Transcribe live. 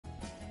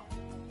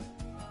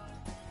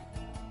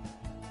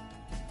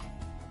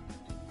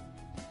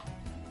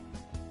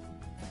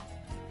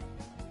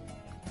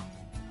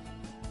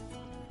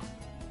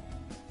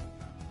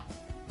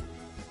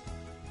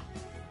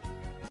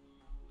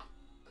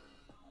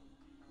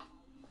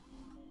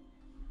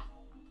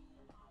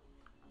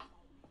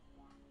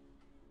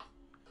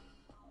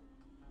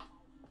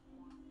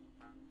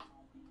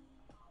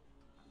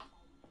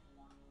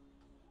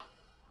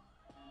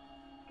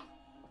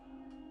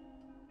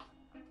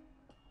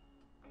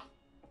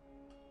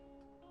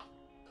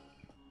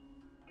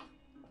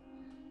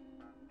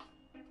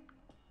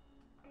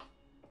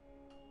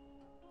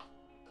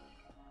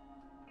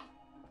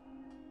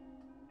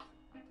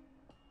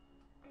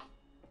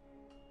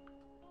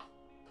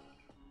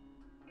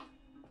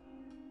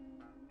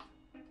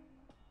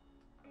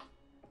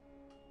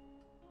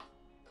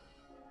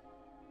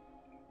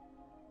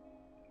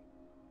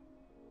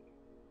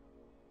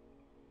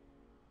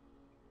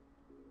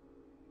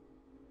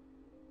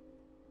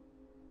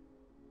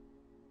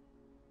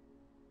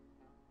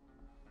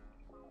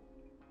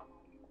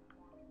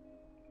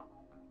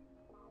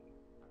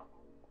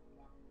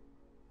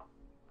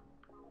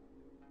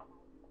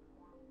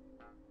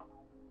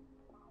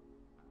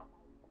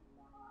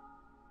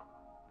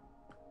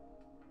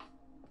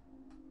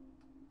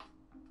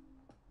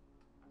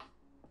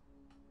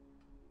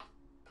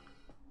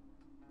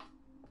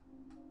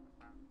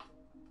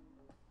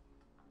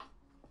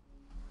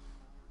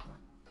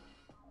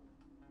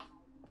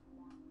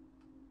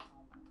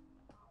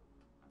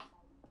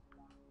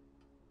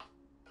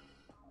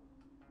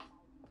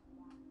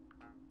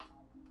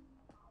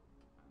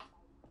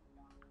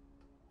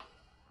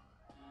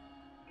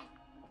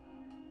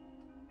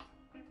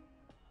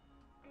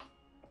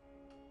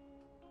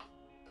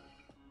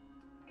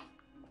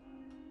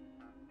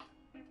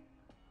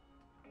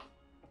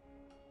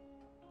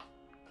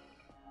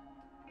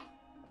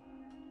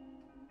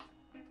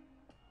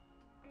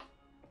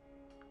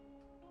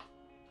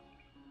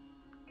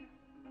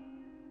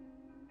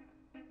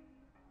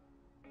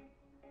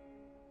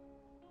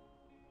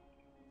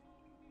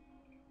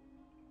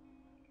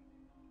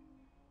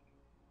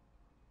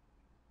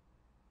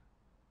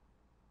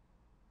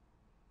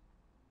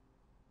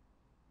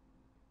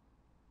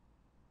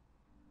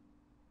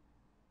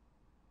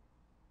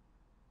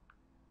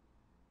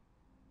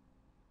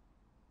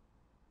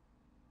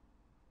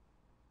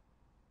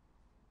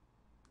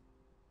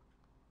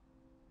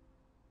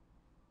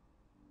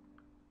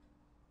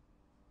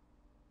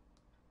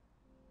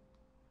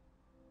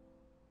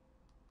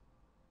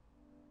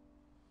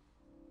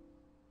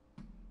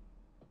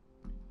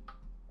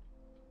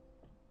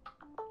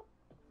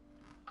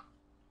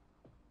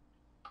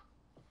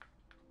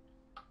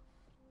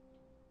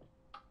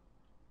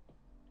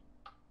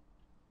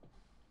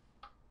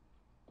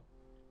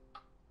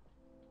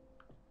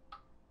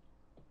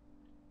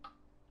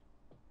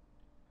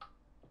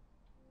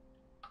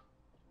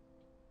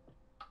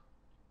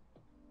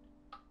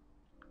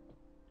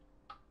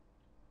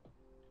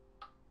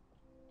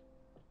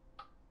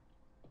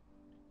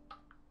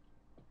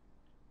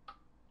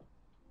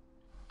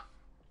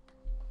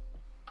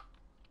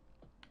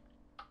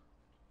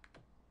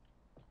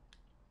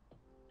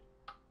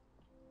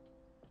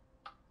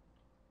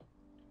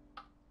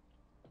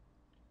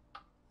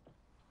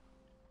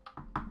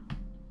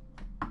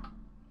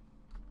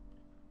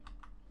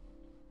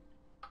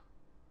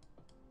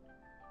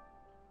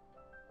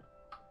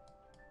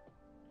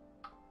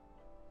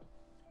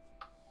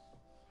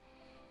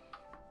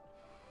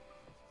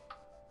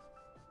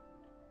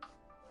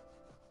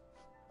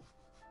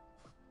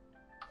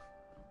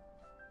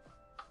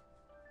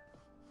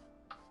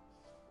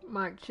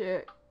Mic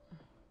check.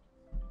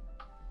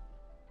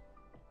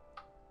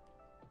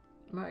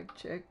 Mic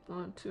check.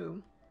 1,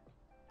 2.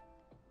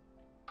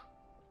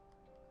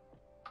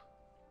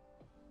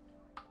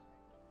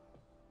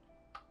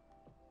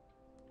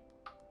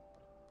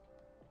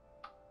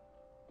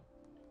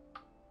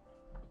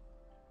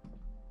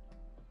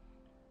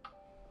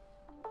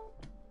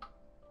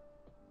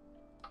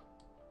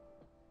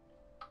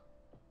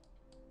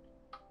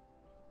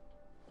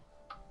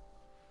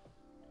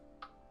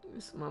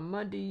 This is my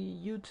Monday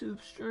YouTube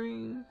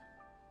stream.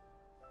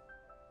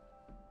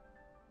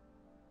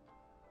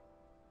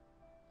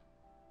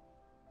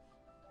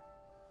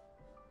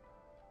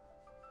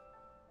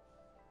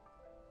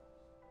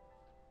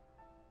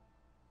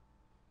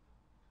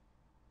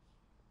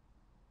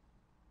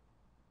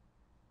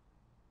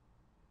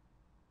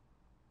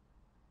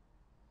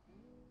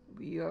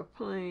 We are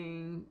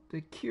playing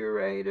the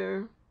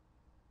curator.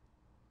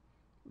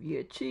 We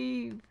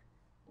achieved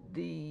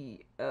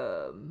the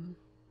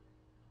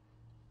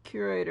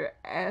curator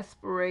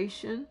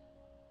aspiration,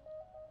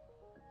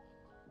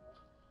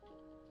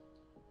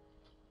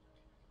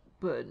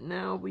 but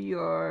now we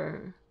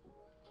are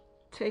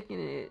taking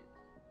it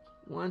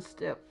one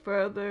step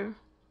further,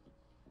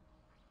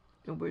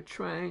 and we're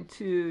trying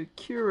to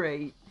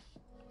curate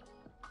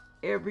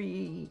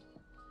every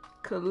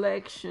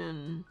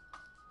collection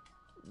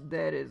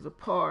that is a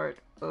part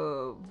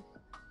of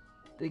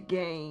the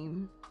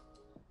game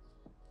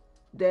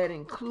that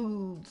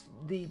includes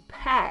the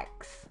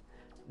packs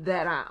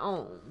that I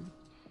own.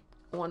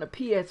 On the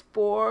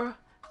PS4,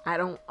 I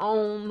don't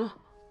own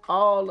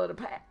all of the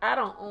packs. I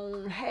don't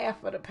own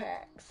half of the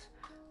packs.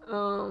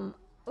 On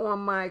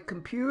my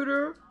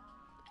computer,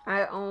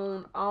 I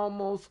own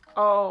almost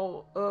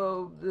all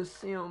of the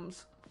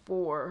Sims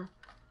 4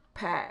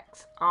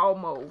 packs.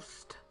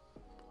 Almost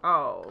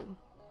all.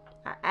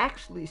 I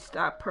actually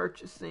stopped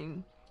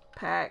purchasing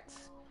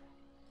packs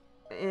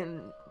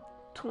in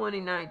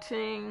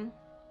 2019.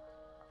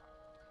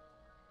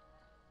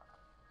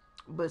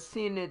 But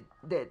seeing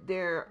that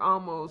there are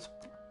almost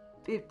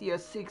 50 or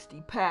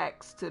 60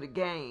 packs to the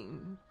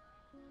game,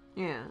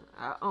 yeah,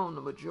 I own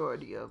the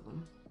majority of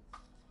them.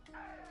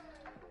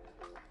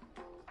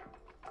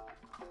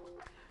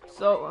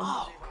 So,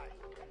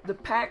 the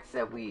packs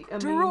that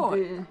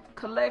the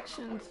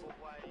collections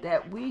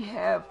that we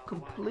have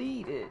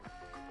completed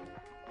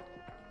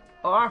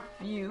are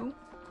few.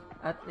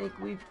 I think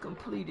we've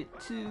completed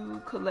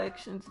 2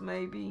 collections,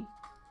 maybe.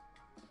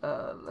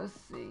 Let's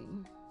see.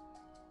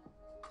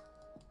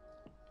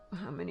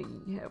 How many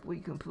have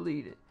we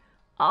completed?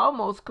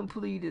 Almost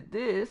completed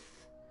this.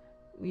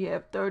 We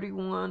have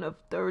 31 of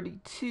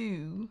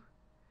 32.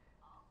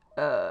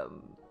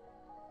 But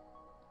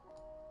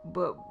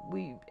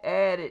we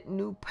added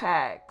new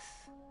packs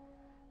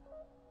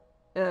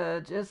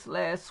just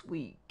last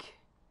week.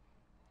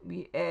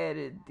 We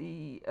added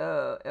the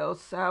El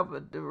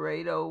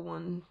Salvadorado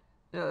one,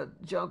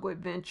 Jungle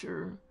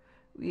Adventure.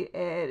 We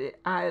added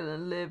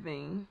Island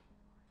Living.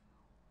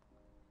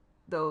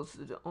 Those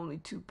are the only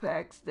 2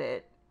 packs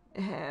that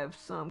have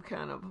some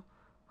kind of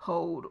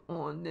hold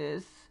on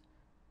this.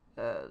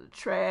 The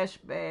trash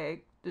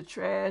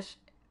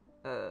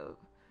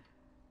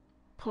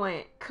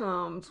plant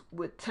comes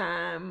with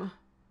time.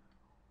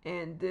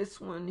 And this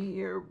one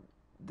here,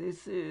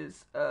 this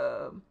is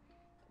the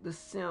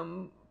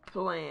sim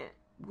plant,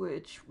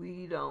 which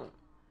we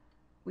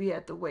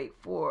have to wait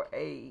for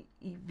a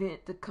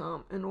event to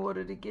come in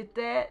order to get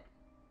that.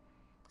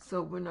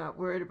 So we're not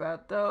worried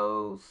about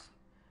those.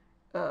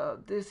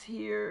 This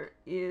here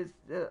is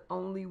the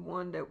only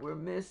one that we're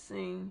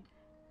missing,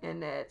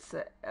 and that's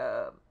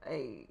a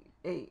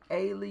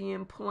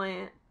alien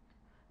plant,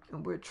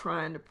 and we're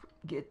trying to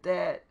get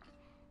that,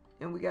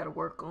 and we got to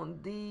work on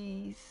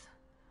these.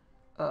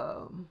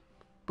 But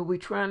we're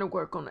trying to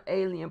work on the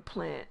alien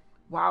plant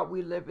while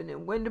we're living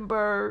in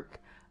Windenburg.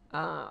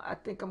 I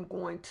think I'm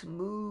going to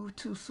move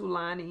to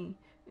Sulani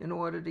in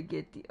order to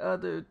get the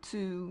other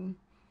 2,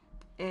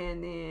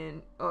 and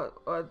then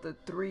or the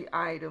 3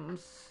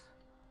 items.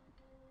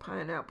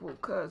 Pineapple,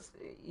 because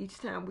each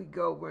time we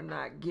go we're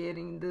not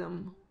getting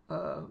them,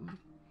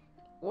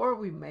 or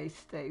we may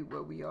stay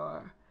where we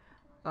are.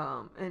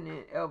 And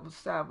in El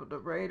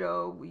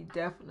Salvadorado, we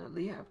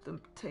definitely have to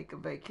take a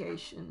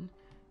vacation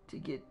to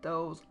get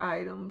those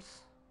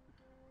items.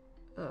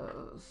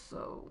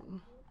 So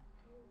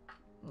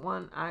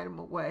 1 item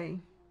away,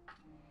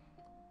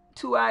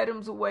 2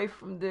 items away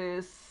from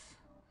this,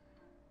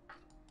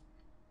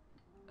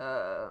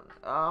 a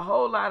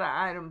whole lot of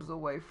items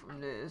away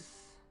from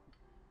this.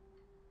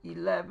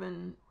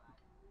 11,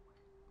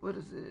 what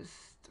is this?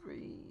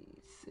 3,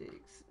 6,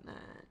 9,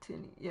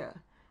 10, yeah.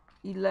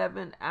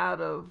 11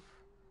 out of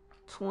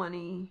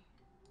 20.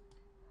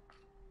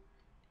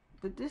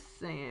 But this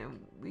saying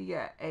we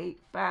got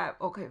 5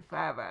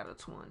 out of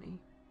 20.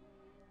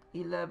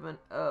 11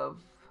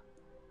 of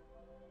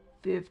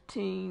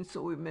 15,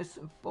 so we're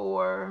missing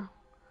 4.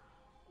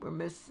 We're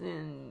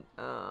missing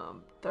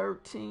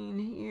 13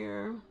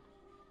 here.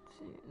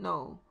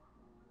 No.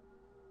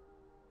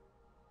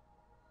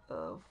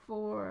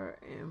 4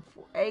 and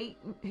 4, 8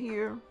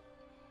 here.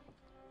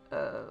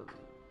 Uh,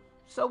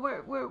 so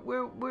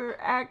we're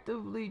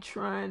actively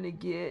trying to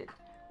get.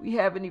 We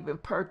haven't even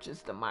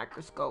purchased the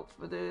microscope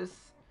for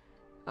this.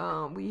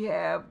 We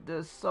have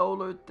the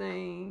solar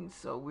thing,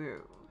 so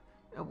we're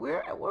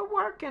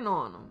working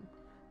on them.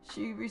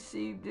 She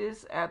received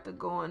this after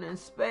going in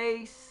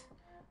space,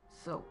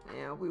 so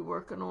yeah, we're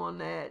working on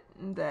that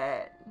and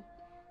that.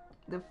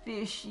 The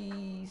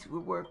fishies, we're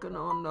working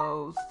on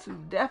those too.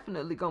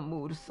 Definitely gonna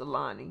move to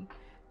Solani,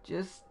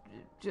 just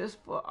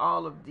for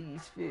all of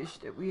these fish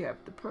that we have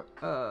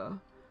to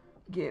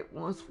get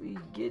once we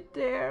get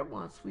there.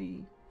 Once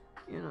we,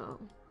 you know.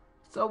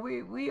 So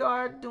we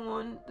are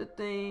doing the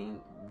thing.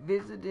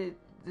 Visited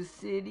the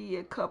city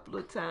a couple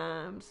of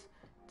times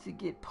to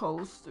get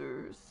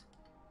posters.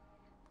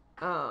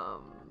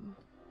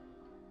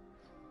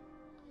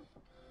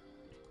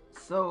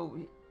 So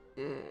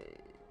uh,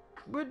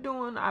 we're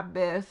doing our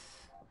best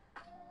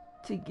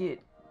to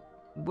get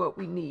what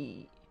we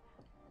need.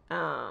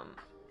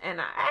 And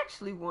I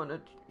actually want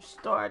to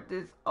start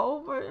this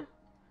over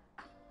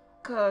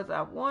because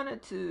I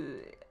wanted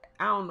to.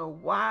 I don't know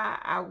why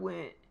I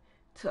went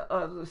to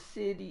other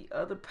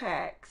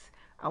packs.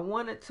 I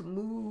wanted to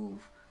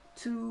move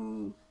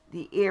to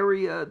the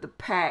area of the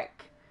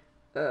pack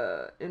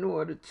in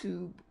order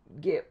to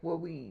get what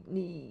we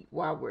need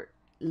while we're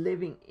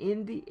living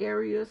in the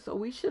area. So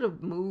we should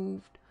have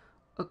moved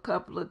a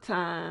couple of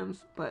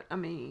times, but I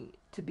mean,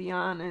 to be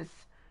honest,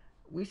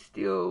 we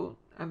still,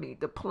 I mean,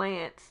 the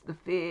plants, the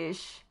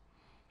fish,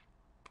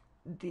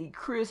 the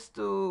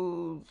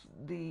crystals,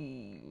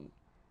 the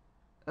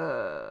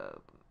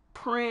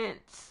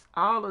prints,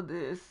 all of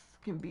this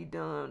can be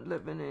done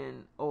living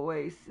in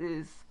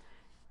Oasis,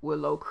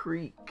 Willow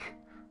Creek.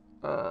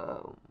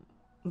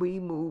 We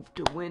moved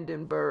to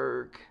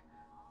Windenburg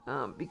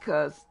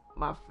because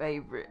my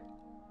favorite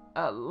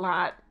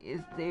lot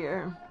is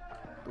there.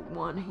 The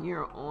one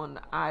here on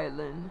the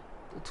island,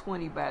 the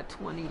 20 by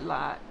 20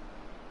 lot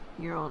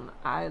here on the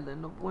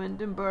island of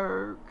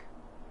Windenburg.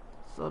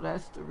 So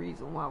that's the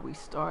reason why we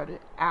started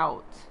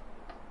out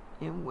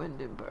in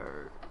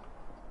Windenburg.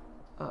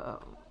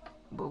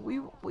 But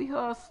we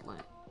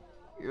hustling.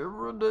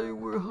 Every day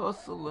we're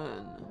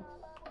hustling.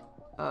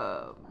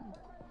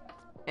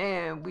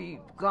 And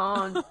we've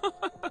gone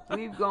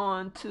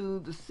to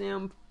the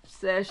sim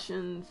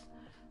sessions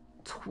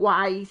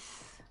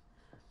twice.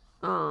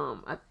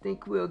 I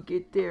think we'll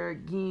get there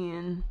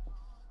again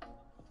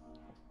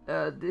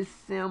this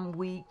sim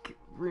week,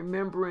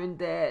 remembering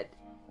that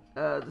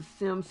the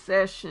sim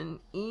session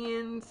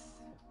ends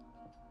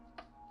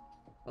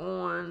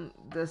on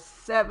the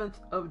 7th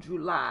of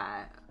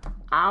July,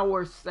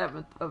 our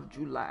 7th of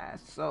July.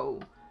 So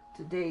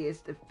today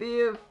is the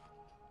 5th,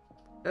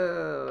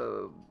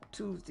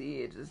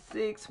 Tuesday is the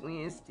 6th,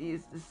 Wednesday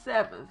is the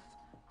 7th.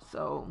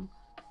 So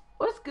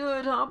what's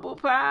good, Humble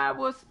Pie?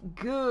 What's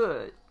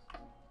good?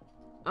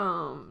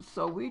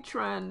 So we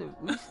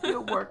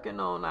still working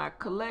on our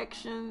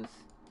collections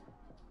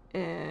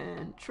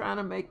and trying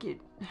to make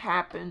it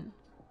happen.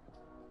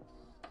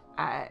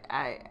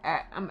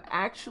 I'm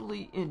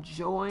actually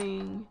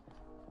enjoying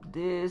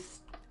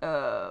this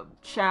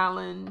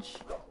challenge,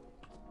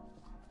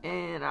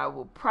 and I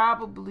will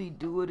probably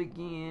do it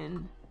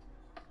again,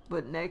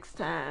 but next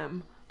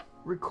time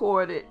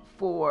record it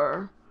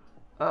for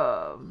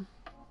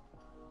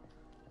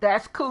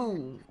that's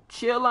cool.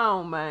 Chill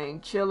on,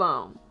 man. Chill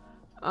on.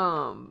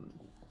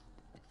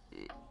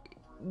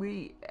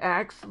 We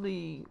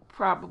actually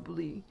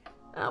probably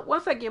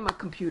once I get my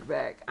computer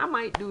back, I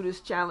might do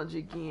this challenge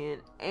again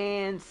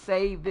and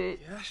save it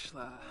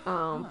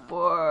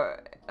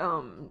for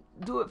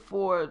do it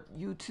for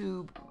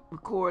YouTube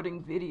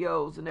recording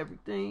videos and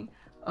everything.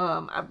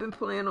 I've been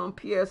playing on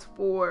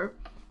PS4.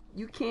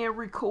 You can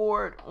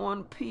record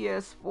on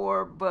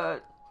PS4,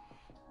 but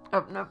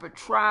I've never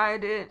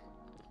tried it,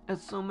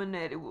 assuming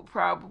that it will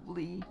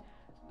probably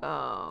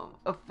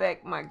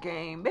affect my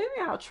game. Maybe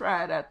I'll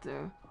try it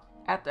after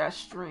I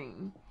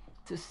stream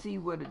to see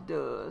what it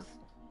does,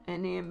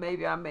 and then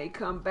maybe I may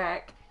come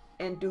back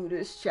and do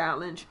this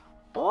challenge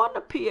on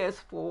the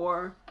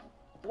PS4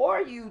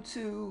 or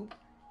YouTube,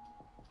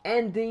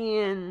 and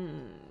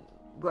then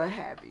what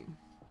have you.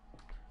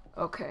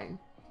 Okay,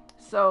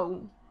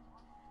 so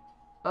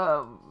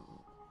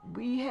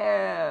we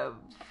have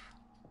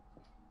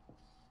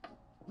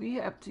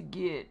to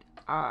get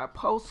our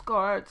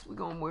postcards. We're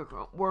gonna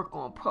work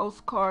on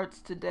postcards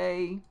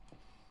today.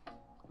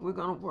 We're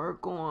gonna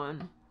work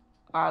on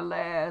our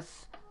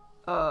last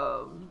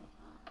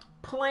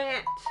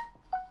plant,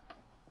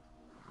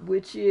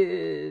 which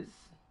is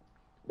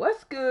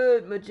what's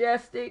good,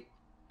 Majestic.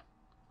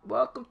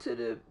 Welcome to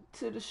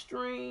the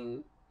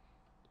stream.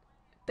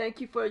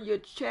 Thank you for your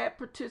chat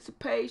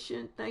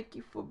participation. Thank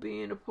you for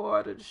being a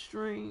part of the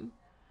stream.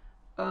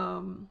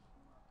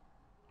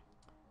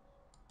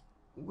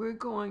 We're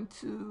going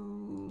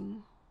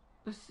to,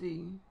 let's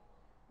see,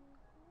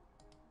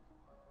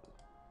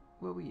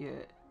 where we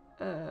at?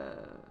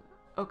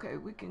 Okay,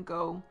 we can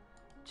go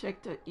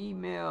check the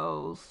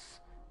emails.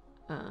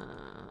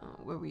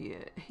 Where we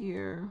at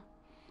here?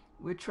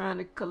 We're trying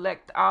to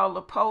collect all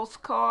the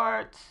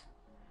postcards,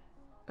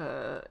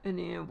 and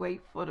then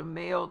wait for the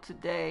mail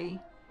today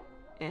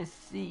and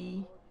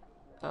see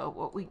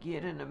what we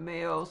get in the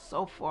mail.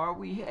 So far,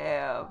 we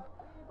have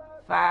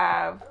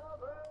 5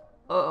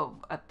 of,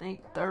 I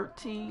think,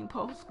 13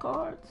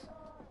 postcards.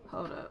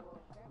 Hold up.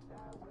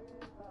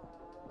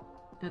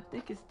 I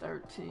think it's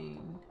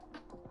 13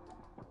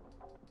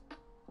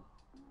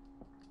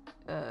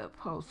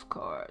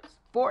 postcards.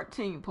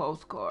 14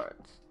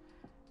 postcards.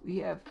 We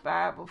have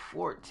 5 of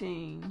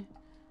 14.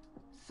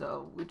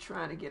 So we're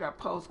trying to get our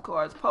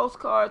postcards.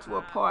 Postcards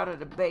were part of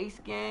the base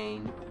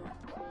game,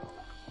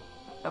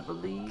 I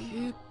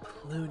believe.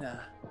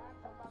 Luna.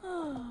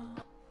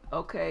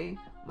 Okay,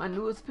 my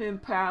newest pen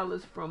pal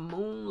is from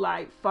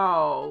Moonlight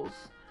Falls.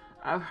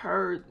 I've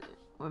heard.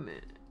 Wait a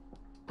minute.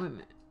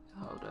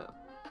 Hold up.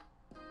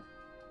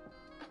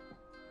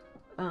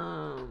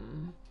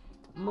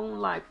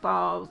 Moonlight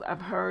Falls.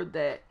 I've heard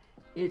that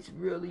it's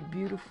really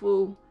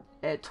beautiful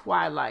at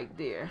twilight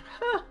there.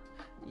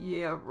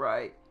 Yeah,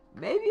 right.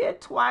 Maybe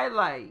at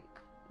twilight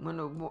when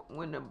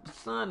the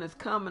sun is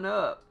coming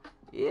up.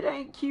 It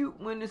ain't cute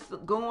when it's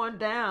going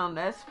down.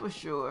 That's for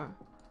sure.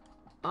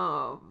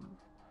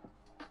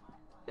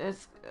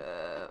 Let's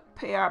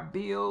pay our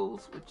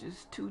bills, which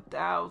is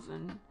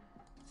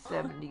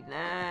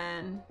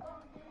 $2,079.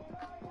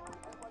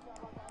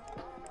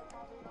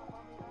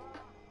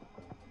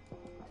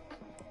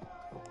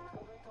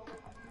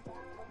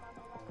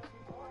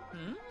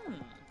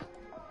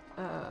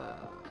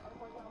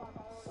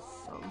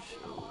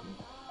 Social.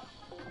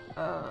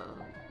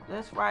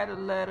 Let's write a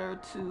letter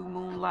to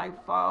Moonlight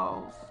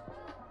Falls.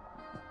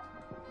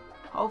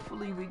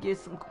 Hopefully we get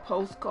some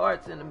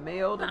postcards in the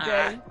mail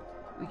today.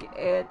 We can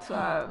add to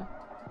our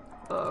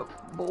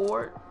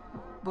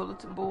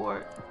bulletin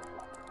board.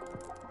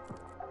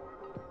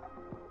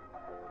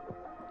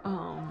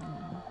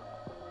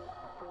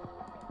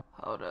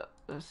 Hold up.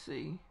 Let's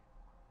see.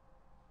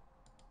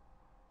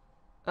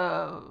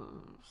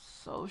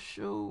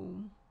 Social.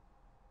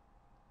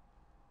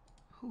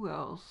 Who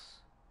else?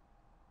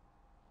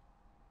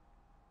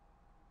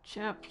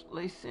 Champs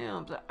Les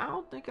Sims. I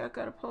don't think I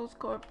got a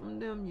postcard from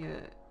them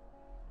yet.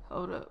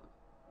 Hold up.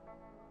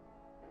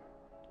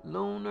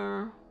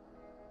 Lunar.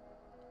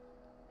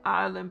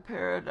 Island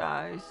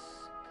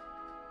Paradise.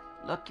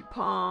 Lucky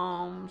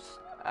Palms.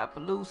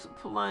 Appaloosa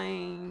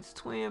Plains.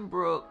 Twin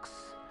Brooks.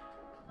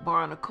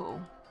 Barnacle.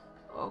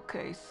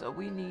 Okay, so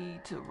we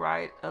need to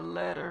write a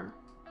letter.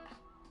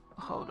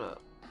 Hold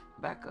up.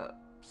 Back up.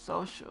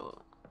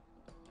 Social.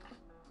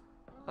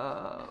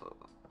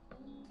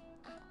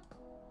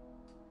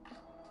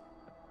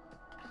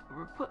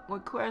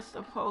 Request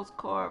a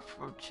postcard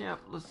from Champ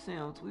Les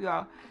Sims.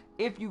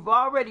 If you've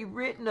already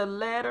written a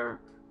letter,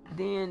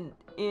 then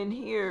in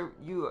here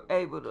you are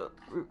able to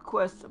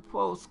request a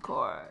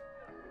postcard.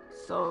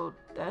 So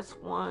that's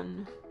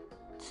 1,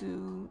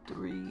 2,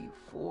 3,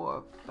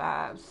 4,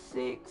 5,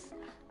 6.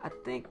 I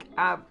think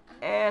I've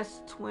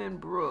asked Twin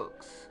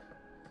Brooks.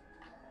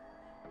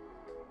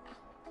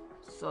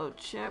 So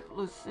Champ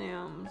Les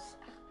Sims.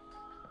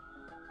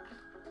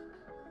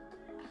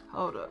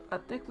 Hold up. I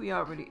think we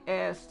already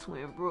asked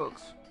Twin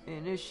Brooks,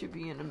 and it should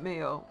be in the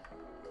mail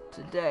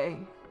today.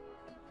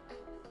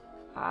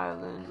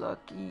 Island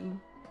Lucky.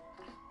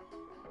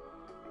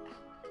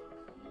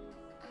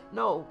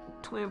 No,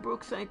 Twin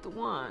Brooks ain't the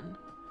one.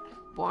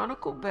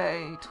 Barnacle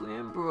Bay,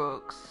 Twin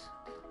Brooks,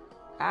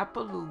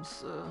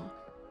 Appaloosa,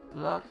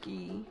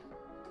 Lucky,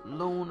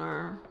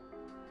 Lunar,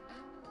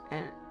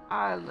 and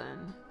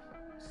Island.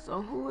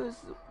 So who is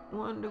the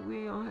one that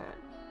we don't have?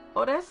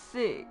 Oh, that's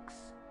 6.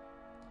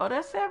 Oh,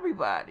 that's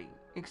everybody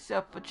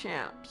except for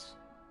Champs.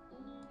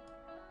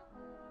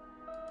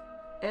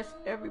 That's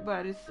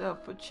everybody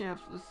except for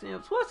Champs Les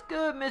Sims. What's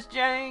good, Miss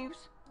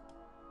James?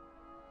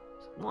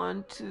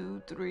 1,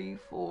 2, 3,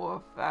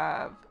 4,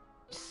 5,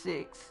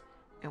 6.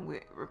 And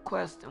we're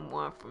requesting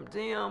one from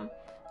them.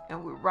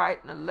 And we're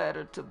writing a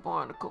letter to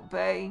Barnacle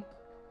Bay.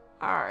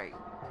 Alright.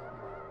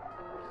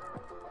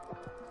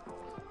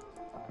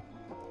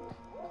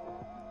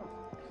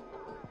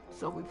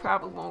 So we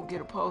probably won't get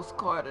a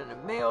postcard in the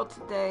mail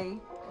today.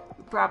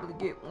 We'll probably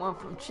get one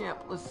from Champ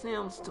Les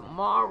Sims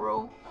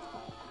tomorrow.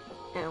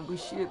 And we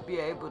should be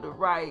able to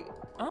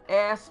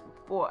ask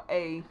for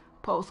a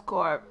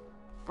postcard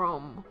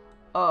from,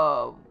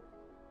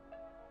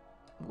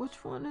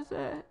 which one is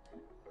that?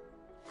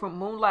 From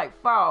Moonlight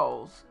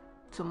Falls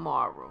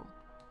tomorrow.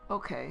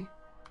 Okay,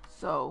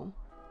 so,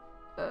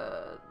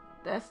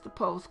 that's the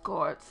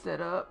postcard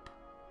set up.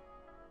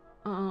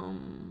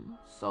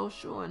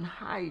 Social and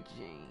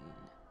hygiene.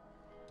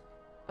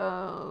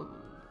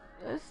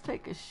 Let's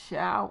take a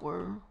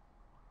shower.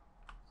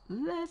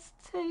 Let's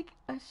take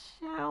a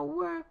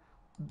shower.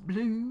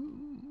 Blue.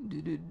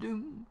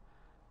 Do-do-do.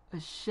 A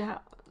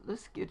shower.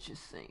 Let's get you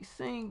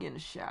sing in the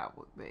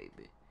shower,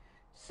 baby.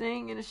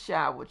 Sing in the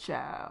shower,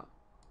 child.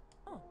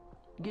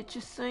 Get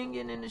your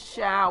singing in the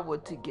shower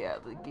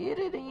together. Get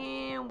it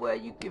in where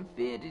you can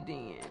fit it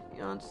in.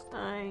 You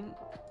understand?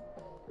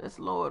 Let's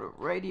lower the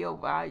radio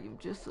volume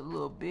just a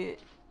little bit.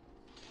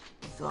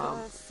 So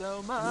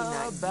we're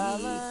not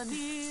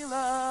geeked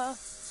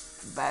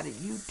by the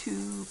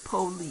YouTube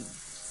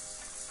police.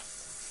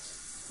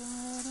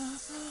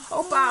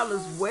 Hope all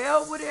is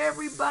well with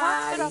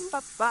everybody.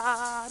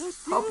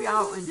 Hope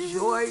y'all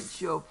enjoyed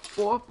your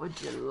 4th of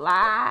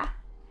July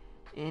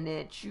and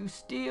that you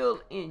still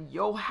in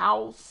your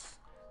house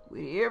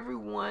with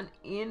everyone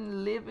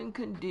in living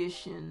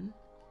condition.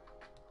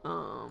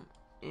 And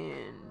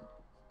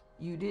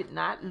you did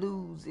not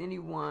lose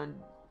anyone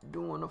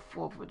during the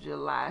 4th of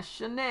July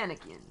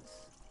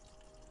shenanigans.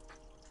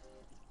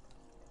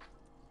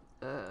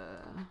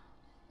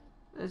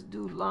 Let's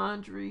do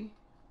laundry.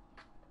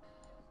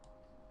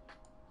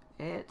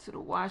 Add to the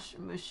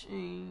washing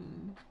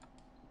machine.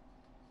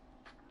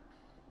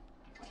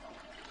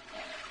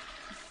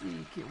 Let's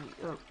see, can we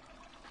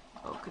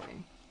okay.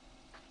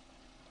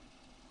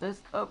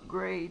 Let's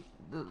upgrade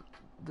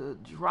the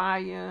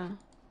dryer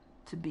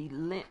to be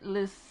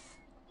lintless.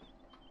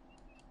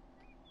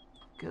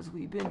 Because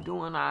we've been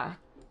doing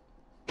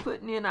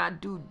putting in our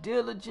due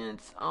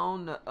diligence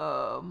on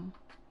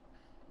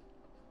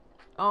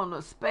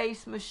the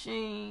space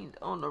machine,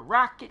 on the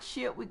rocket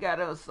ship. We got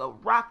us a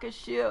rocket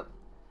ship.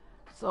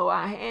 So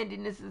our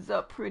handiness is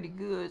up pretty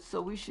good.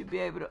 So we should be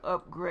able to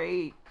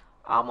upgrade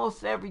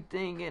almost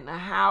everything in the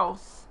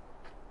house.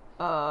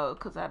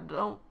 Because I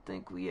don't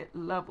think we at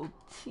level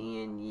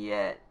 10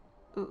 yet.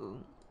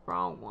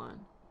 Wrong one.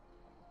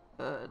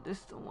 This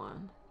the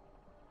one.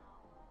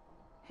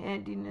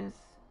 Handiness.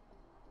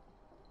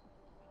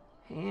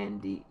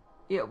 Handy.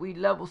 Yeah, we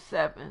level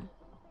 7.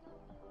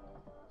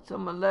 So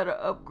I'm gonna let her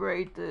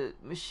upgrade the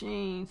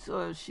machine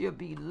so she'll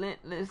be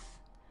lintless.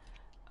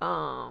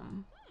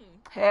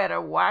 Had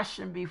her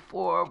washing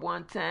before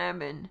one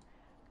time and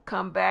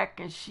come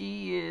back and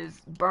she is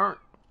burnt.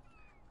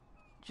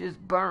 Just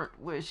burnt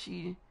where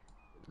she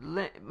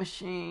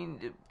machine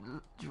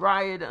the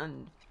dryer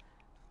and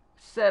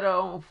set her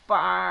on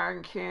fire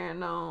and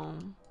carrying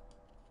on.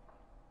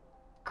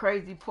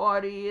 Crazy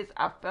part is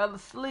I fell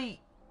asleep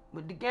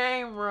with the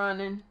game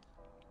running.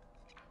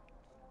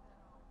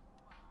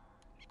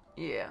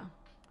 Yeah.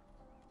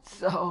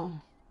 So,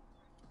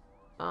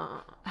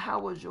 how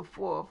was your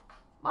 4th?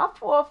 My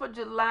 4th of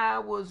July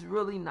was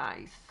really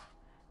nice.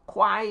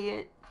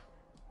 Quiet,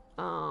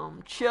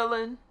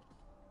 chilling.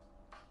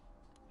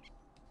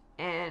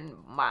 And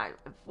my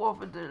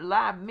 4th of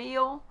July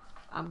meal,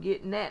 I'm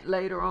getting that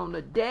later on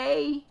the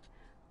day.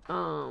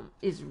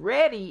 It's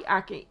ready,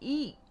 I can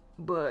eat,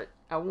 but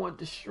I want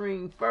the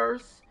stream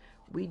first.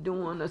 We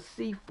doing a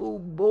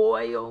seafood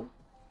boil.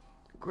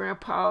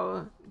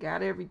 Grandpa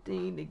got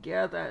everything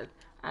together.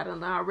 I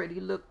done already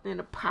looked in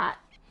the pot.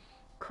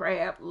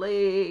 Crab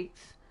legs,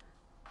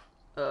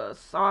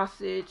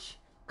 sausage,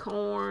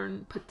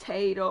 corn,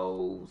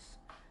 potatoes,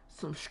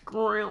 some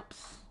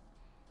shrimps.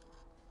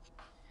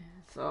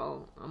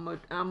 So I'm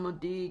a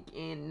dig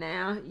in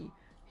now.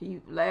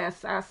 He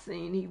last I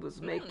seen he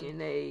was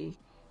making a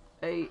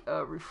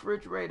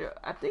refrigerator.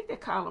 I think they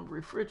call them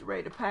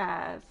refrigerator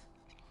pies.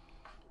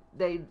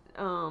 They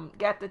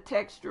got the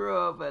texture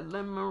of a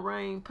lemon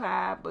meringue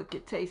pie, but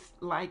could taste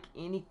like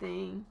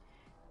anything.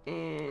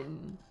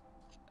 And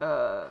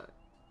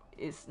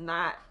it's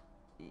not.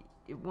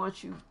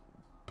 Once you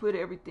put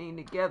everything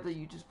together,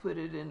 you just put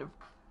it in the.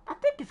 I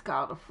think it's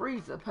called a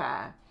freezer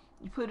pie.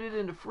 You put it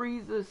in the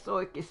freezer so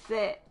it can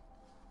set.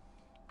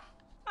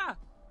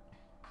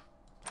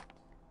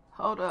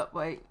 Hold up,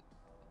 wait.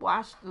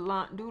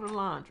 Do the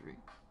laundry.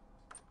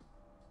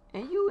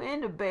 And you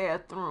in the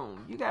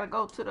bathroom. You gotta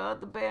go to the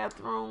other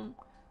bathroom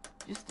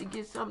just to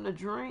get something to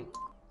drink.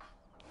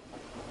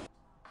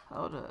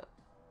 Hold up.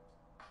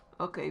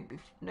 Okay,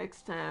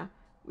 next time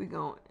we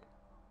gonna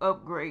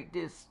upgrade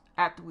this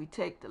after we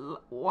take the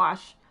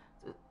wash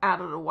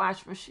out of the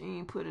wash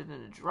machine, put it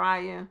in the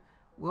dryer.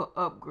 We'll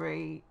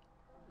upgrade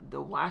the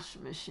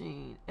washing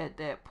machine at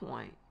that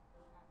point.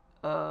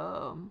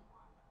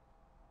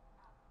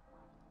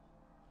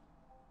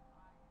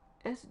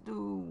 Let's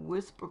do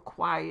whisper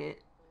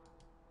quiet.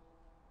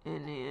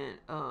 And then,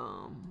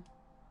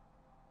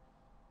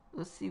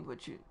 let's see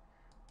what your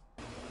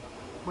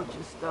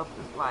stuff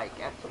is like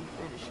after you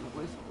finish your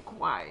whisper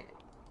quiet.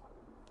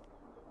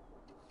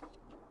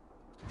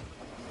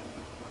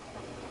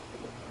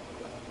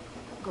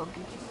 Go get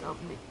you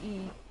something to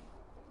eat.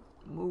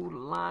 Move the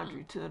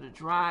laundry to the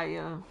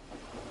dryer.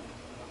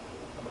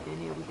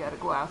 And then we gotta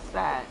go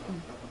outside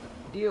and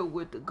deal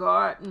with the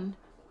garden.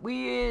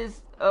 We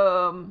is,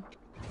 good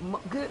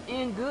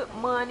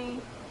money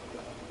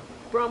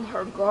from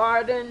her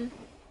garden.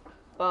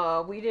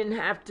 We didn't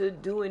have to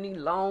do any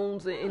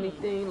loans or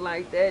anything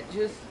like that.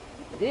 Just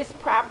this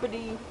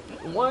property.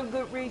 One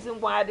good reason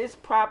why this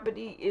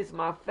property is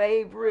my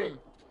favorite.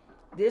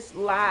 This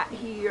lot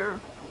here,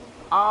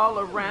 all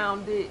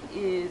around it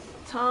is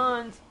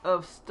tons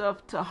of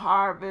stuff to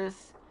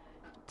harvest.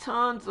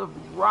 Tons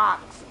of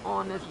rocks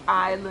on this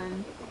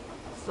island.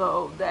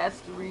 So that's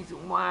the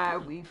reason why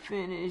we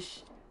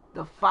finished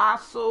the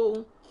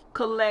fossil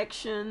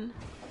collection.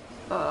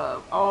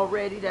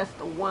 already. That's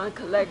the one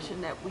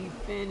collection that we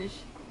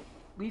finished.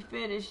 We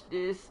finished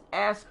this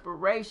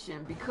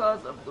aspiration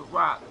because of the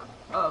rock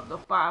of the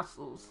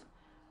fossils.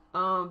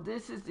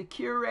 This is the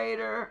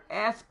curator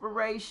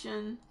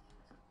aspiration.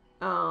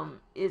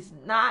 It's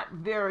not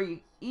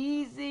very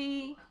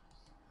easy,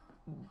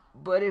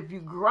 but if you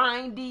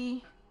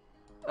grindy,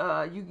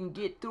 you can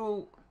get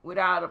through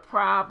without a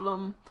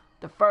problem.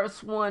 The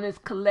first one is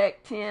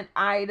collect 10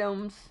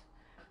 items.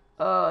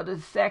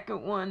 The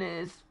second one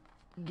is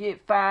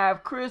get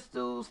 5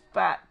 crystals,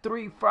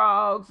 3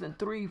 frogs, and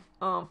 3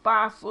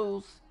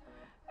 fossils.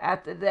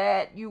 After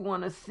that, you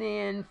want to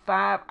send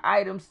 5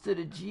 items to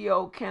the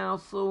Geo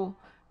Council,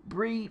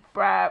 breed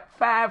 5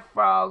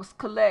 frogs,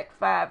 collect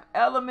 5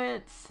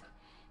 elements,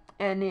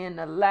 and then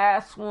the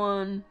last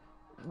one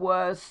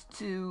was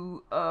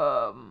to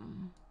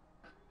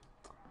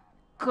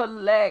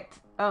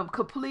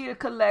complete a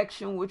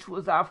collection, which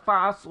was our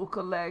fossil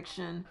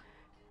collection,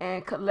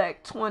 and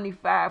collect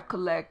 25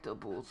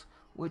 collectibles,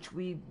 which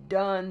we've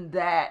done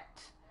that,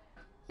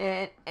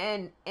 and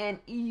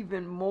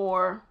even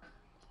more.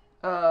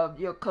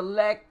 Your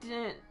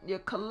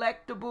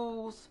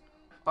collectibles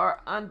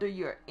are under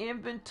your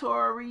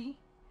inventory.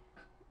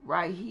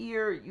 Right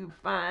here, you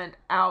find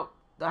out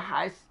the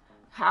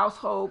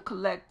household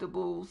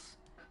collectibles,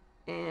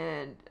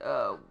 and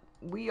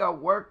we are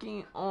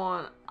working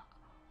on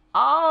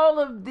all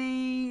of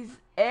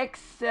these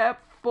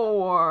except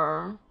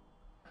for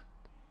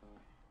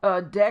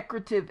a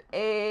decorative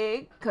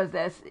egg, because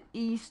that's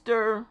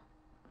Easter.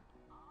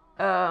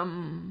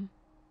 The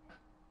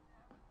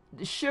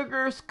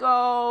sugar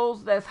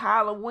skulls, that's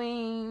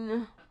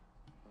Halloween.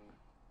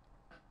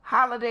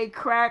 Holiday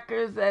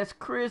crackers, that's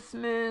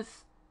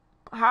Christmas.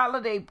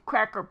 Holiday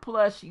cracker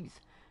plushies,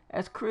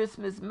 that's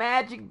Christmas.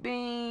 Magic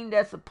bean,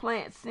 that's a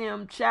plant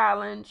sim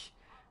challenge.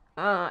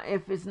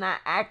 If it's not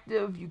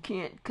active, you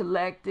can't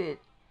collect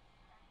it.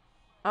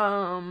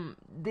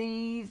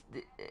 These,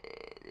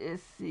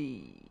 let's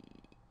see,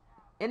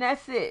 and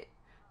that's it.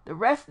 The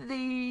rest of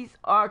these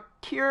are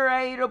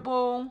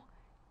curatable,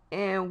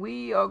 and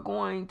we are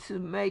going to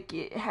make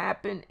it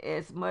happen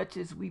as much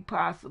as we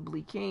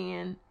possibly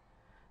can.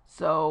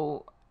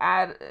 So,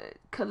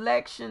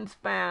 collections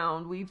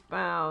found, we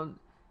found,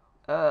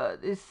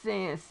 it's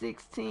saying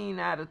 16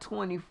 out of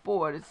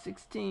 24. The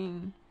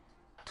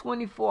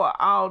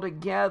 24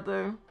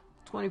 altogether,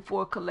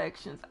 24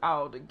 collections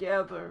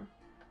altogether.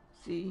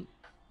 See,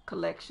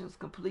 collections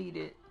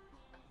completed.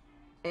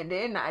 And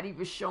they're not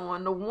even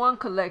showing the one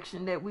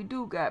collection that we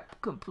do got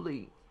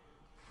complete.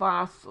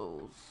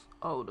 Fossils.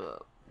 Hold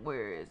up.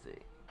 Where is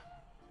it?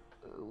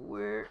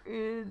 Where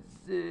is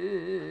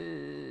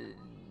it?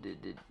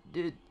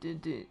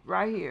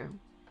 Right here.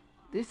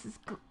 This is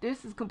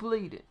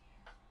completed.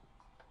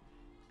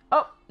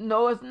 Oh,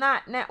 no, it's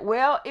not. Now,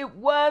 well, it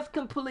was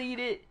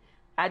completed.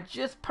 I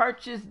just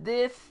purchased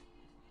this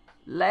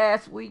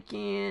last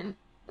weekend.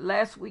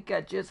 Last week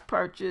I just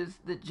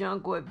purchased the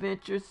Jungle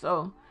Adventure,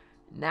 so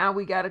now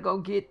we got to go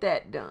get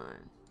that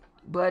done.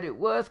 But it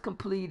was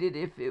completed.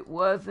 If it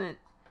wasn't,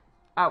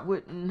 I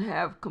wouldn't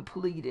have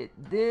completed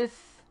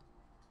this.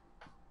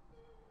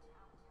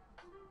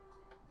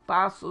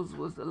 Fossils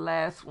was the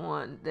last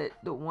one,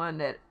 the one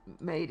that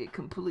made it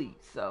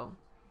complete. So,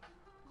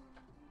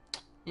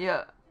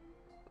 yeah.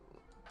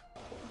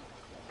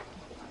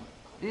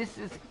 This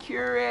is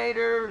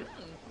curator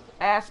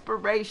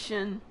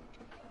aspiration,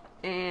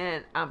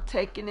 and I'm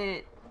taking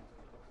it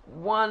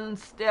one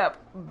step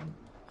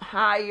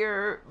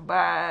higher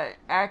by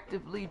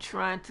actively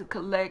trying to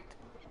collect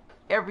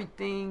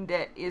everything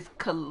that is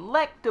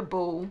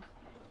collectible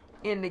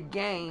in the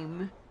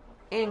game,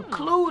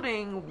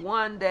 including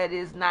one that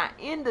is not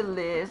in the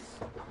list,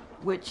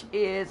 which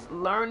is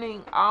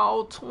learning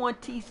all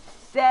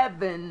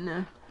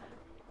 27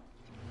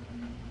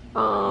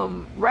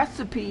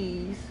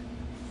 recipes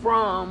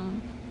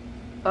from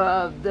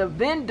the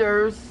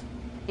vendors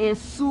in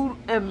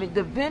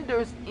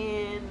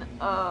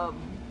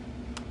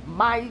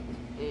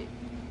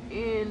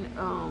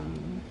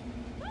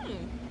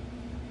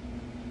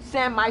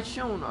San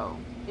Myshuno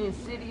in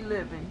City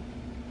Living.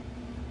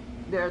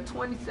 There are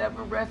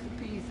 27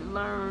 recipes to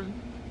learn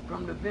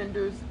from the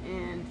vendors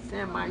in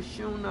San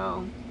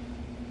Myshuno,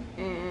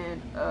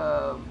 and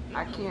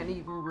I can't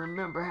even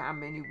remember how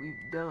many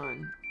we've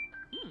done,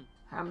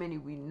 how many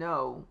we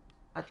know.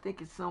 I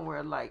think it's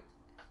somewhere like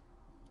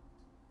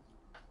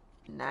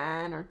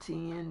 9 or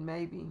 10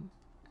 maybe.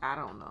 I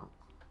don't know.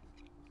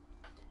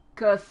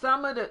 Cause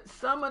some of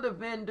the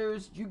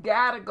vendors, you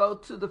gotta go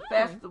to the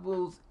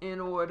festivals in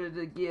order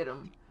to get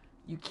them.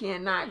 You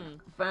cannot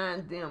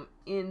find them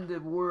in the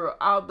world.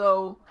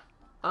 Although,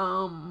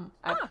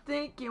 I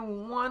think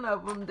in one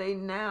of them they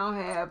now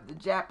have the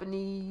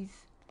Japanese.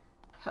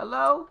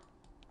 Hello,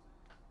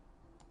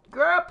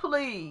 girl,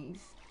 please.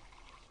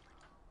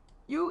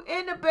 You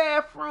in the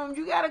bathroom?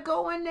 You gotta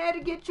go in there to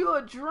get you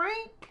a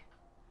drink.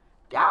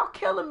 Y'all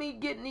killing me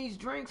getting these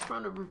drinks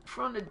from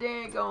the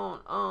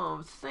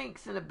daggone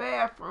sinks in the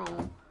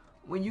bathroom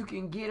when you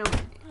can get them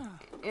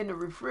in the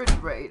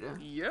refrigerator.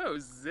 Yo,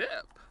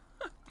 Zip.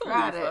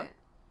 Try Believe her. that.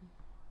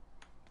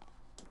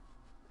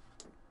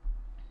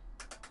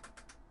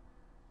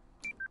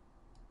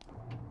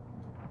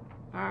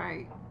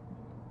 Alright.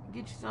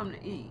 Get you something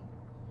to eat.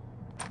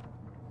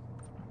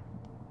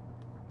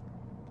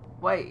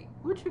 Wait,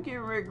 what you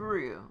getting ready to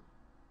grill?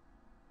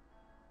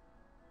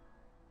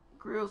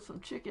 Grill some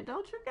chicken.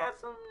 Don't you got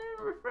something in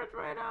the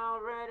refrigerator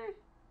already?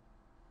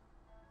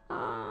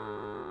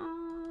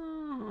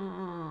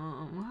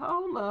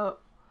 Hold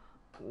up.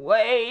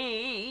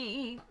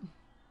 Wait.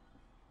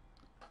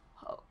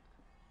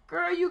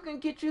 Girl, you can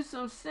get you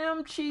some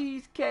Sim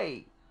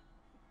cheesecake.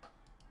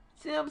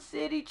 Sim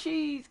City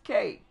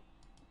cheesecake.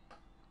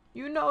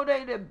 You know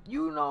they the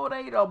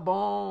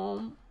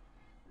bomb.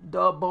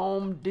 The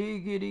bomb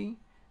diggity.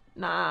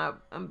 Nah,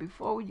 and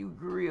before you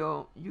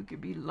grill, you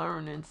could be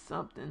learning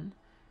something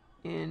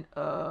in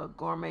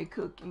gourmet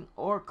cooking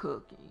or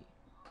cooking.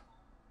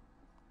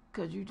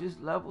 Cause you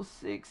just level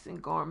 6 in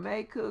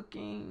gourmet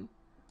cooking.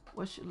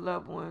 What's your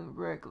level in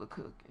regular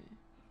cooking?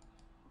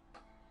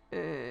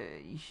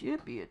 You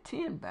should be a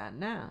 10 by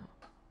now.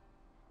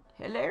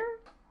 Hello?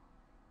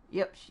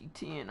 Yep, she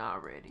 10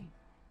 already.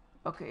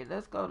 Okay,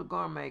 let's go to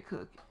gourmet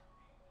cooking.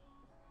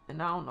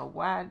 And I don't know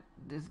why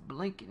this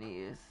blinking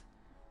is.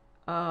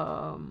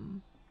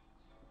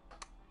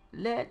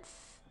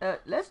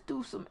 Let's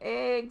do some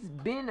eggs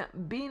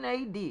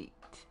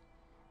Benedict.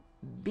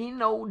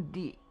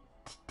 Benedict.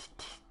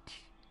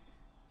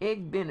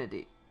 Egg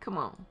Benedict. Come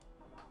on.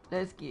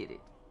 Let's get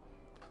it.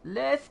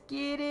 Let's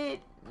get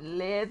it.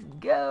 Let's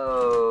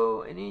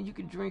go. And then you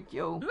can drink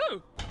your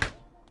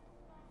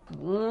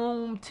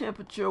room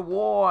temperature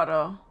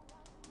water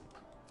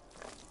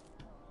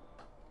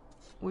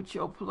with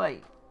your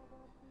plate.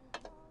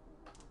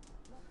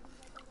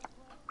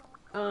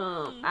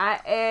 I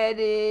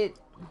added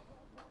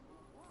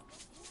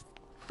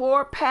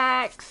 4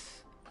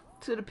 packs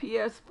to the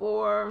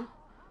PS4.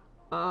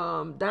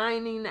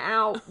 Dine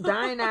out.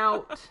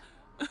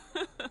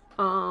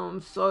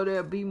 So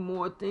there'll be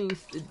more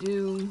things to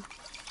do.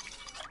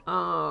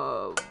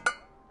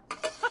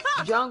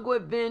 Jungle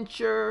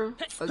Adventure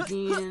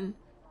again.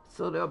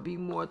 So there'll be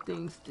more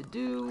things to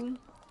do.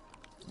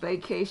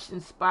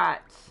 Vacation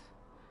spots.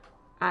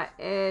 I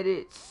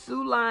added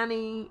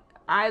Sulani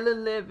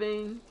Island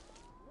Living.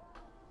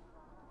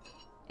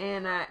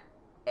 And I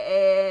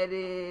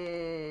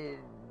added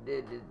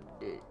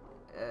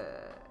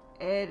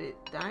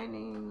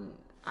Dining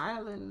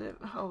Island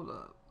Living. Hold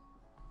up.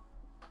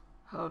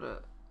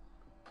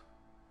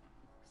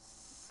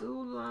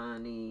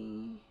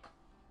 Sulani.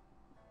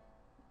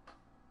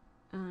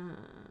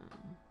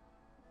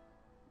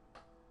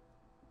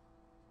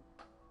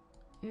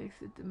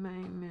 Exit the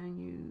main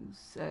menu.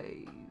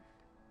 Save.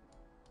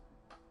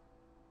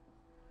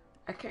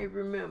 I can't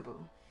remember.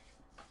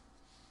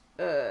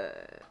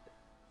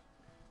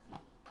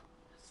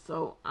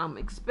 So I'm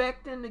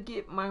expecting to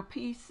get my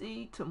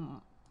PC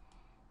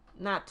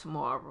not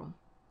tomorrow.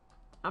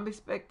 I'm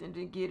expecting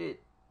to get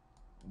it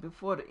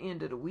before the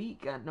end of the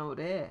week. I know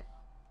that.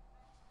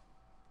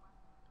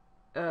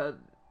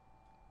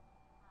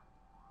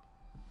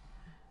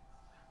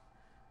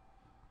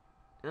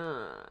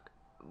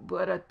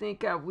 But I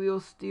think I will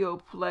still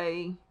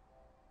play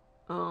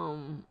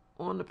on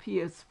the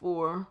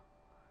PS4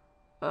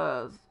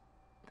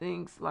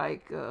 things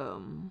like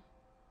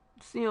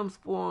Sims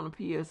 4 on the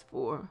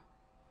PS4.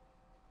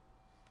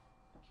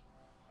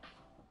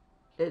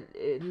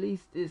 At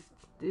least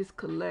this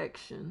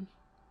collection.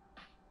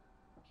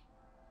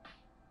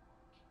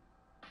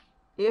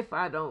 If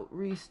I don't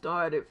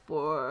restart it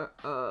for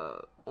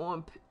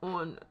on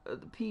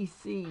the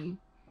PC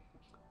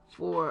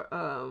for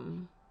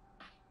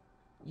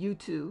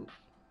YouTube,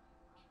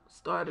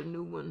 start a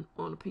new one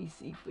on the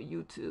PC for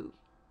YouTube.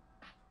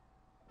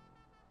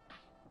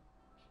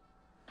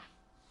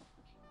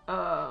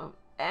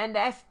 And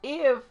that's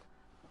if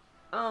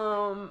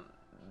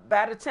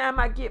by the time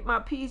I get my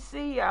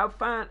PC,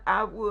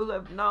 I will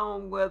have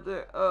known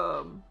whether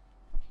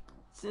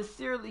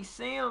Sincerely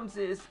Sims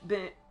has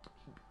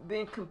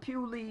been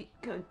completely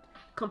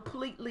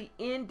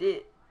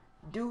ended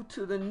due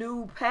to the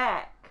new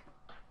pack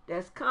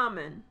that's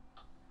coming.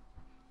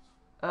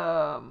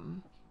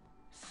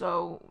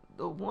 So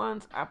the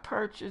ones I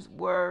purchased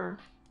were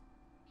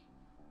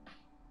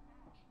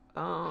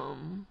I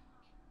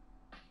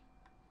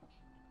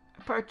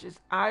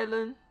purchased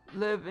Island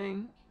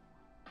Living.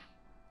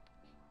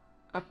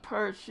 I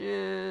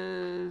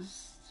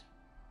purchased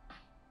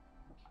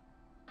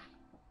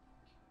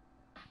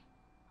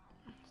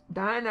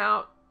Dine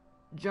Out,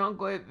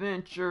 Jungle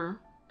Adventure,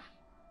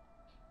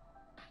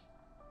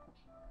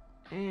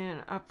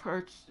 and I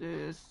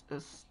purchased a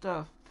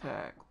stuff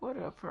pack. What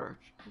did I purchase?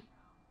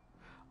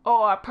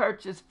 Oh, I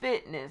purchased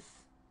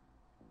Fitness.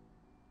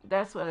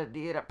 That's what I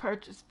did. I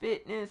purchased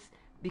Fitness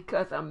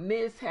because I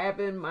miss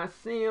having my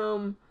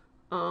sim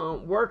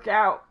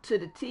workout to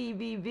the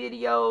TV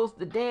videos,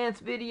 the dance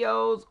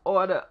videos,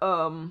 or the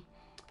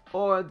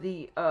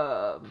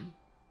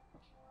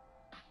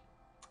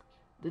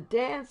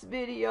dance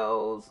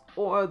videos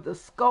or the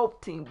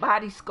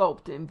body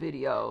sculpting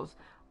videos.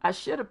 I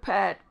should have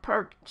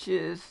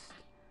purchased.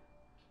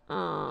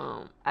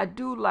 I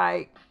do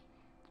like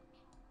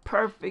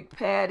perfect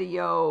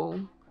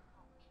patio,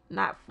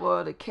 not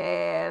for the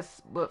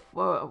cast, but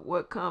for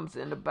what comes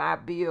in the buy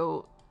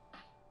build.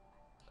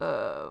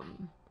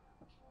 Um,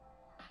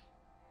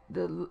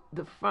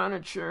 the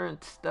furniture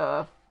and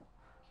stuff.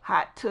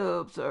 Hot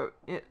tubs are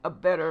a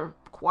better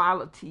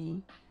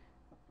quality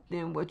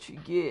than what you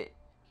get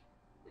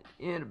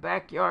in the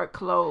backyard.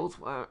 Clothes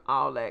weren't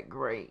all that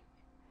great,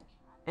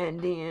 and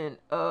then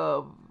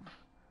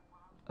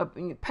up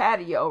in your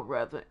patio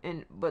rather,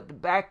 and but the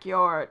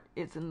backyard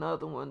is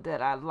another one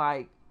that I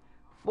like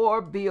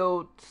for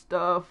build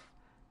stuff,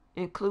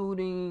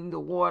 including the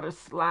water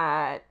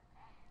slide,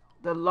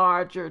 the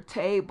larger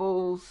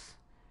tables,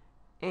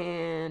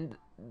 and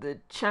the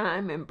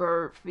chime and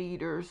bird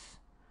feeders.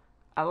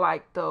 I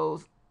like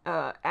those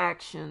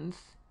actions,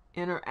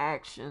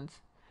 interactions,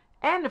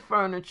 and the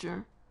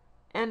furniture.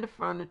 And the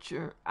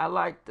furniture. I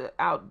like the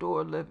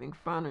outdoor living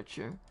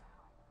furniture.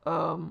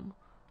 Um,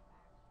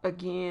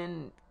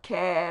 Again,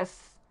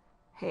 casts,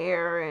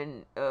 hair,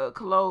 and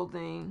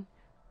clothing.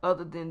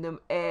 Other than them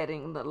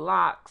adding the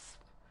locks,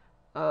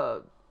 uh,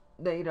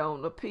 they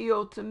don't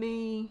appeal to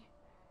me.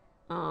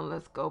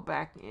 Let's go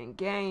back in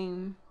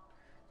game.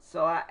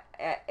 So I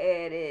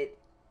added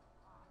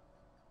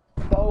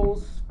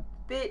Bose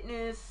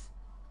Fitness,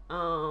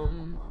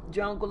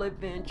 Jungle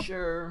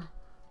Adventure,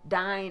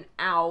 Dine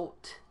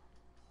Out,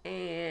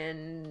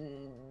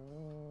 and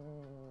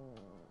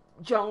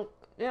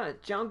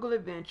Jungle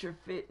Adventure,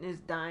 Fitness,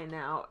 Dine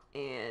Out,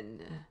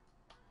 and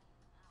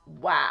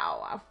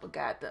wow, I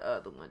forgot the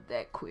other one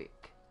that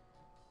quick.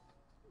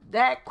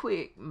 That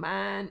quick.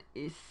 Mine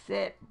is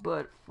set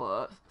but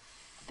for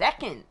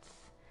seconds.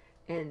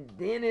 And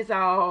then it's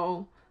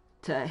all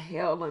to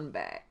hell and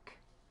back.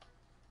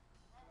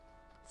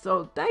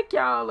 So thank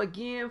y'all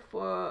again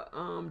for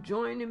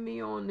joining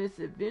me on this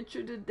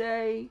adventure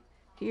today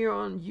here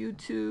on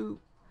YouTube.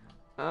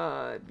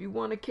 If you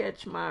want to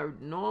catch my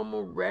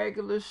normal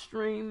regular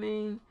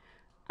streaming,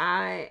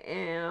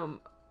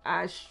 I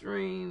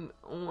stream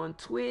on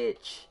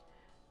Twitch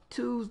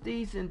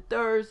Tuesdays and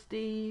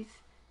Thursdays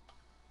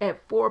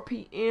at 4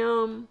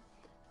 p.m.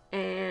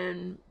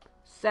 and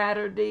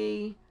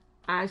Saturday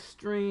I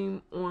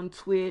stream on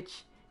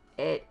Twitch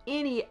at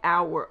any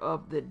hour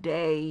of the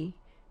day,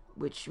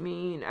 which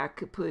means I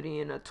could put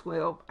in a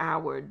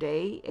 12-hour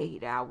day,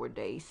 8-hour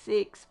day,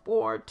 6,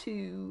 4,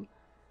 2,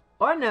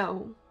 or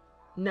no,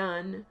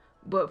 none.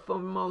 But for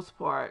the most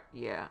part,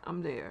 yeah,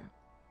 I'm there.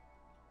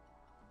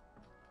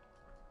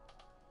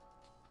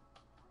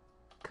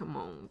 Come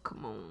on,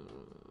 come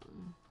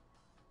on.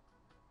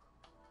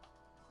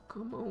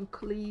 Come on,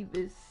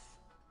 Clevis.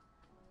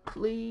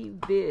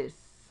 Clevis.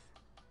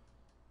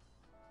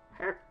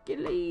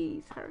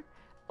 Hercules.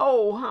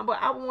 Oh, humble.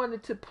 I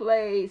wanted to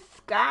play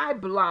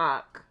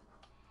Skyblock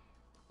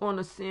on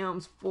The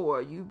Sims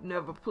 4. You've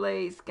never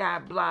played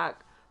Skyblock,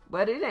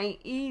 but it ain't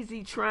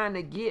easy trying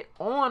to get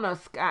on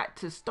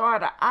to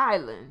start an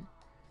island.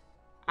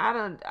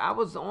 I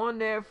was on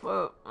there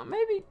for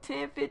maybe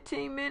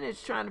 10-15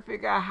 minutes trying to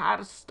figure out how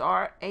to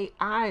start a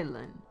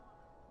island.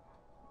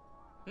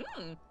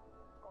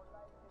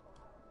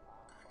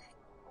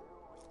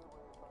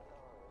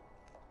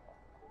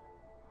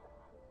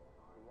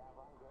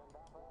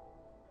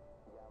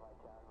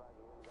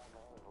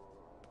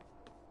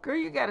 Girl,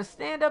 you gotta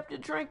stand up to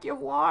drink your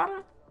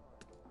water.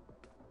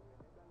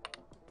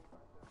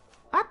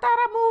 I thought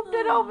I moved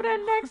it over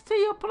there next to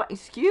your place.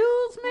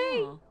 Excuse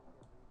me?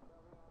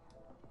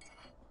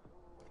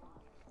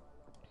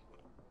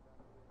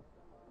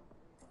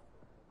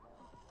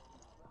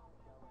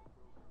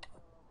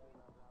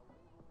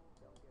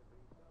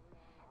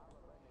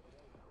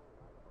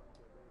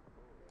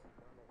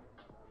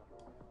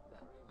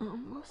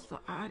 What's the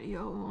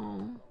audio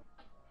on?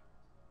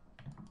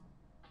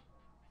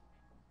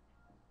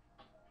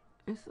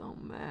 It's on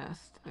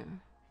master.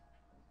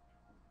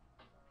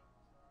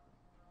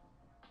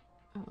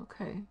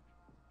 Okay.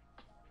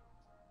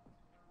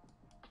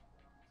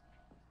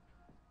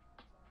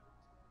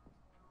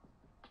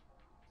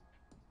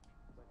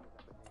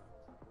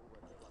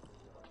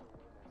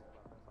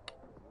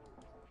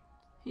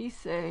 He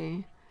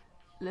say,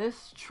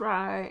 let's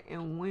try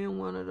and win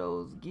one of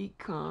those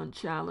GeekCon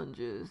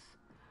challenges.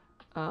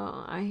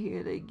 I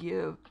hear they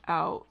give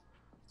out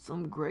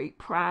some great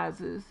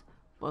prizes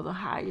for the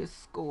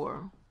highest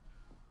score.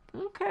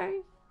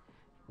 Okay.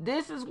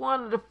 This is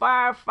one of the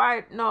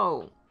firefight.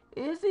 No,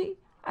 is he?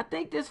 I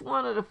think this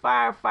one of the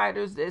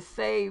firefighters that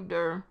saved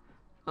her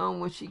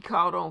when she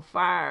caught on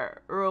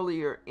fire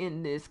earlier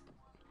in this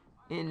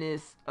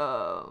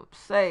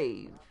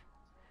save.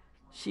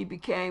 She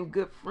became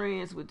good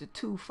friends with the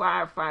two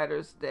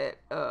firefighters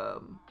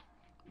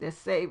that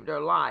saved her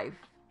life.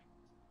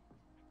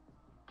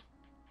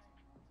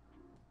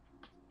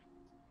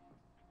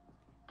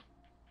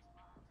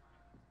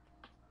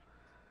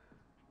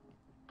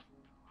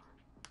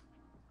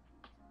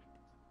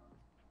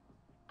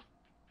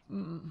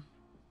 Mm.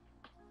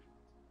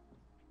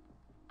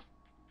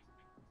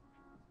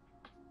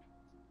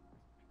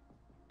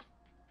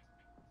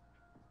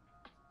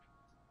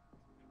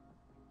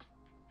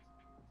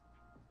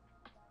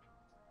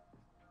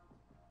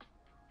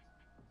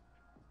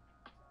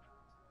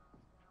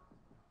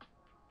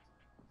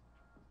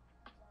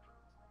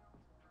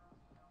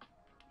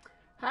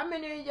 How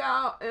many of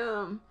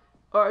y'all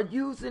are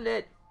using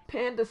that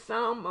Panda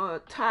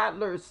Sama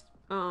toddlers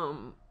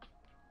mod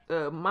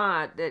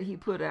that he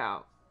put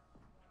out?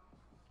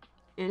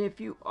 And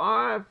if you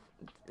are,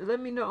 let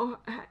me know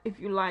if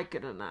you like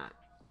it or not.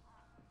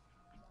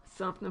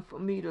 Something for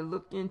me to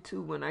look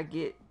into when I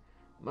get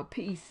my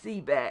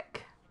PC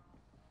back.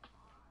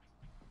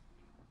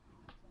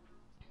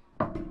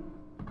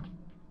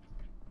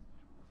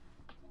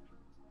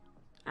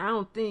 I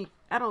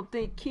don't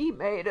think he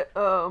made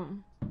a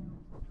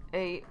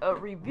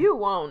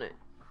review on it,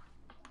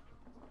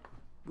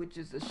 which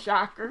is a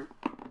shocker.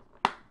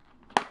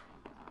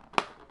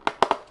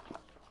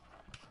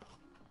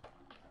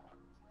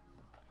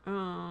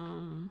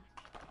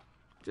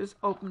 Just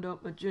opened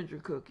up my ginger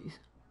cookies.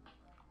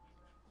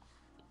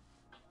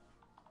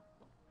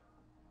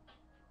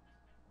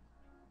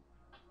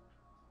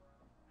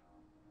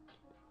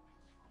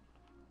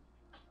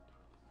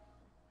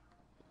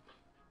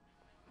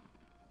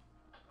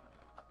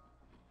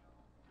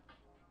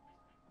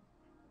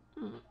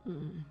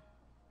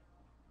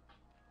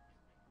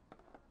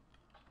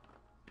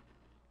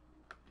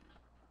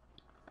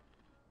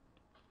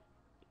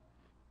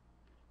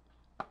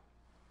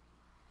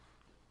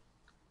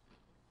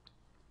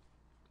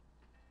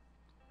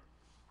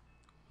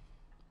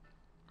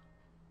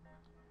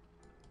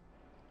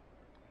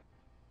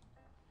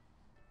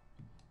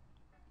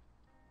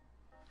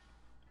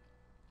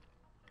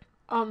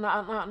 Oh,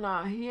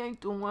 no, he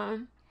ain't the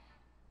one.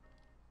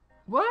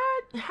 What?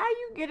 How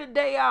you get a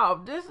day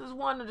off? This is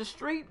one of the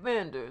street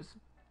vendors.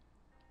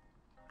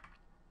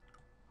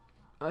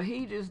 Or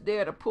he just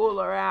there to pull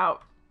her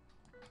out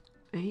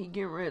and he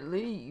getting ready to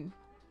leave.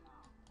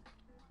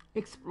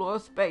 Explore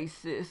space,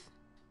 sis.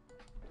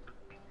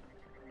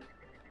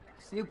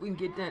 See if we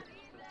can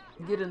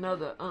get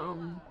another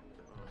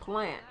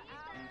plant.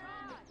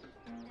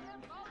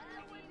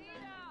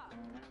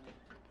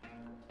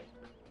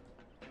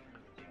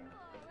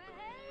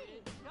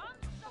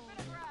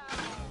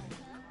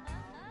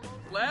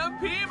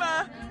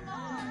 Lampima!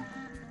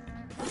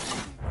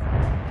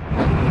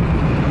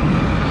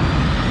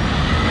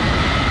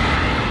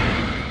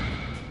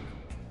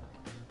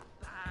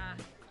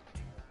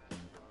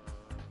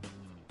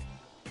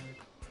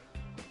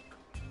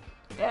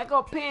 There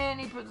go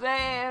Penny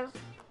Pizzazz.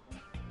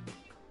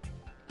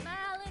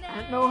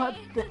 I know her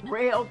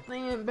rail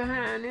thin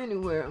behind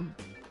anywhere.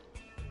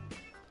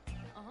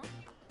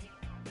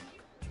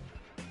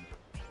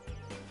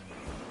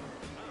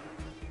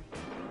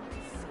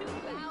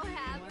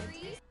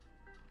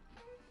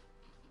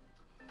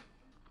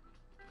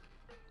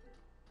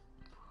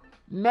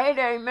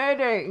 Mayday,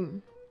 mayday.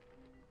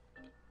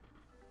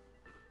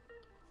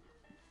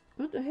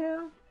 What the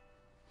hell?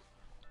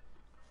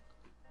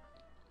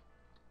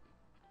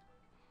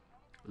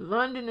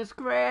 London is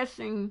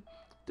crashing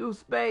through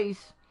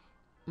space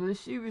when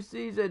she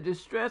receives a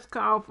distress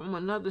call from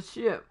another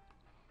ship.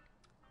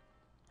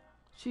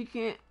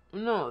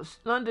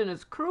 London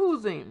is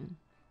cruising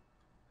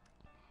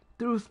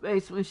through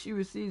space when she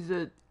receives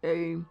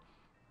a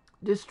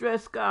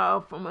distress call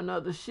from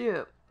another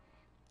ship.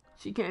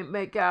 She can't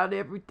make out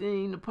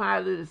everything the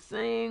pilot is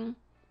saying,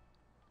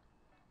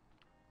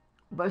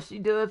 but she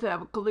does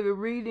have a clear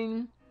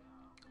reading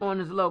on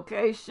his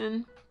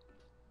location.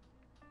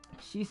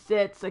 She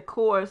sets a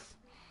course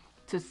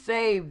to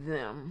save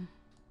them.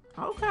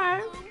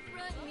 Okay.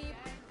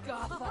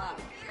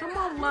 Come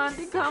on,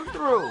 Lundy, come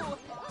through.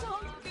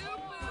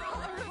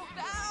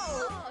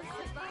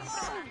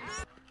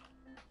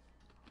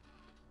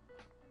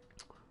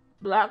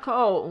 Black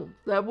hole.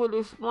 That would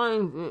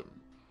explain it.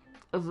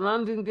 As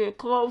London gets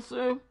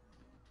closer,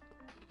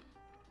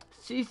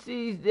 she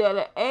sees that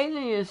an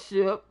alien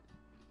ship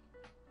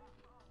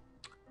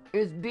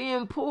is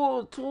being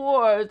pulled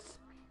towards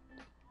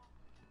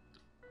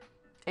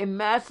a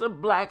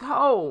massive black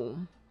hole.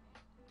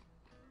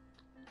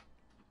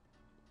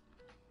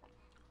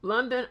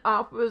 London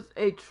offers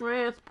a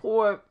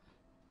transport.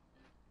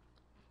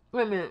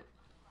 Wait a minute.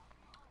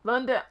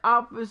 London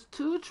offers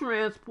to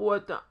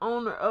transport the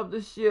owner of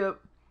the ship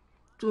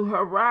to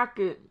her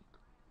rocket,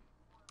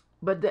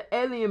 but the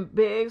alien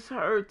begs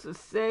her to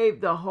save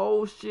the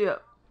whole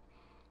ship.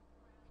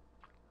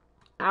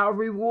 I'll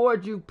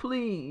reward you,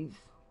 please.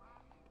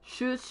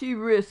 Should she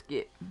risk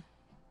it?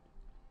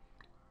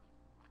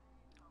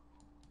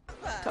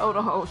 Told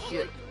the whole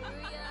ship.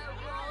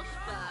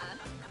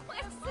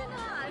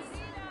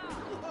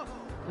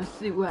 Let's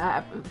see what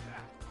happens.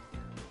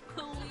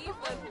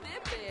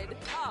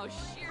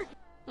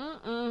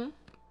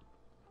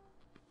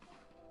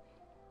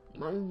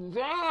 My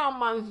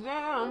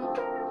jam.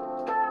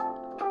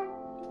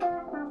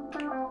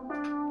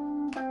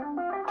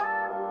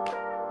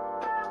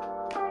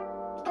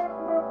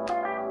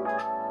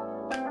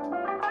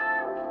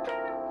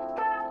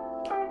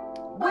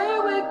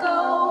 Where we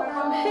go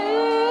from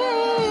here?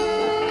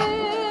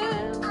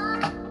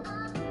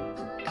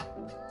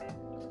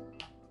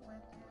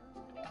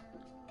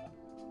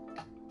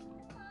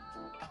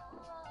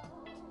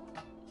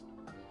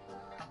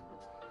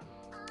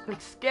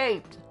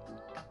 Escaped.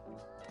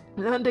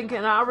 London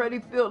can already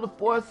feel the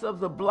force of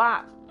the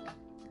black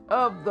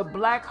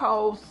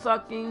hole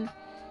sucking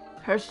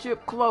her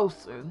ship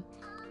closer.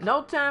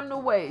 No time to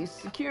waste.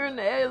 Securing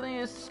the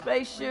alien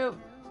spaceship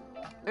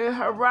in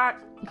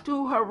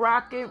to her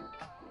rocket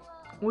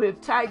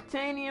with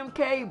titanium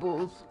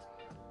cables,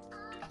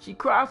 she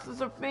crosses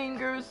her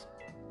fingers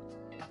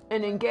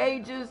and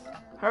engages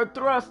her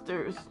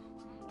thrusters.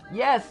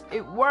 Yes,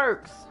 it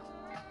works.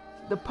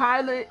 The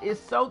pilot is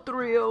so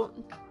thrilled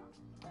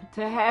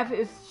to have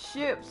his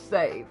ship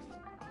safe.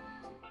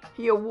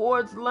 He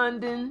awards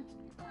London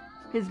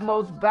his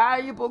most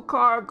valuable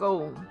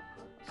cargo.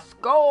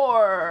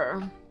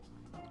 Score!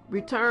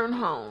 Return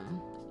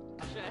home.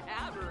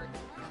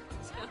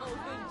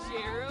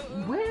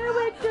 Where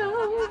we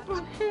go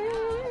from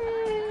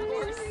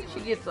here? She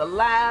gets a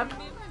live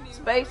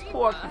space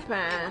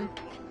porcupine,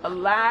 a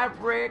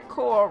live red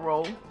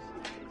coral.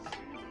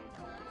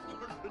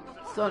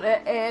 So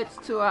that adds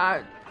to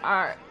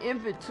our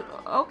inventory.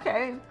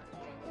 Okay.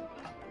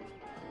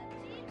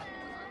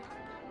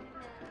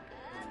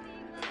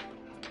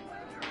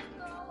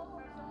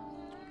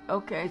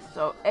 Okay,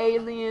 so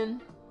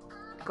alien.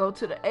 Go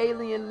to the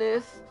alien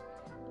list.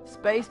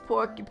 Space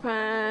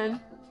porcupine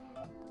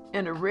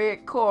and a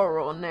red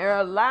coral, and they're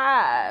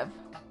alive.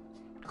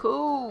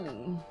 Cool.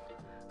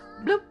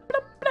 Bloop,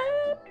 bloop,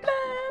 bloop,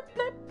 bloop,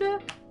 bloop,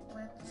 bloop.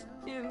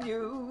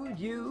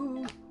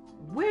 You.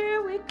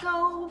 Where we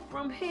go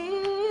from here?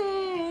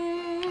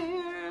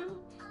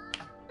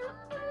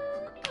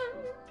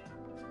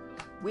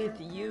 With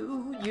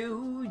you.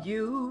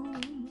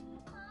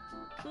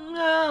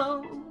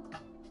 No.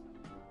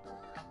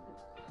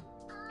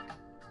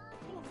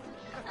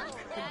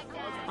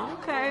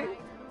 Okay.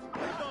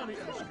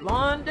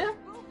 Londa.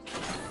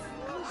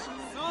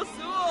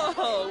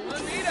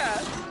 Bonita.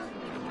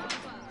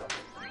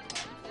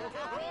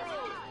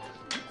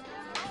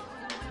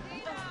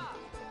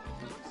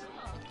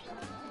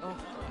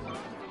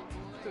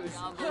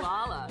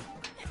 Malala.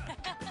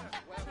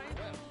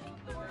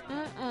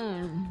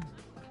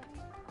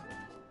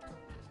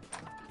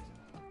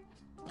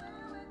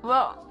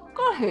 Well,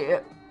 go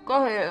ahead.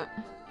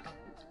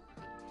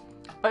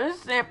 I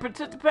just said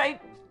participate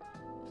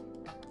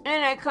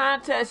in a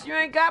contest. You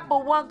ain't got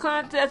but one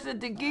contest at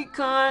the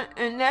GeekCon,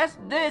 and that's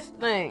this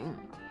thing.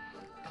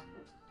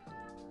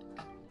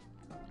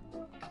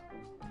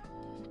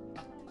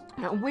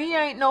 And we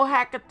ain't no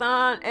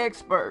hackathon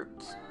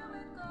experts.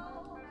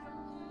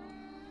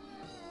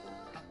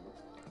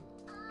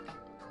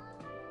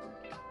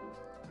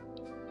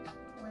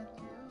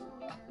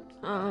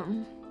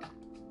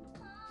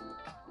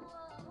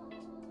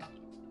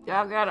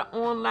 Y'all got an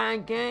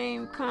online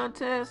game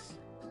contest?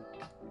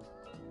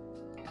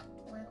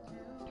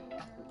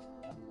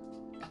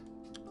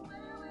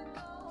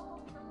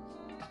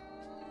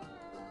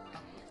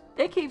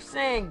 They keep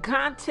saying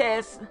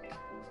contest,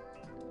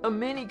 a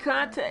mini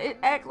contest. It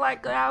act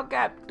like y'all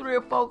got 3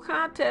 or 4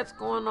 contests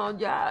going on,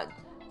 y'all.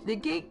 The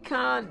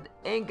GeekCon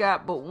ain't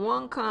got but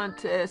one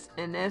contest,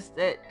 and that's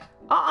that.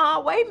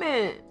 Wait a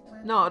minute.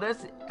 No,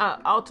 that's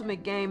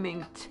Ultimate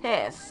Gaming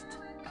Test.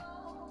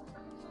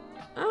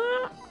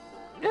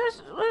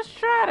 Let's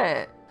try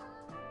that.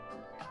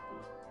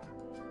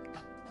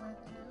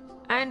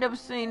 I ain't never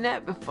seen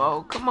that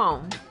before. Come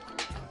on.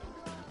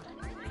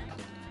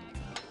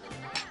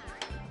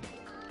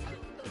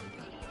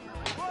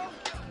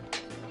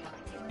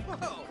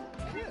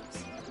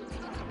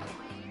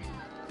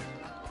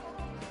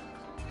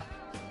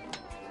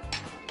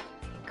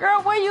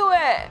 Girl, where you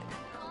at?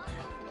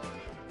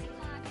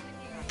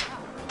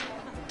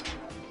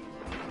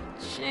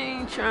 She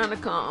ain't trying to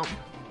come.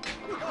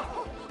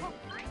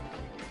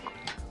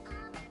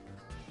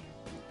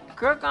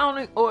 Girl, go on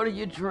and order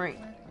your drink.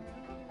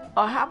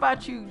 Or how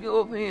about you go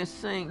over here and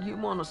sing? You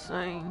want to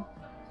sing?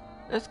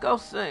 Let's go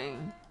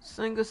sing.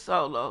 Sing a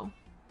solo.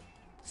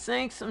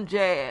 Sing some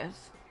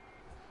jazz.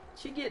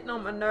 She getting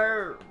on my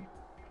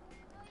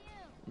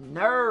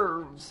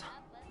nerves.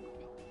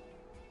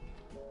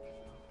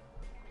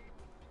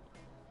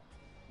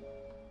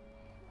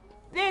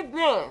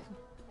 This.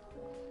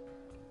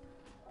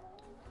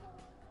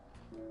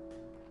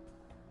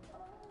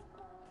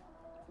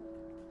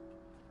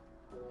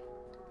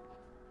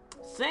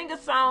 Sing a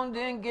song,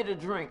 then get a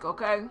drink,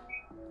 okay?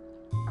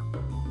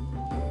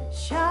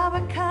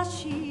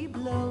 Shabakashi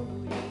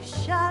blodi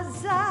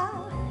shaza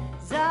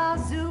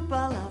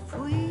zazupa la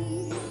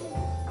fui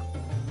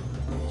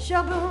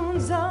Shabun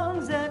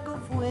zong zeko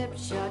fwip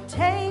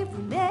shate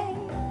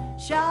fune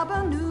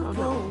Shabanu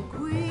fon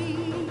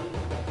kui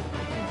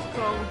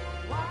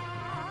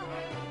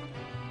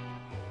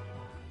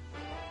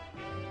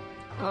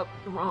Oh,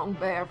 the wrong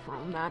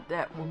bathroom, not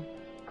that one.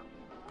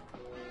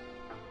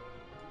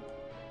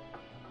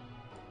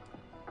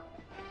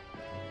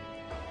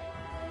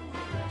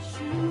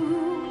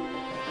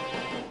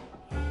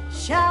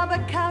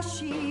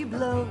 Shabakashi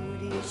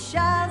blodi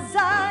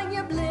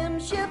shazanya blim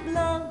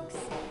shiblunks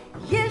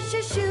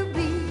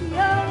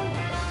Yeshishubio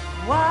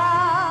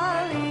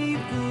Wally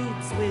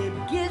boots with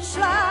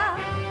Gishla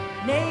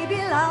Maybe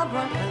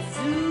Labra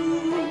Kazoo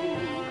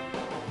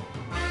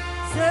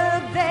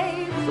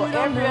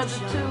every other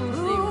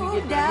Tuesday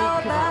we get the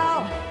geek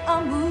con.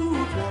 A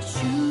move la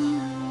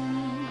shoe.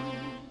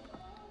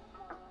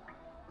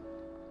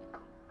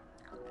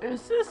 And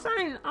this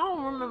ain't, I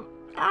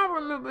don't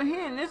remember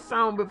hearing this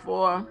song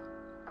before.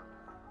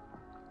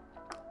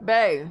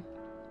 Babe,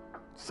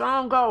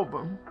 song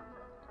over.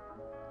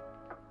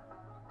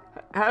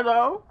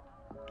 Hello?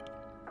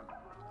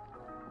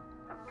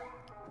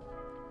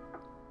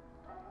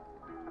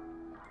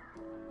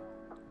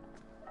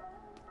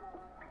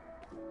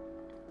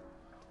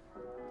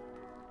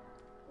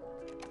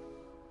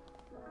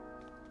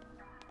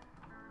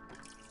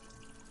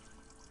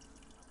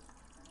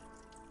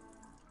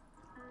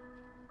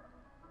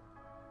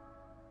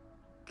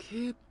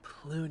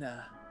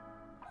 Kipluna.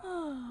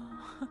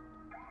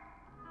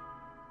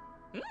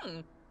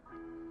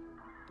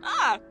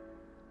 Ah!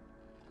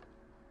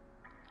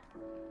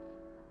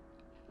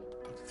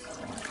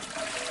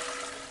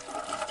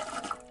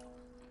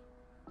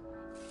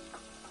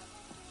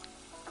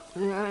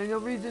 There ain't no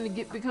reason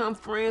to become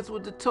friends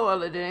with the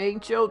toilet. It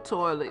ain't your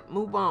toilet.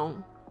 Move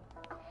on.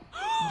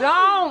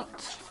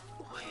 Don't!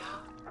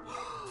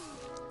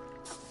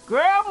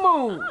 Girl,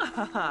 move!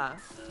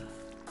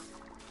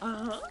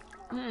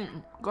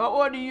 Go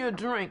order you a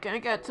drink. I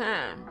ain't got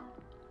time.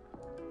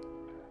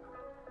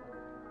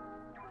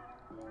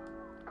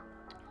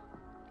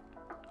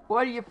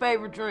 What are your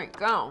favorite drink?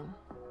 Go on.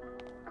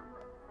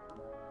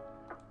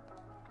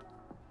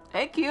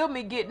 They killed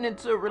me getting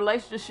into a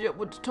relationship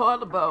with the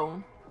toilet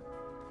bowl.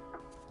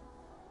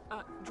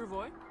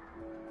 Dravoy?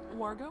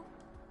 Wargo?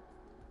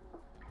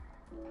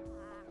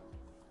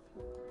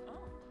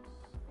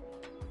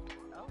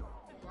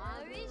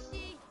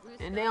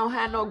 And they don't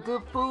have no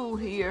good food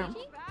here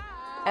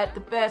at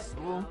the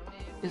festival.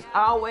 It's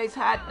always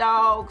hot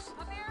dogs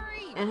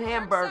and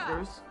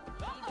hamburgers.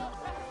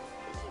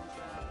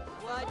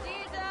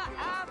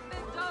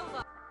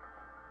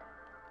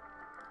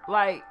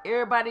 Like,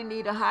 everybody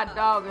need a hot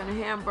dog and a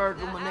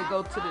hamburger when they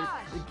go to the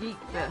Geek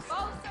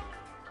Festival.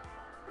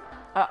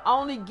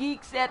 Only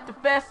geeks at the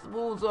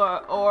festivals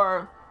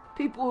are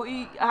people who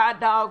eat hot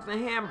dogs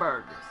and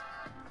hamburgers.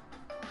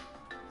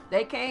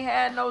 They can't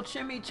have no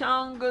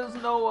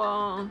chimichangas,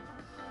 no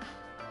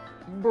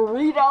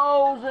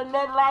burritos and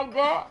nothing like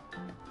that.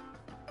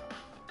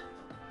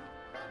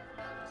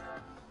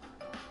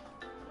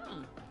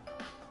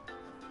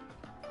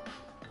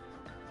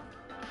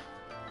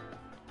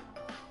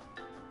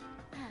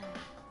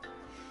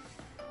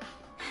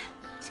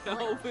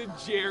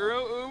 Telvajero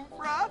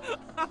Umbra?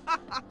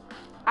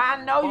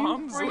 I know you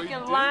Bombs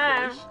freaking like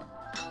lying. Dimpish.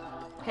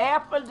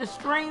 Half of the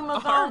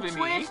streamers Harmony. on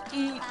Twitch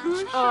eat,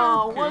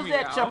 Kusher what's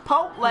that, Kumia.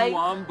 Chipotle,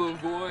 Wamba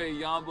Boy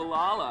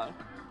Yambalala.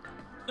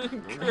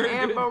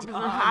 hamburgers and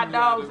hot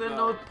dogs and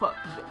those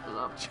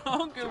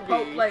Chonkaby.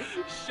 Chipotle.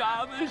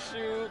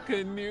 Shabashu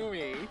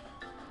Kanui.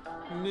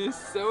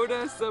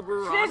 Minnesota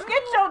Subarana. Sis,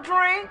 get your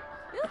drink.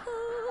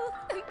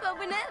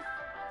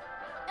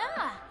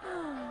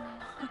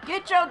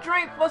 Get your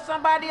drink before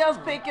somebody else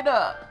pick it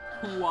up.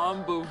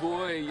 Wamba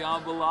Boy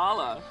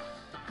Yambalala.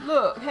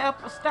 Look,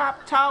 help her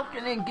stop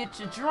talking and get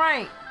your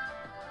drink.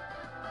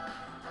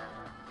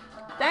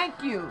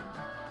 Thank you.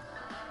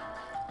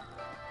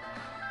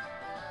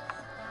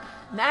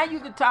 Now you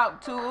can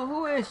talk to her.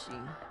 Who is she?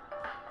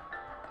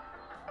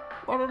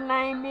 What her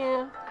name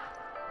is?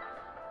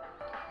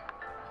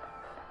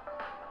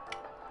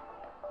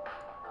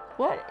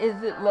 What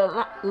is it?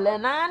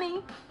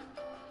 Lenani?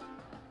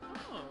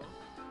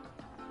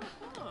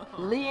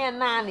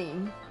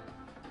 Leonani.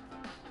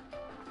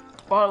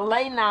 Or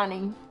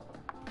Leonani.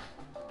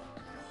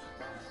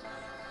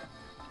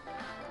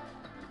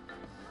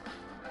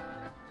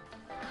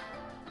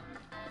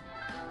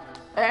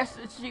 Ask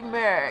if she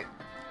married.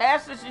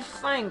 Ask if she's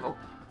single.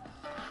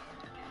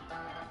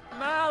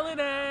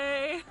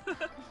 Malade.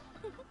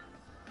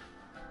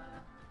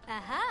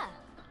 Aha.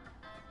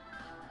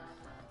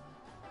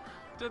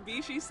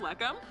 Dabishi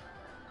Slekam.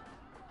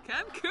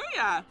 Ken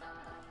Kuya.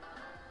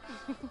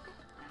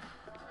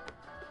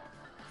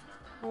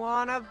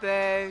 Wanna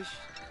beige.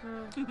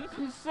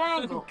 She's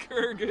single.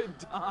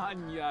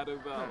 Kurgadon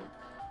Yadabo.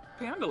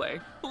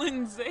 Pandale.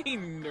 Lindsay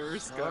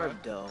Nurska.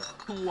 Sardo.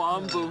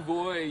 Wamba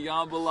Boy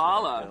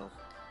Yambalala.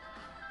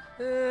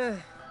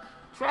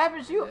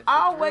 Travis, you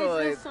always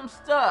droid. in some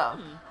stuff.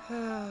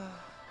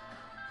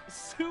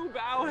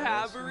 Subao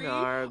Havery.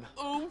 Narb.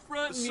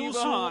 Umfront Susu.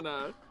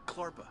 Nibahana.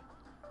 Clorpa.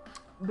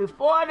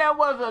 Before there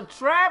was a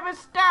Travis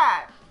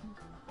Scott,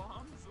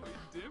 Bombs with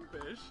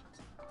Dimpish.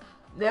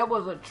 there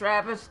was a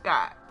Travis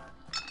Scott.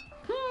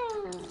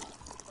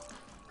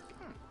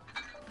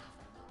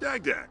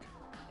 Dag Dag.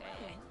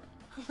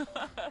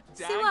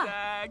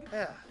 Dag.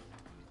 Yeah.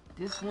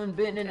 This one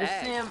been in the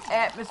Hey. sim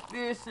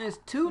atmosphere since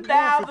Wafatub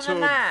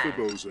 2009.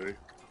 Fibose.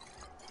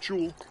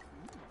 Chul.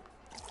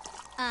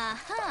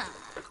 Aha.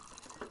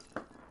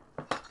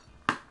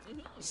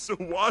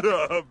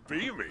 Sawada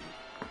Habimi.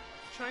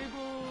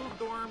 Tribal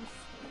Dorms.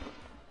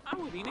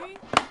 Awabine.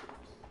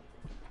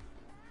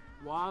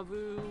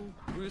 Wavu.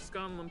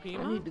 Bruskan I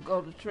Lampima. need to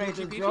go to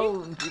Trader Pichi?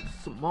 Joe's and get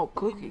some more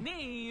cookies.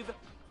 Knave.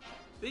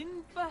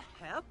 Thin for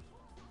hep?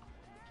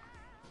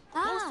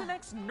 What's the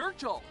next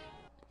nurgle?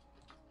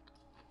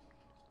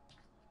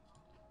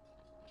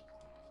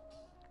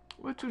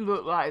 What you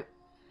look like?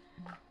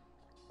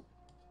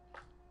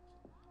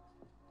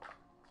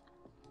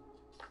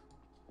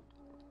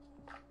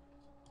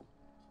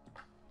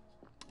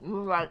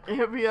 Look like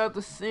every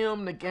other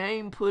sim the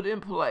game put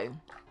in play.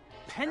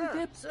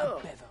 Pendip a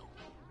bevo.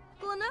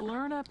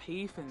 Lerna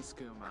Peef and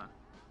Skooma.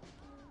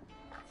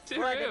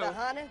 Florida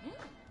Bahana,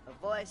 a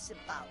voice of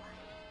power.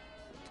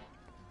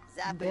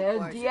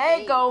 There's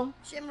Diego.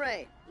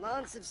 Chimray,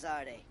 Lance of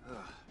Sarde.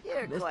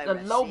 Here,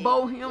 Mr.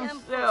 Lobo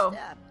himself.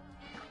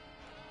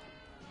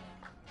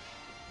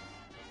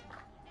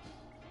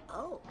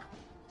 Oh.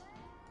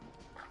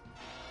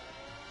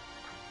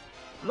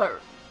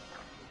 Flirt.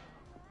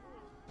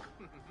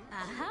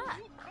 Aha.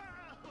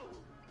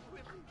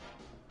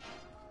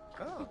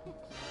 Oh.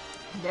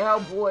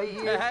 That boy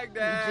is Dag,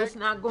 dag. just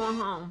not going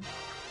home.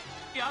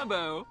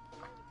 Yabo.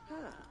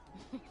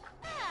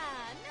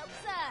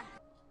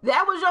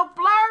 That was your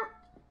flirt?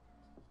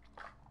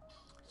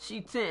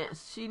 She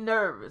tense. She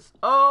nervous.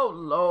 Oh,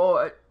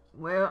 Lord.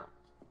 Well,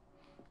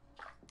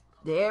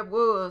 there it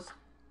was.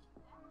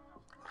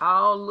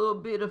 All little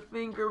bit of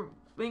finger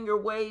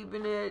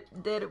waving that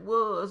it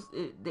was.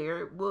 There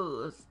it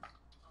was.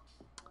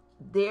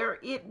 There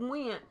it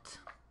went.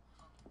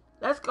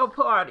 Let's go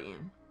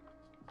partying.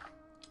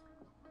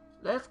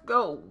 Let's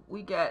go.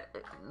 We got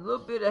a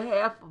little bit of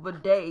half of a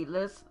day.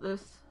 Let's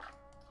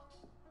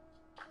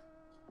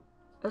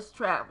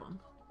travel.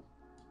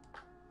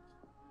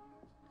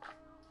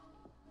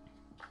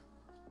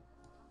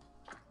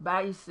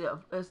 By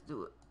yourself. Let's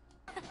do it.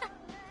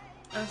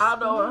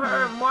 Although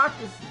her and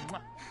Marcus.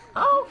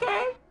 Oh,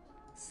 okay.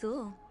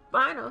 So.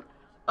 Final.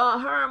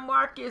 Her and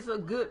Marcus are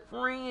good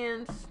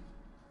friends.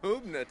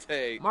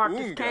 Hubnate.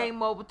 Marcus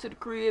came over to the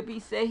crib. He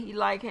said he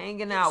liked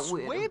hanging out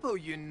with him.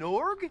 Swabo, you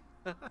Norg?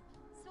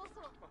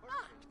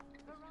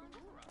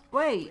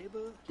 Wait,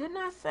 didn't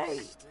I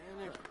say?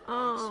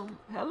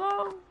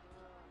 Hello?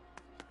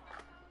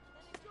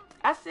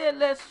 I said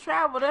let's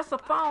travel. That's a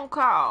phone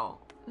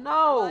call.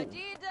 No.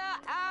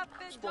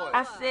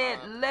 I said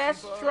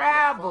let's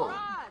travel.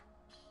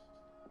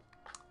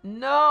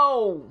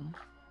 No.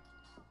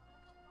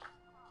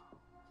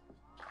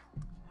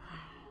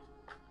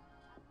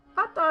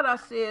 I thought I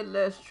said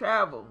let's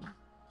travel.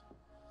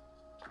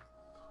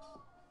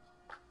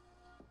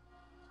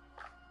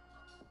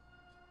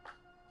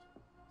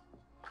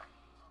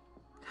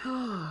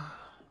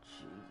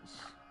 Jeez.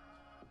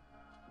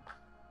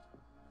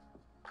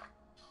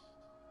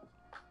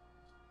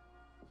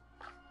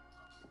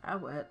 I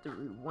would have to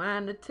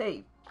rewind the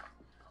tape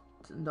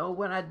to know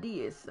what I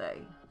did say.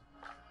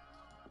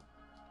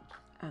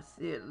 I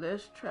said,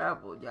 let's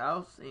travel.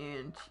 Y'all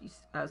saying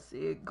I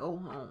said go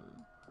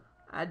home.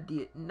 I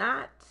did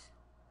not.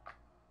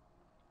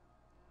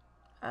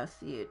 I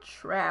said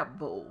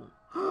travel.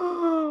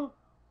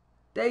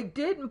 They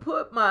didn't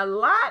put my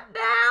lot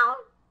down?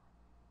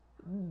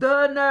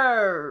 The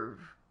nerve.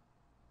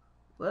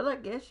 Well, I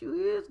guess you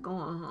is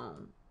going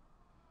home.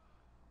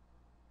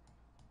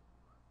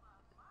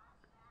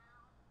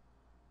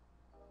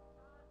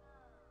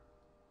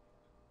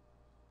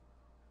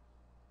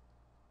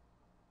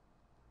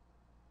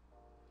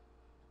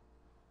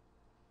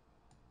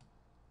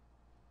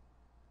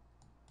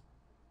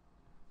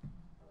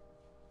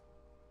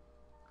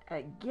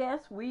 I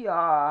guess we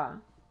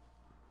are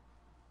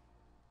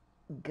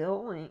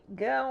going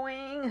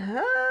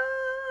home.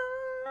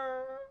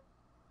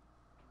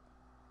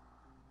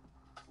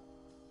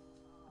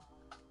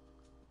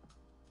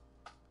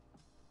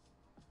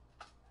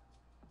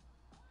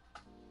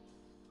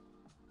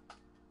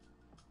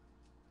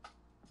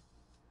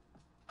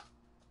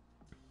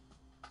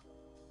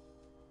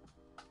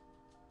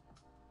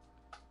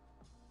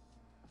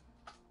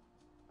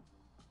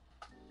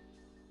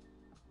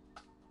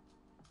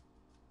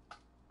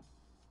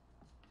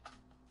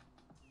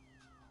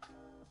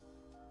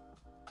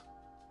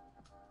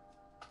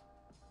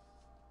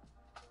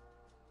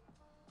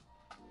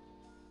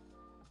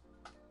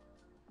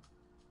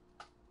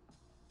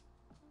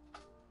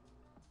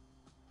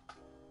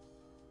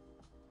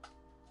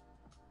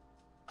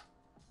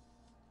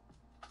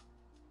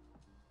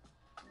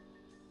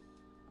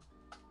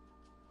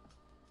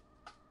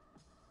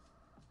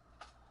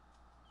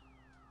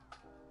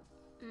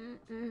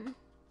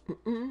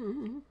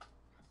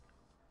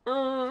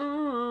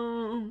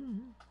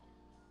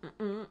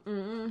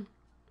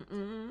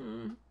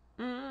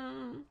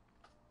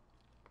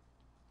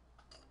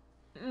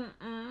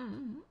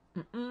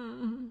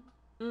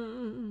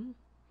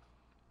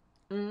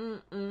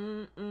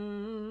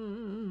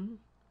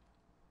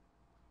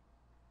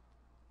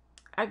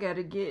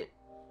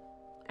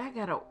 I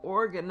gotta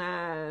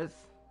organize.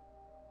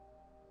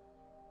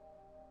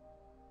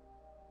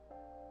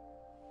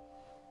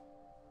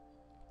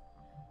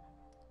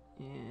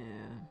 Yeah.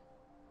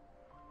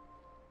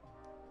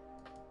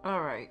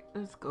 All right,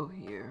 let's go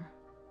here.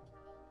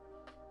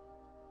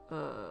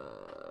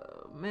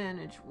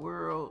 Manage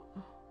world.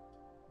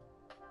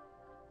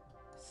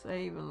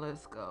 Save and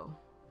let's go.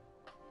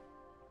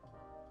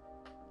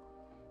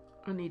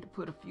 I need to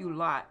put a few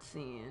lots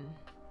in.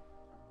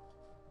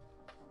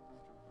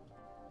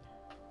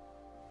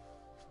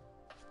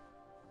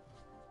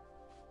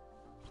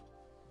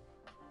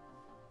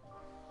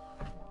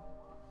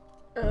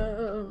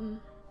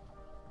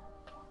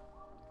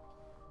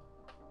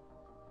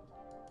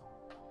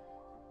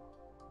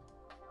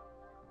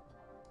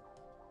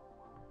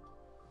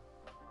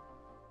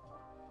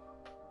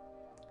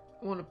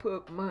 I want to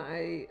put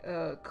my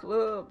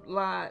club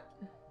lot,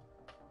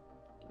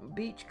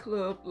 beach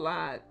club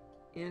lot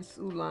in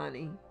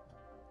Sulani.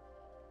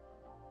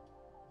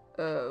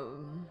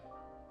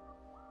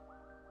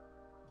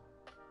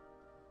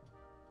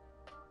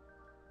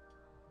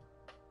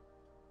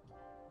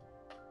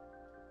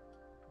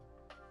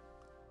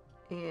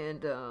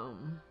 And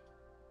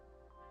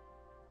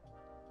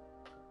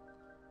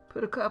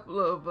put a couple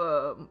of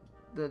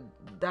the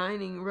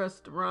dining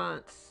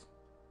restaurants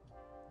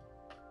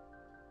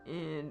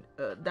and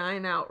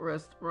dine out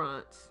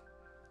restaurants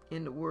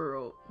in the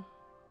world.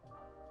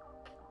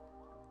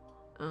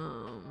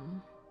 I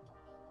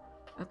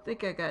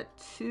think I got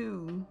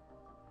 2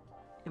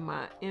 in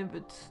my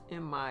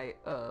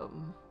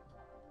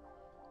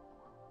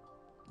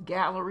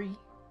gallery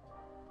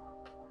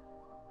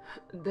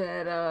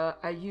that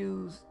I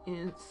use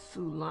in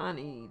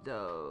Sulani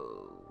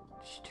though.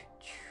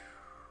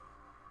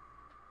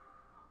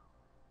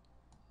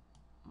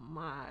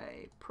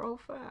 My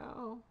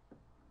profile,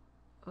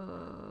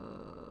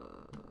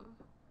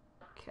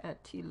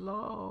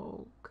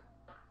 catalog.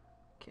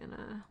 Can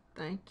I?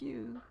 Thank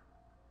you.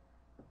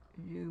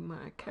 View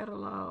my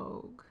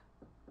catalog.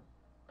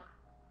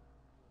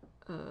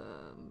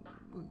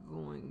 We're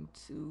going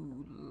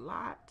to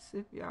lots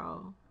if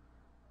y'all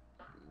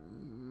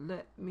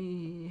let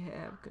me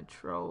have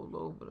control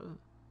over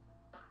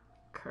the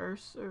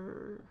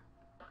cursor.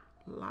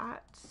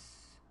 Lots.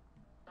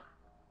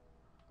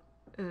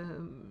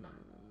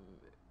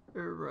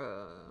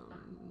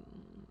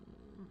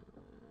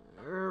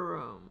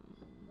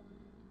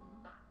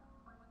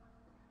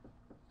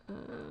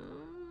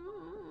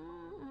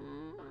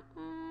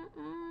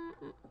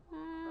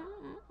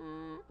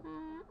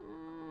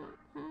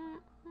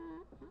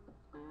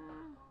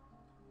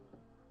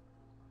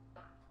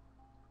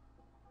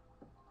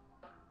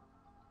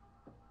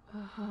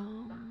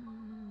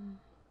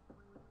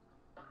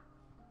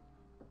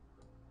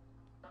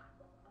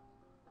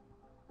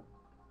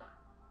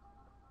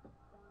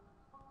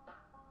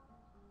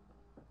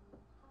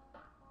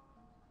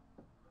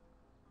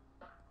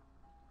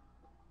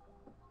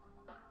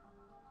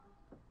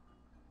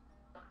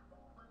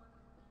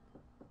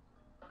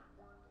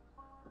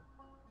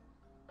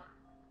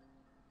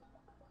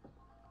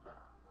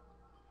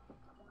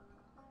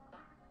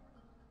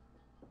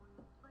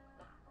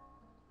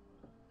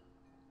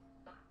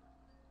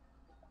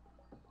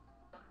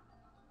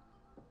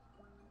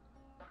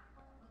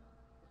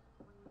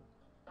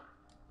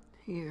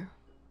 Here.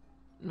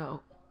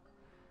 No.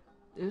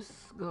 This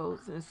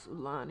goes in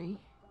Sulani.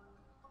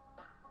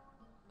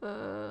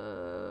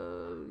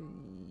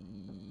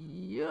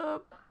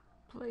 Yup.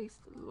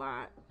 Placed a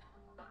lot.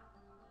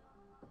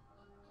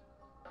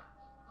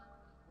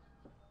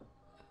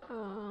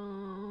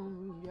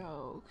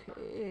 Yo,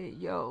 okay.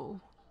 Yo.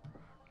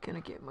 Can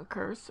I get my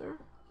cursor?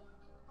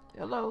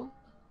 Hello?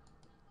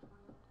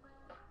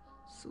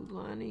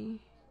 Sulani.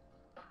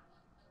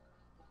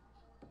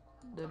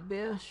 The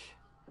best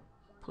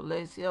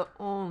place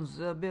on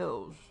the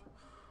bills.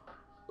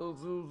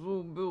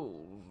 Zoom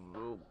bills.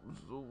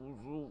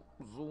 Zoom.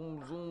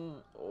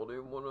 All they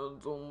wanna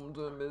zoom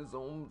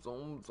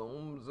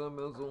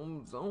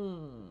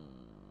zoom.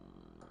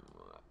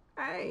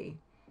 Hey.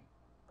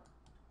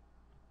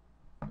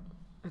 I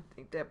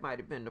think that might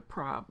have been the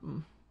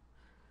problem.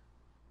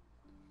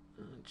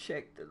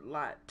 Check the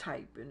lot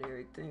type and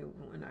everything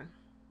when I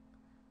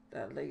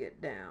lay it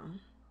down.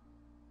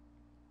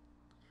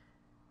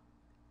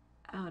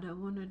 All I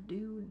wanna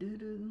do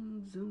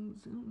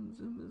zoom.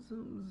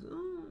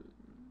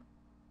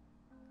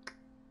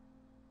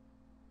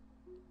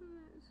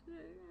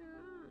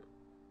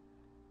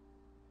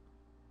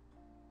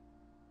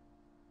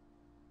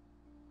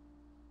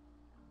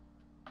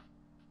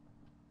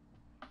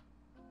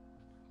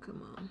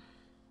 Come on.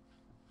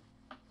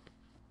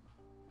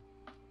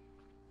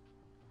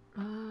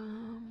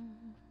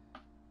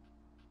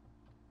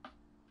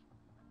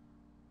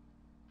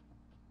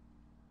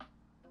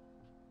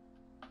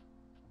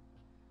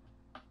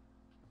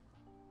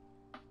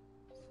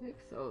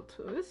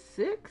 602. It's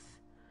 6.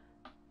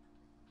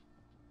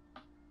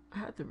 I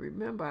have to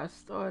remember I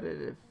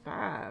started at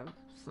 5,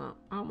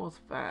 almost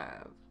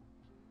 5.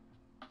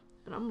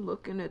 And I'm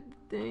looking at the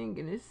thing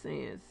and it's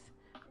saying,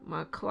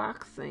 my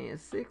clock's saying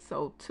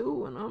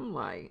 6:02, and I'm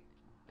like,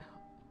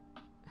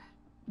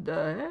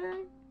 the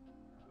heck?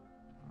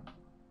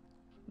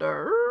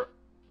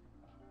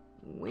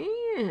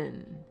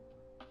 When?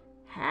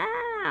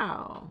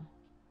 How?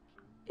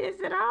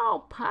 Is it all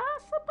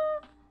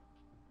possible?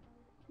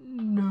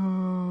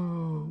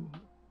 No,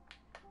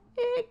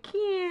 it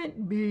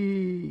can't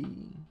be.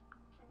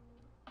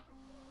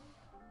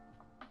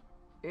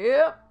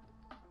 Yep.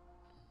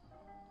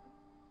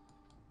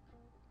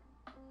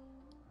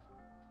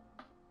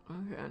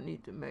 Okay, I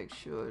need to make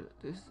sure that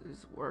this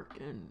is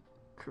working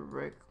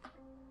correct.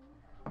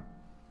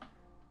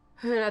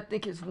 And I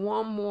think it's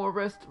one more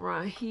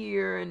restaurant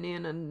here, and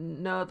then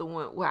another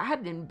one. Well, I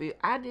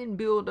didn't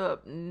build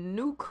up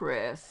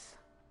Newcrest,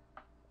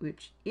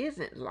 which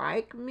isn't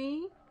like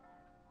me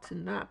to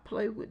not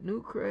play with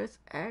Newcrest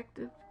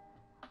active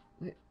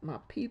with my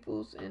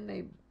peoples in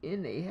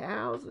they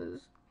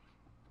houses.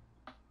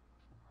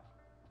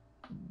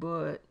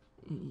 But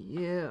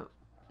yeah.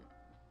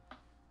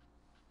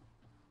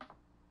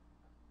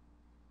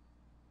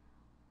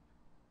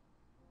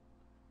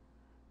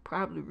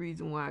 Probably the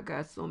reason why I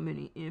got so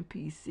many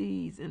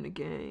NPCs in the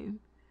game,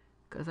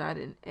 because I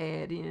didn't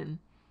add in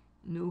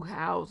new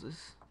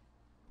houses.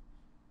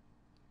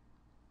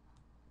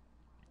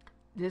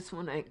 This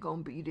one ain't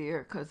gonna be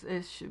there because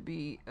it should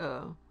be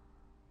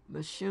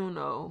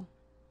Machuno.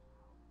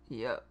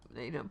 Yep,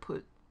 they done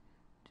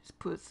just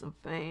put some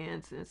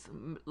fans and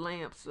some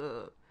lamps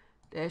up.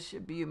 That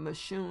should be a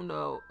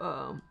Machuno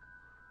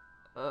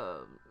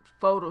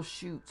photo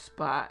shoot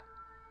spot.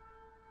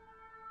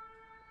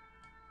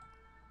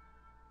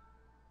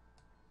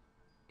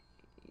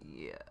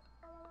 Yeah.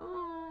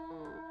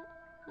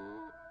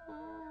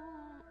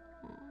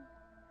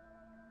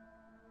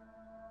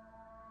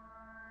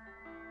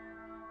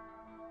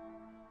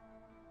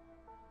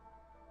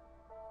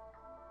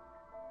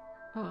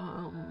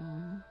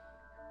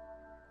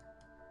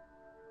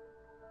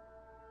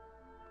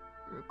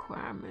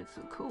 Requirements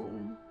are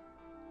cool.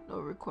 No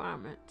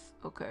requirements.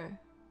 Okay.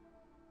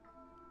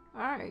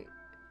 Alright.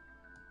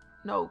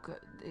 No,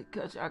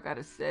 because I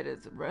gotta set it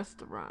as a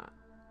restaurant.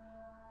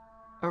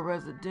 A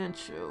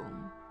residential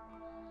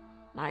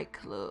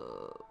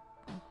nightclub.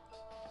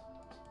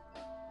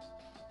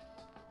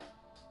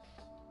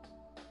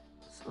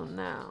 So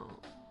now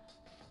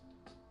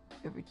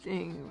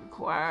everything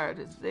required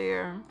is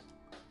there.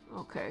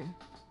 Okay.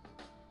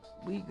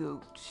 We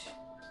gooch.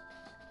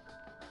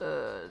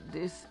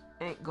 This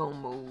ain't gonna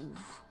move.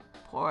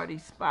 Party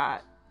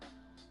spot.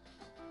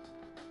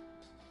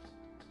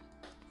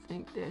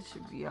 Think that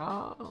should be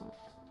all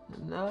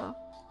enough.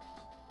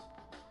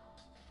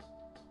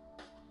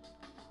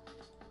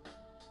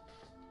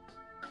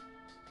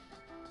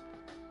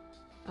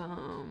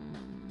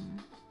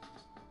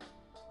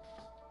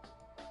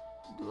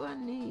 Do I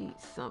need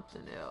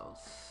something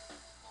else?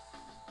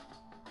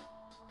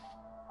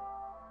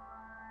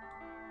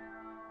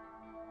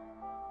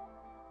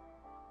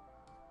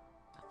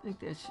 I think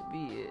that should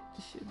be it.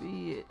 Should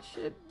be it.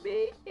 Should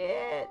be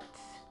it.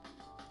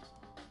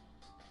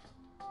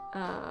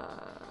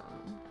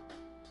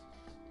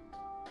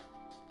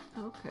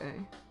 Okay.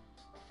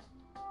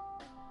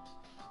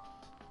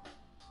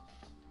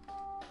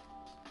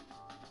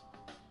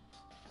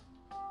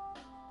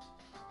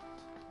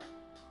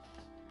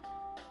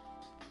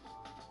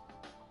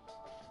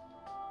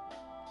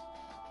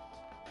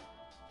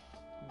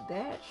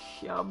 That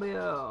shall be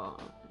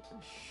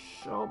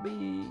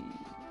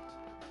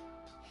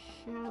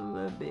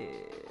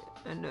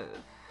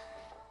enough.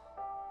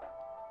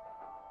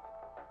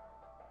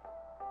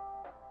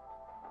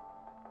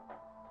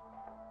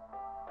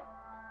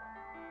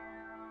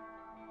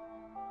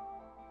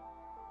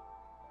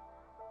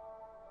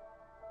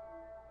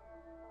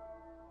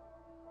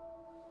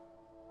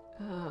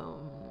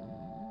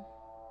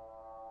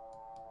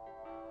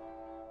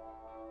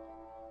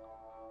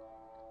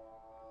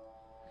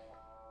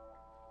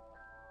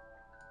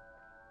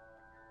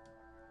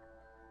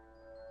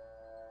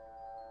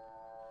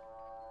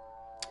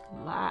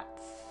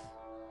 Lots.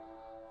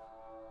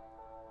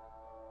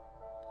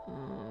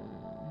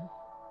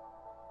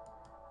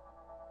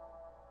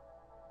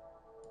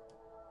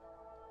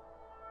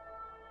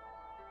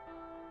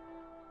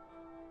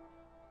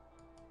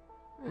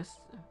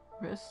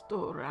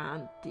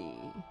 Ristorante.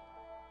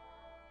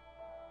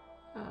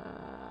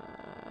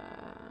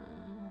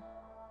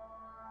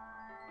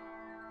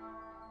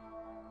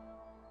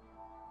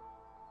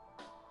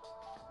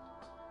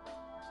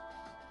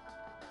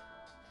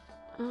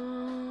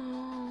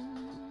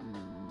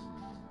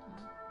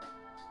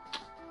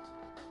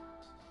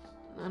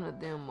 None of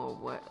them are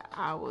what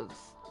I was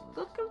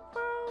looking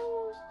for.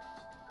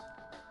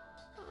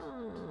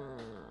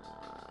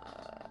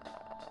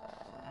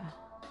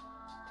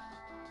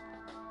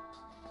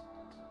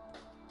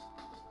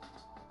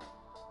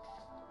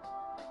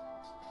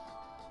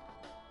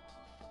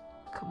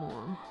 Come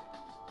on.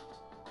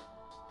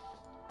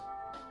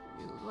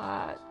 You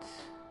lot.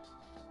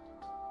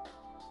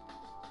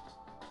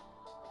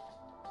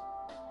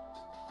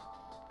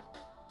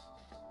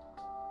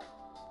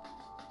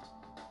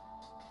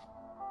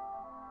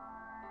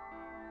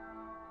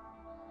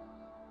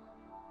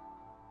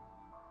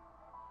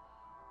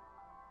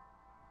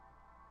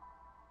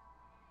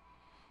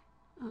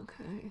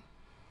 Okay.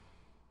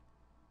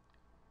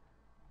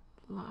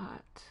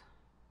 Lot.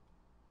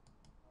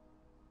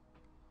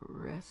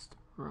 Restaurant.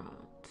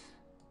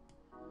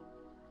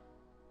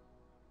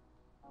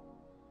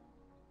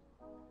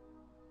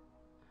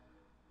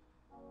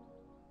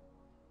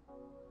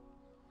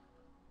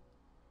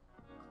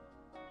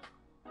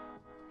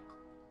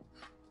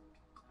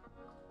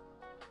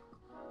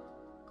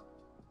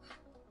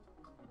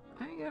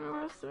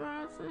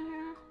 restaurants in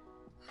here?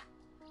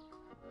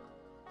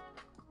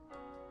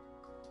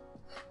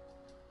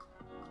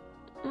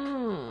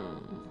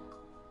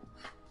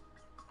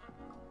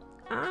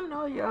 I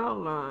know y'all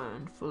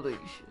lying, Felicia.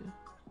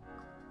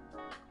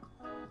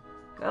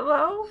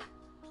 Hello?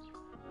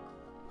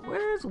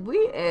 Where's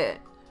we at?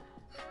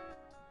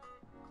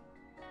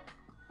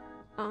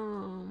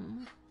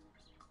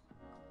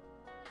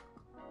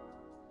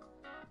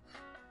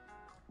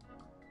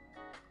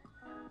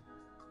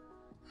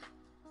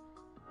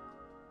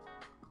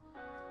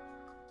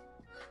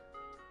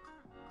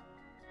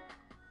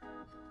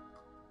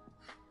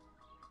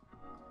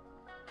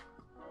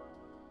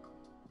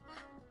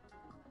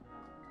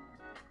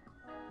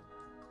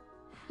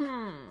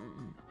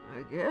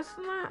 I guess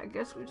not. I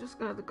guess we just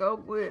got to go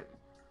with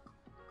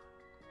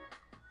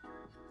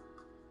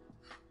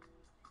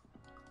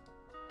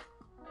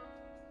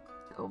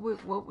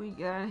what we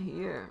got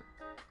here.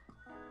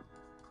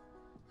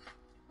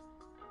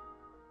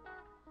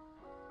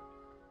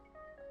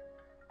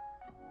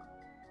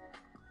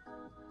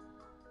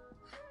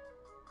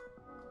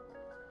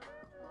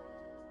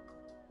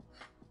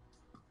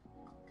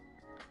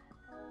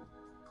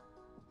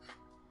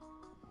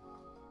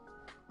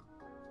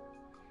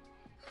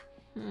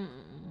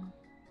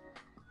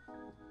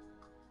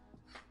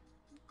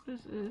 What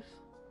is this?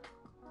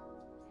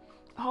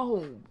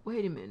 Oh,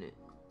 wait a minute.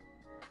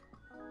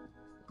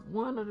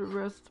 One of the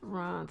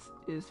restaurants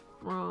is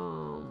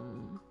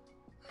from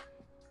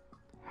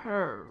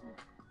her,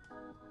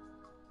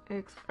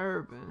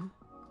 ex-urban.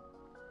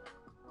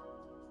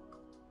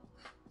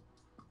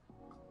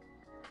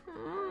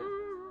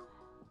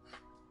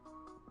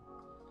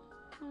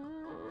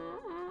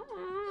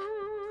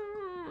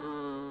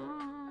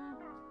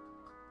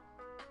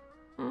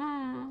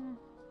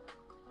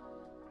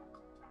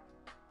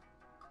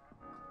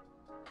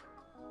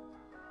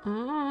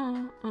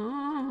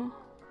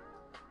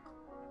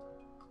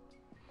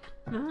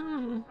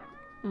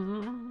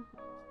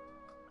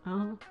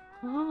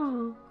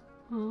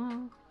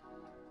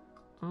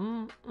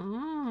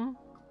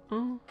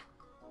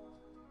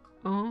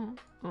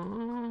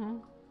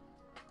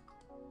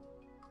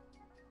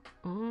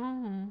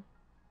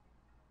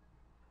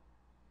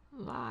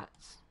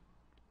 Lots.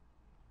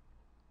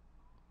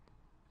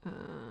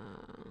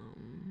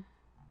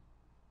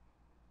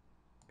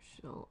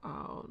 Show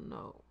all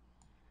no.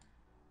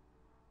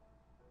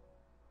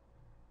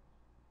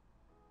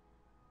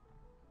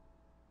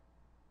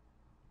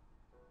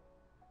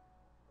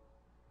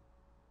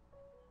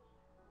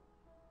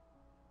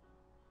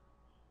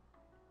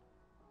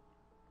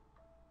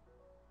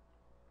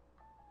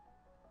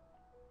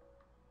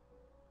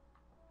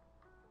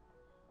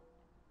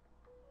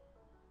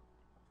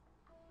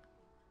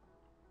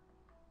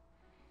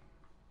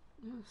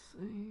 Let's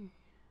see.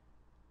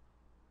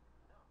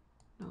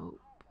 Nope.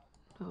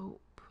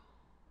 Nope.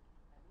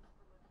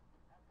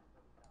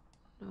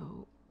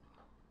 Nope.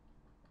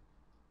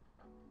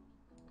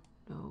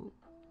 Nope.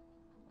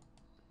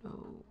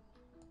 Nope.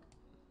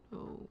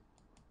 Nope.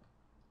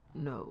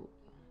 No.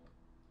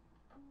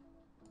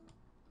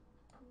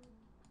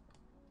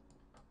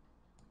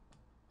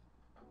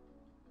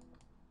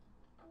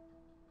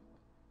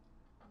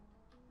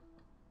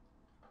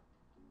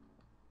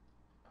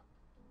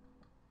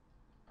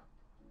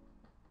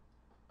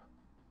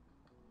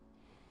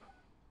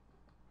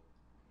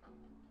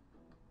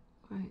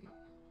 Wait.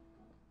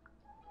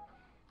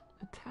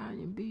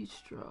 Italian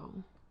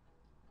bistro.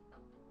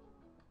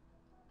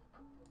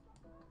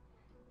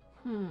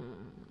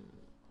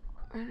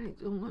 That ain't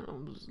the one I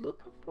was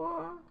looking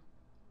for.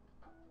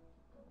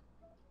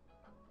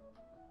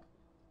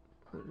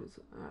 But it's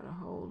not a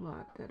whole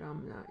lot that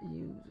I'm not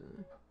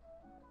using.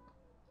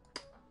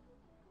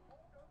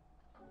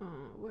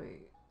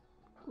 Wait.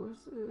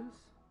 What's this?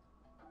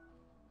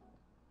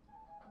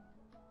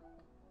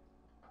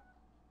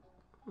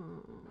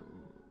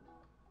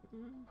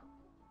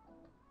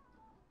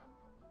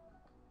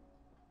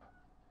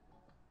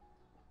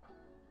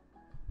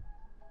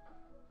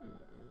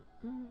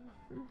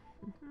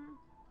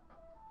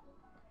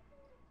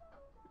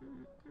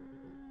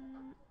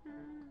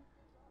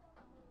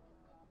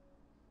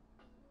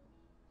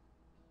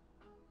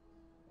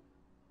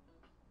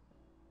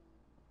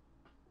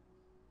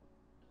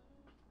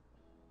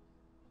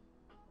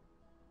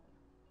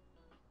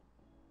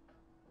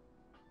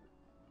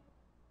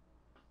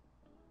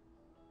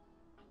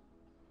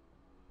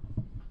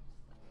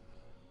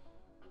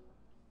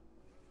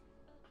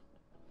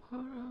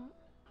 Hold on.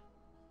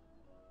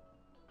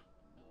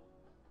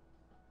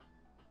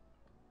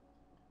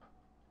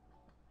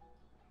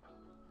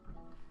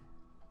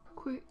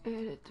 Quick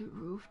edit to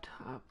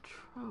rooftop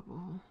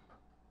trouble.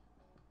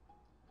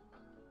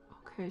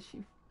 Okay,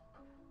 she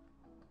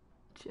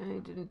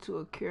changed it into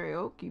a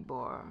karaoke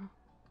bar.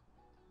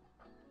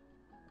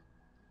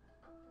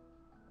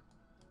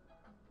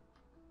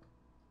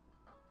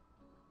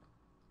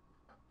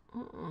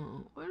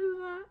 What is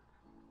that?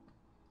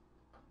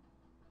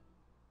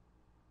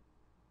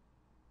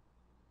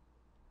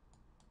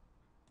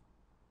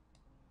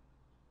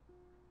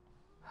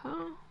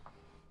 Huh?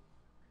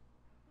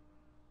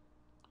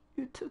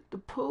 took the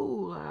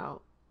pool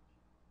out.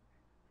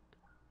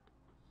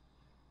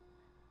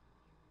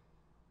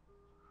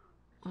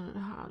 One of the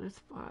hottest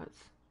spots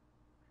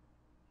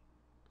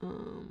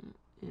in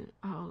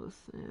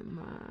Allison,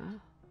 my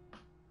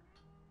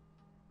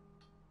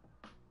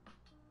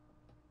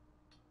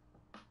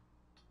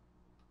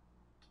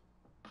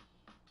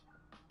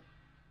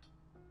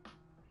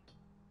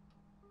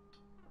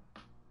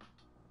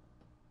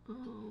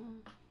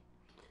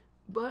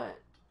but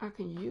I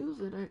can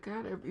use it. I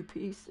got every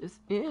piece that's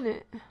in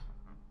it.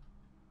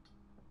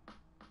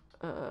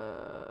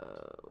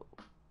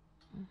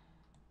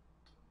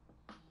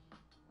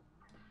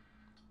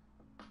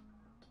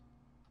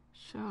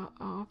 Show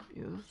off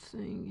your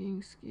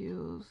singing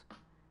skills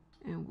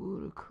and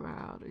woo the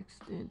crowd.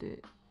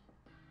 Extended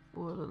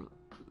for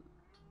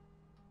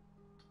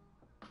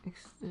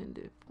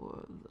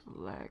the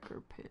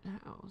lacquer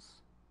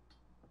penthouse.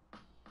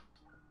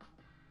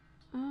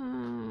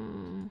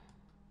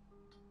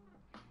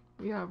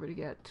 We already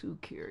got 2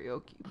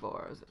 karaoke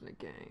bars in the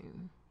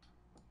game.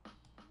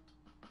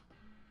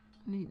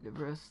 Need the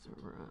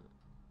restaurant.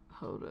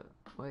 Hold up,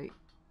 wait.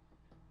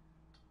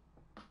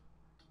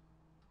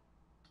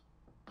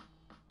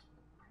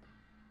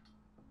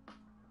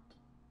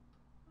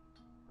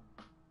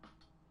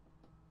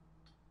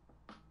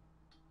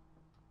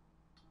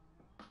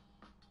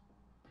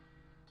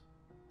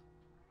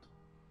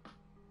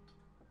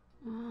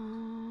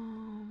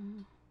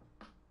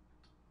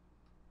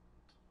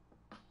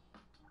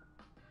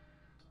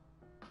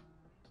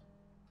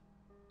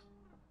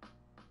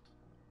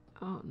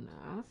 Oh no,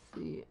 I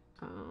see.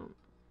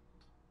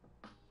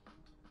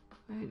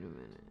 Wait a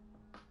minute.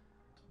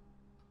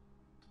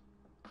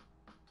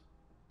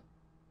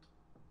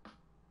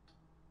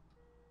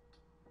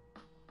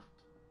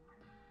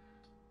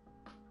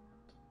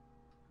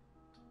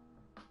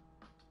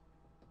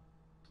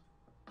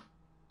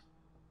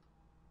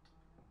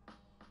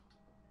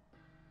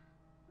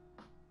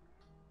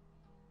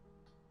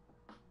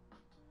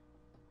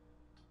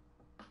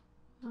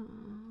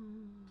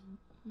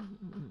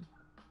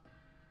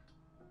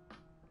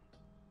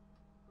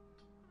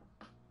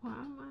 Why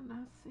am I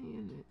not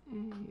seeing it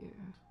in here?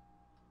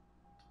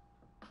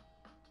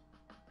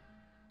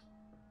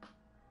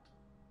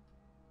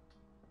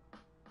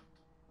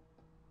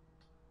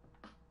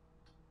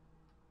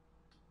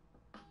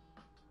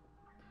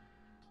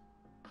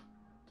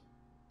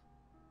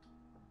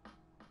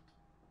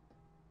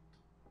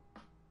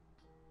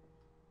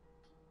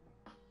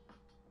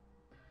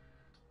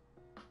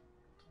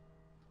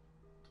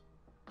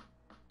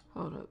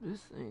 Hold up,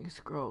 this thing is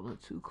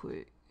scrolling too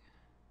quick.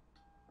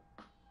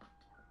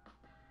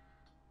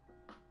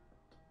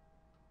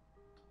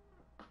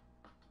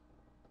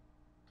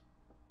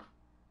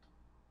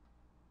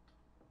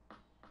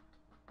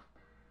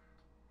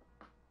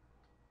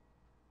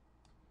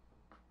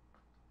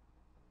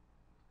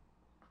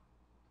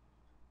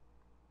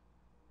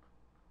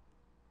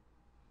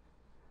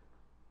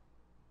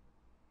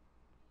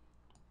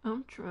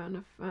 I'm trying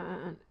to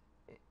find,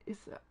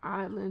 it's an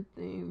island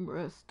themed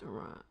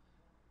restaurant.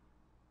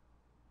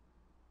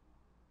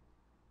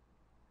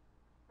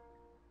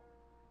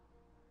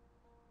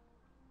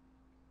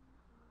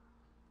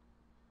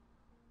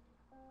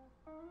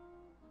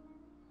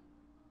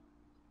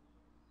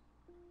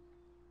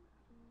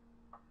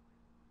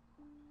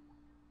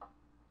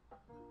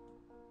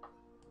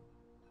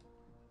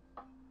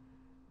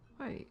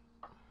 Wait,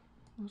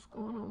 what's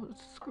going on with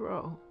the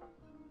scroll?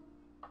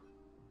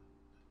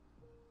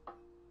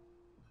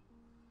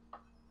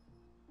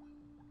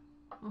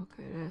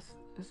 Okay,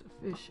 that's a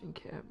fishing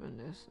cabin.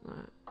 That's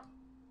not.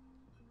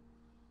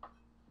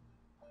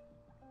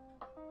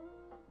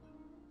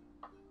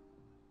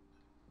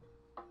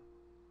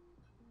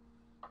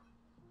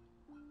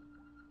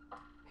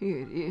 Here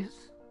it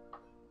is.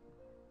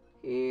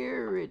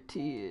 Here it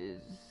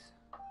is.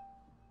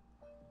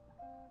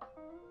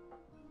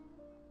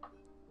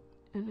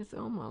 And it's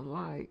on my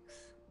likes.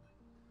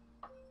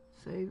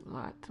 Save a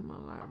lot to my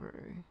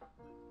library.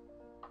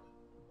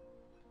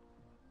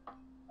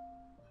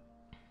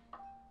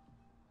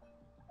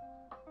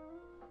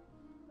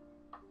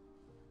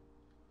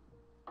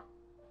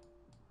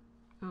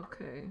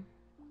 Okay.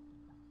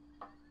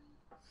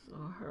 So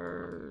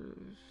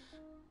hers.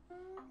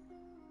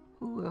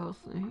 Who else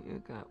in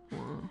here got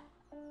one?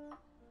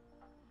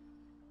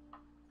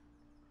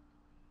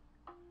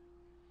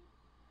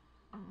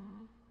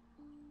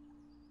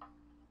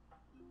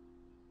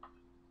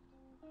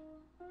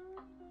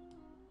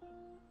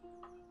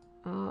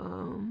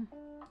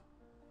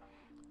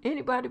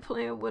 Anybody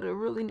playing with a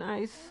really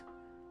nice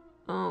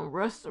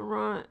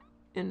restaurant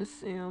in The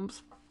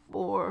Sims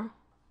 4?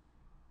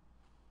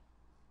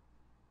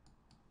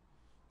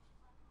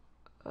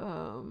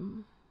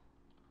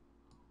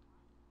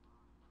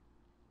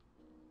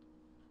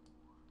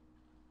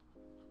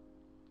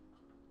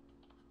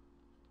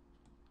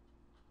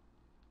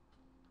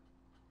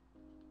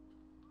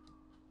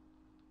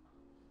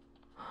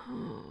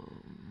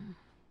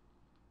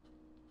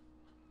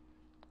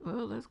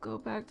 Well, let's go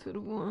back to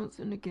the ones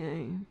in the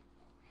game.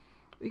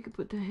 We could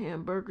put the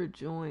hamburger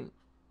joint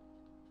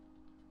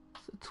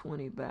It's a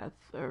 20 by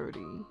 30.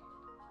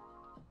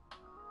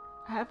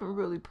 I haven't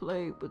really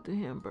played with the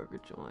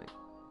hamburger joint.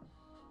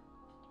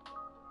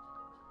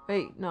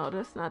 Wait, no,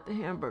 that's not the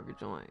hamburger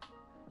joint.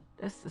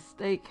 That's the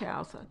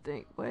steakhouse, I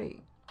think.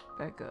 Wait,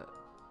 back up.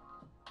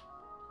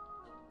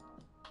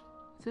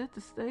 Is that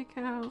the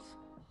steakhouse?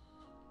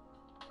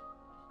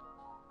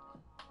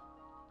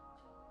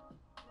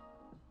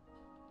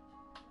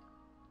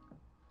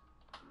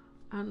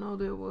 I know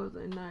there was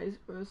a nice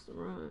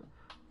restaurant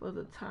for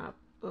the top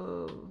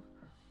of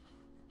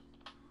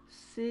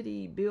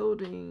city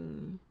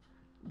building,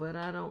 but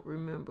I don't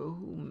remember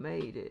who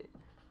made it.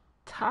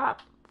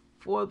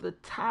 For the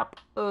top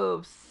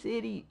of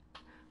city,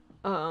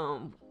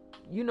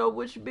 you know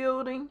which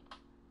building?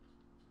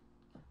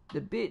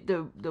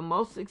 The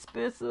most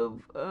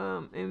expensive,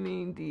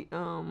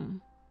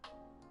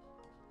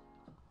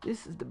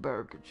 this is the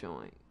burger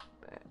joint.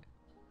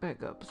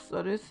 Back up.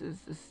 So this is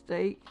the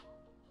steak.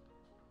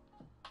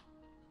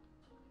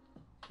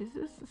 Is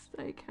this the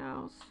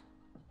steakhouse?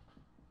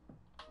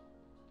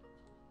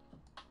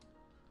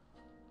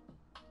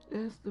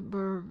 That's the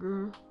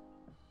burger.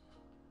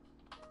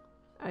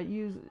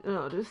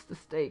 This is the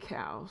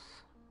steakhouse.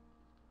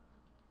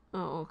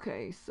 Oh,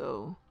 okay,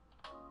 so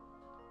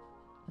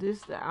this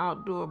is the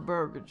outdoor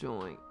burger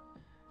joint.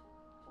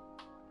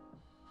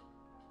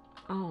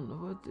 I don't know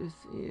what this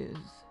is.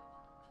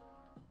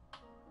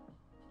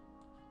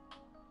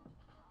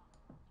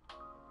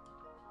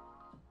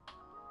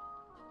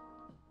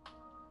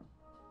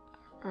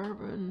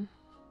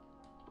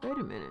 Wait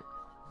a minute.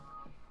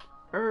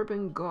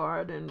 Urban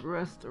Garden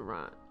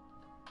Restaurant.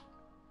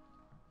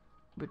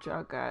 But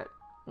y'all got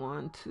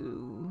 1,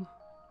 2,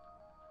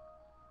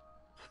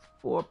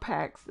 4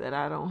 packs that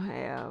I don't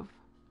have.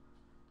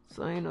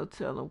 So ain't no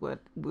telling what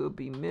we'll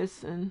be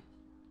missing.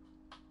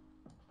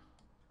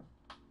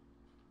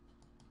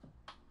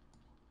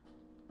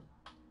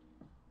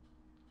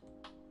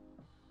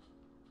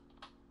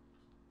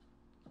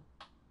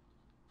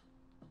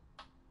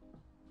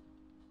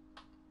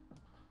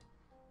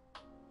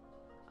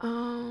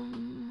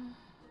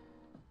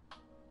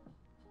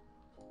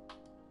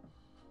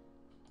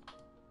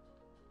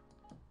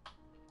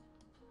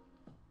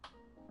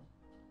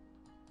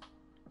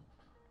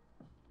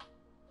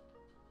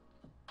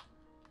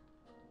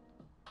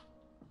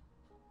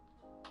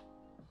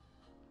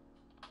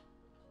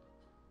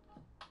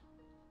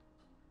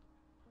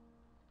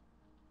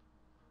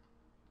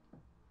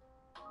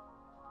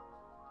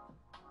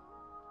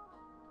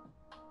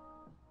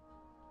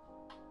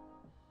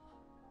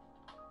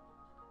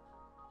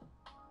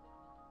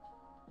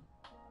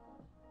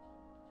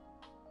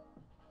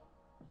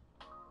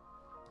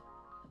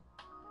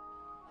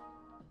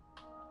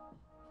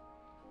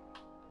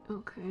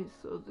 Okay,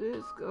 so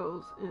this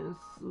goes in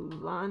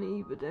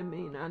Sulani, but that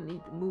means I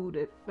need to move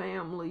that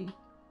family.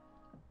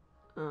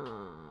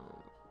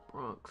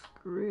 Bronx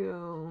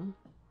Grill.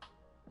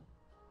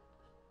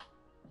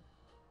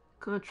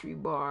 Country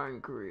Bar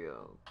and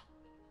Grill.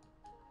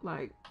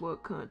 Like,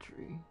 what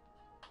country?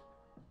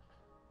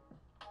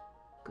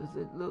 Because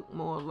it looked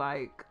more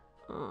like,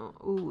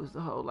 it's a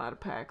whole lot of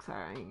packs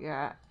I ain't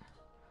got.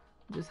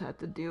 Just have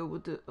to deal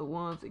with the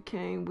ones that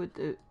came with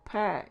the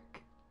pack.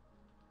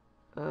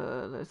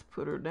 Let's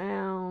put her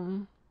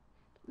down.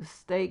 The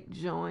steak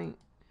joint.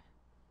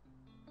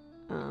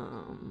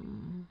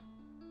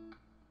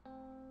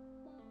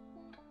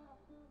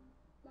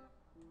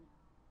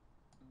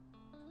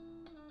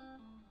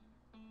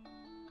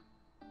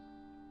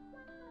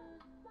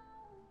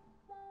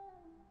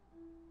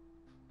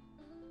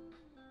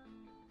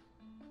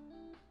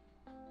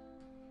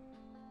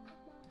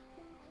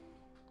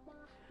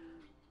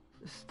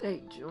 The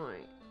steak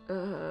joint.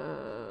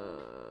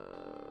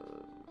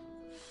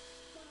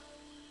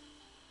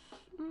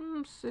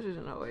 Sit in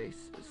an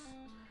Oasis.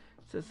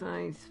 Since I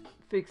ain't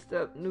fixed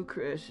up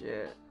Newcrest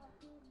yet.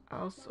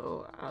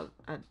 Also,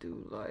 I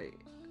do like,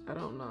 I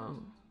don't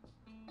know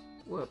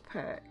what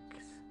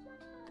packs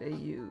they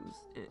use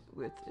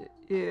with it.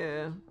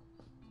 Yeah.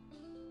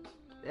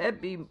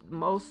 That'd be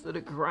most of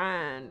the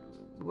grind.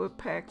 What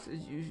packs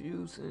is you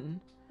using?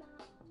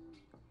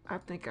 I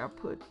think I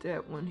put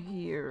that one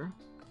here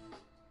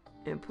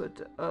and put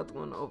the other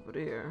one over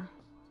there.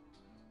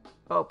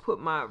 Oh, put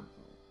my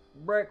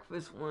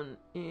breakfast one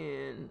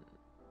in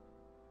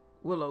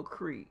Willow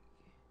Creek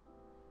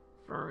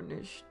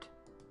furnished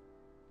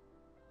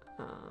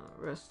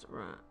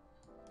restaurant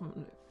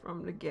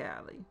from the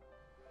galley.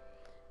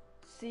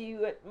 See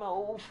you at my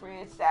old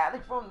friend Sally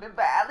from the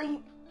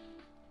valley.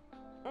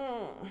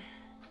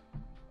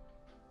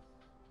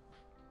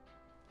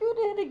 You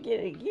did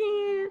it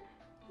again.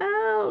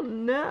 Oh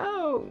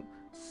no.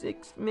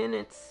 6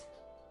 minutes.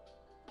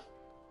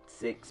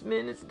 6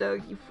 minutes,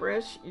 Dougie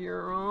Fresh,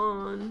 you're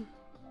on.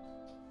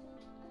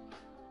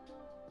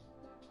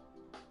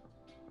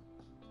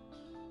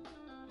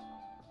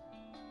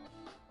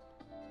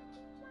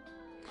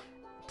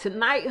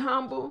 Tonight,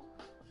 Humble,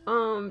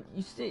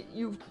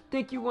 you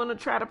think you want to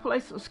try to play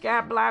some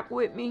Skyblock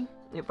with me?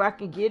 If I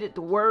can get it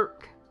to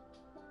work.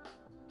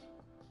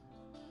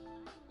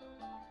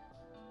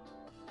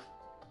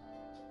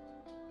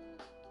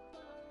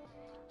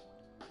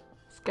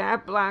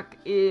 Skyblock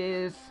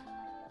is,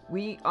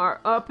 we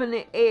are up in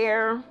the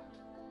air.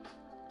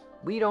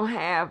 We don't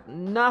have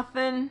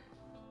nothing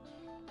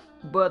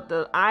but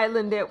the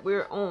island that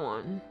we're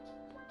on.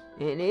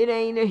 And it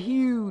ain't a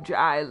huge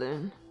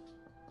island.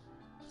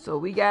 So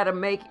we gotta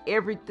make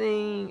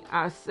everything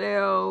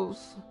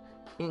ourselves,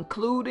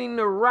 including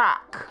the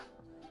rock.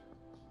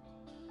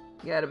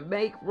 We gotta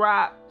make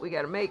rock, we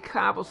gotta make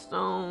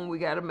cobblestone, we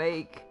gotta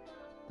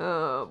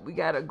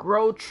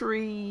grow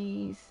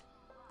trees.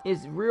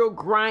 It's real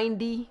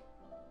grindy.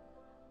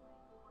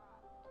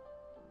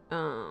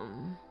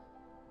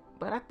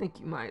 But I think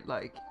you might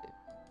like it.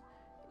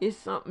 It's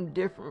something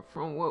different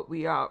from what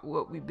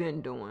we've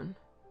been doing.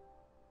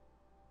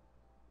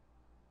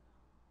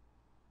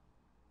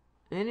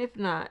 And if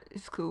not,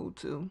 it's cool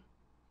too.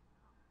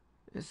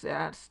 I say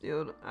I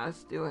still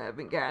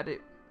haven't got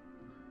it.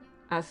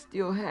 I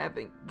still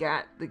haven't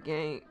got the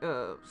game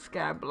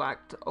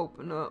Skyblock to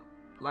open up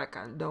like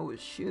I know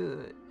it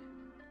should.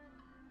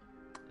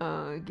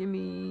 Give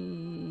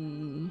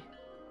me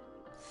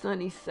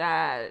Sunny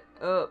Side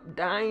Up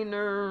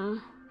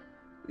Diner.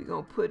 We're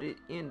gonna put it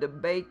in the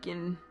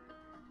bacon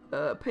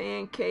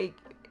pancake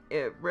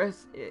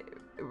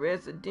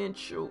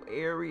residential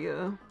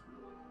area.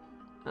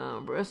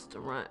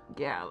 Restaurant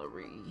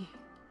gallery.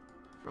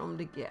 From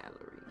the gallery.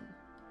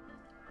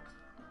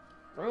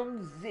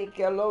 From the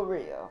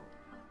Galleria.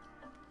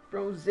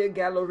 From the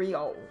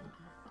Galleria.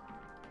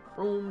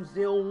 From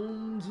the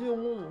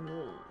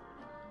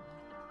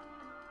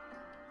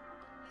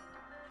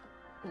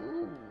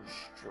Ooh,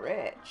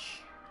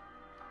 stretch.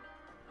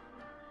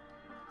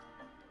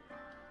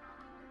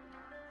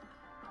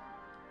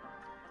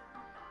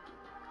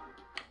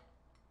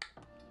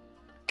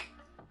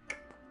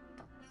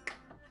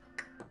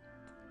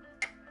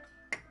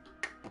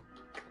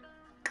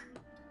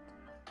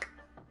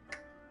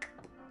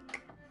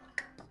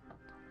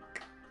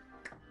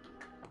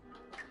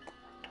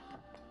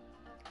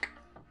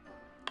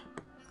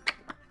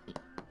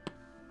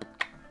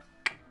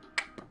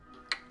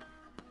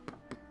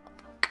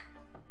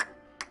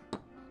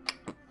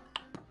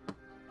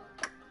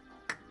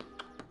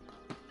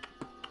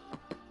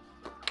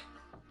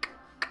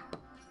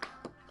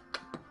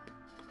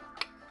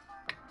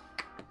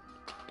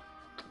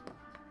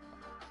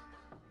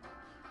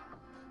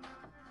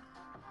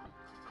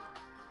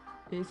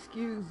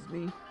 Excuse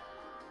me.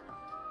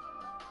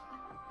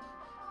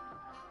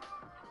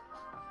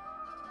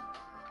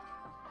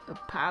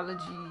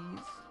 Apologies.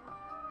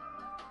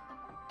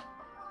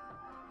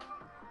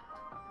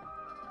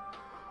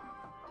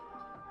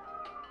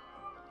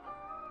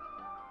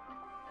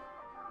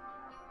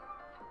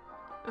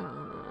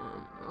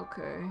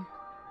 Okay.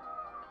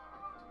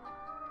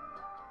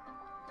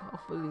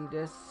 Hopefully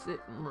that's sitting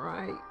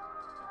right.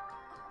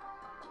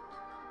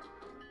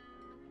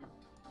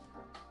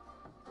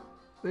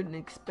 Wouldn't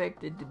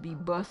expect it to be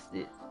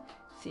busted,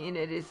 seeing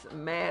that it's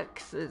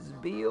Max's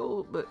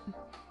build, but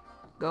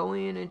go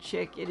in and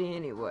check it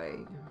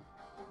anyway.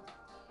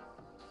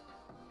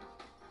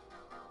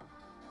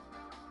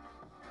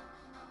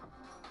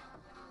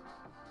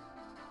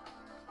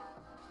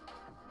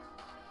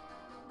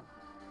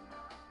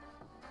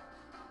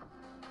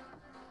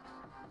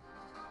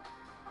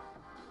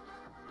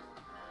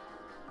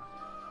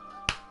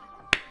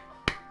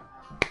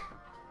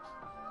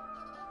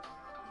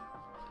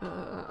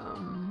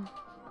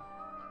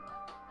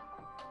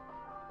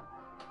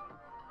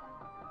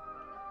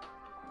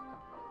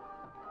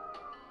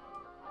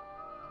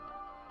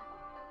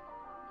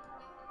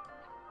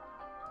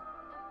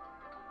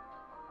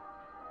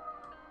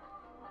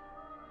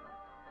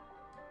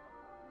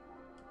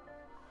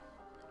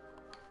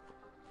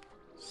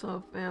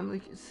 So family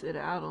can sit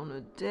out on the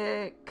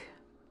deck.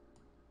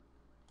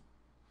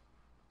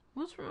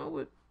 What's wrong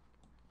with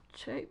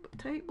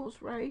tables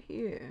right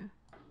here?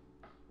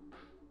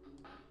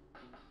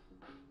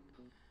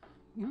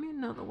 Give me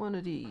another one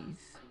of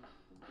these.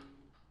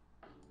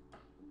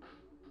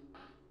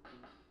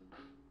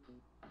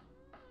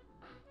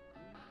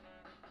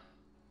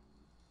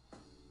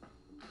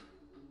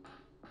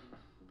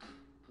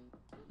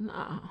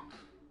 Nah.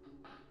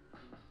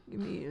 Give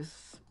me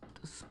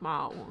the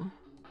small one.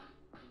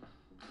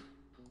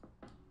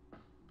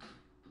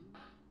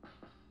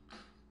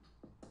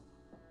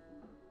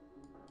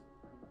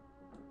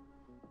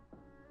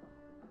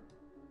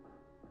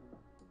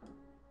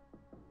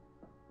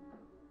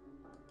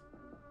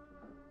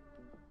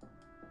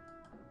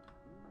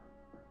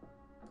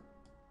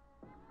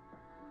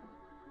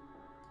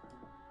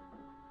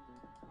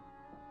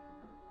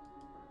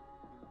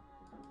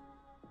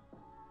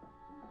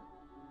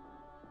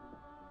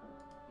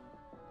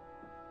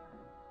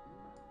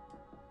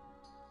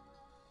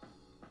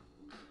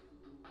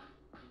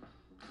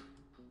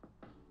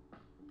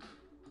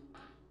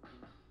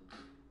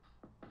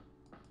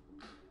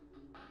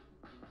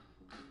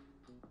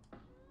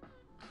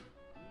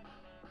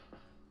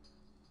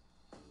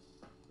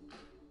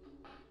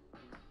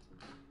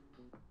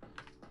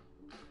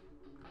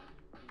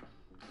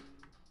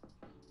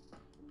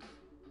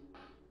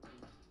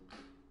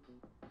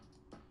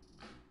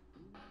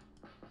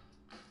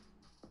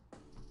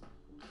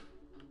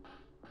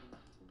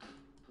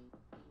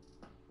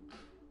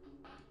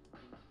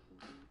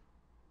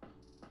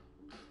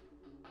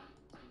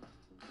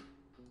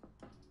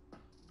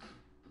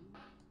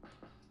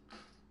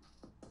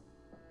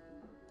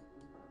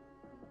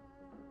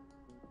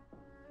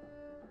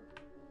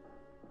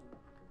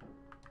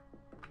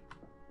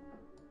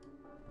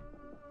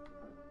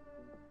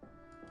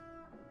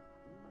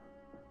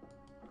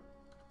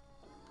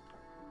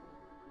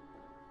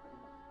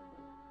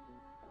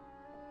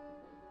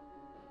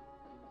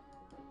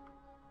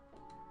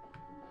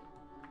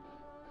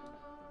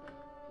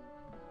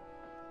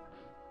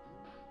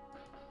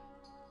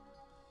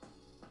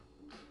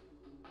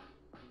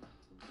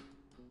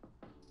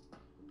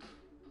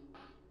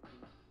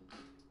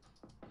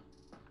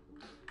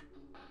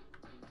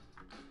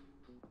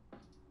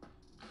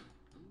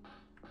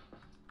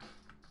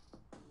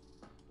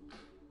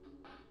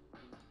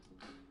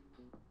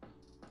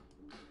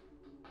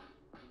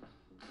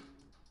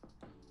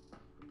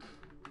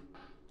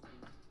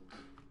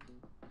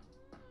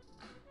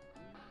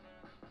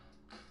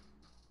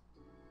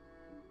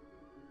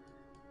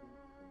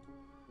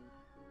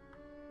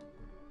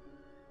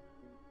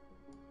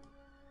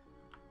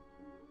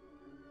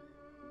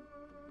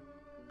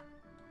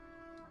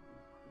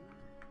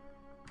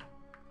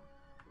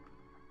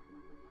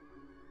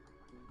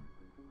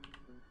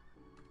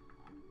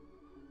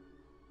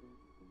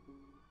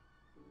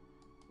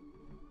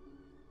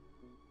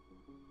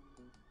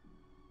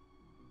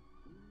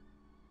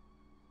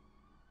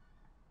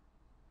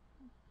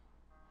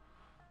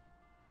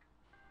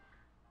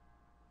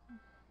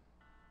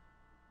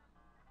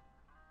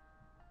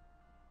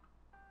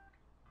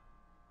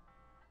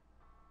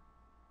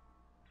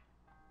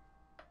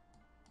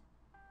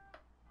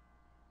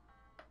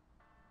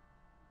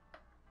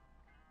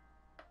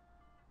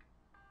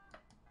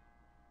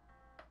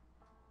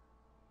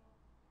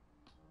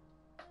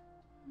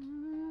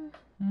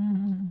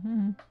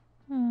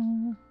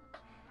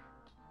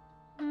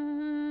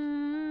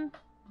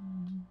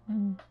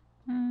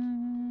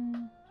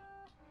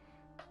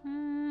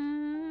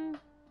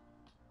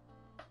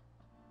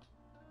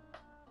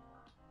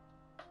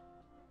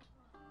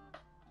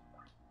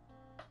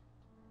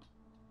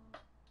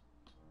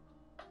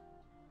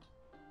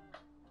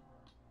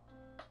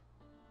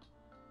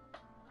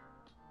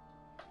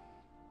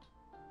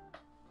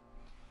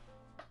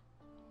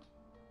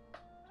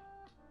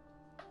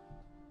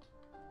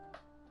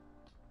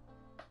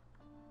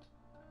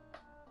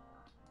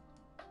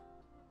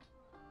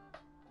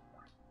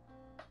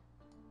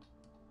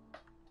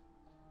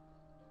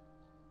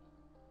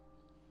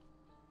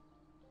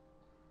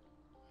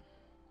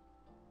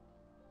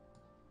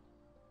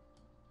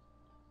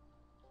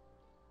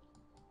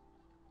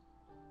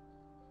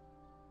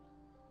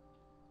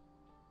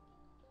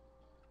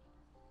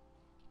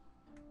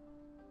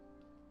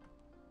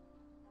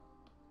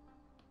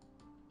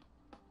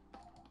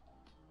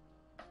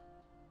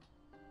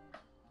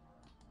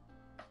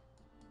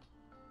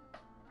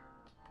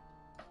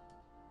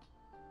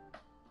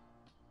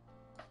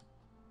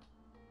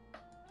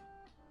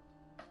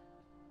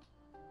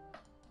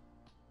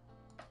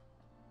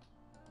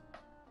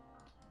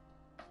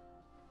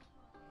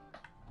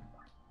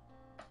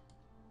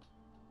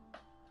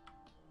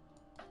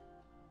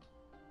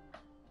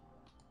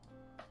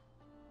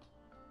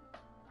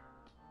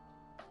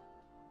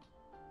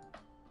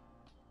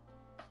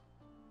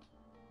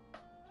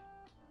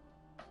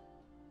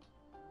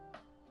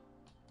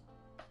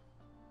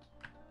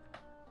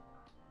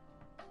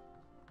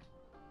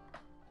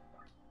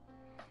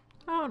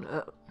 Hold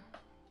up.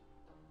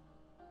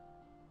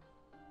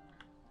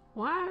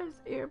 Why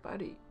is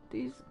everybody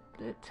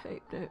that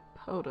tape that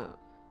hold up?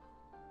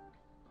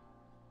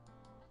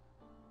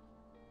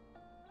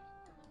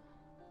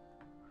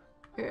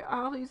 Yeah,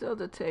 all these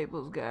other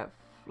tables got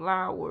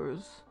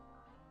flowers.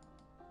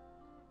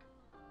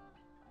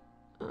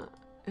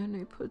 And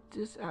they put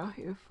this out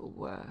here for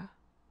why?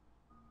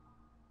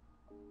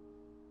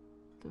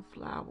 The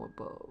flower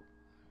bulb.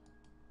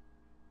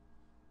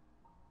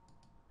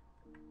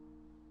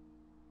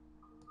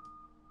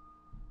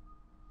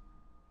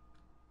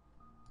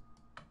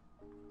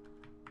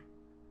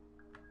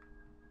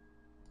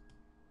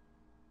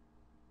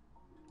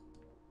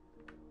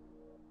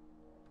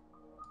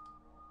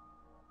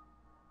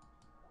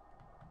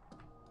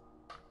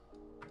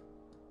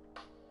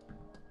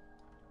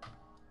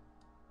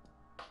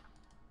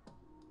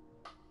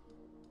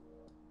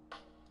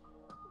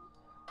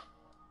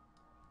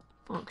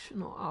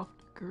 Functional off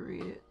the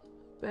grid.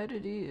 Bet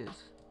it is.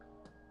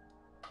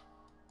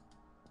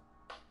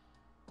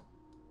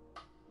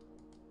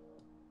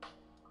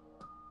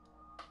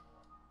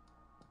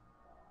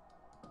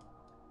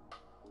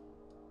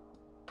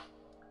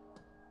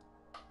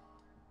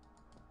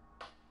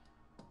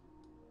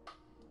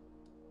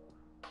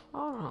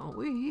 Hold on,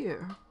 we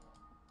here.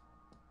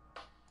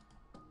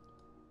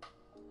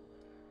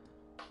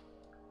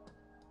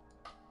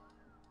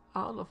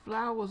 All the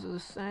flowers are the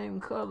same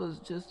colors,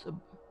 just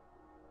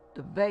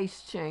the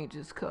vase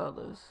changes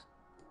colors.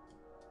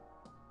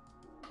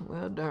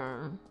 Well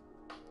darn.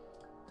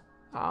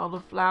 All the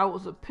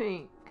flowers are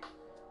pink.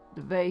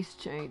 The vase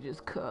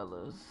changes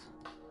colors.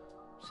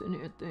 Sitting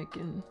here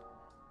thinking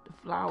the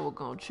flower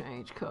gonna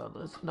change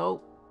colors.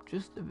 Nope,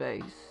 just the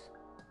vase.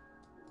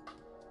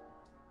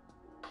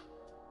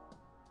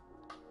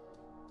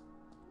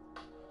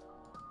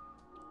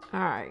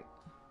 Alright.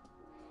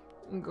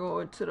 I'm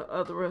going to the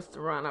other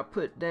restaurant I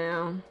put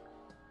down.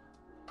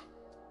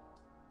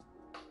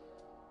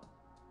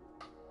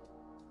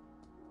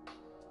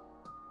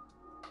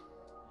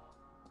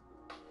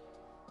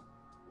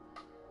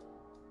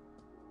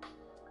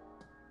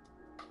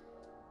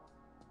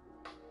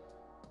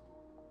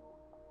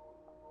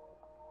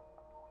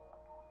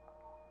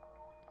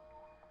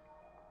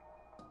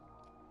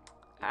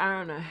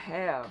 Hour and a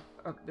half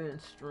I've been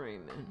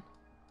streaming.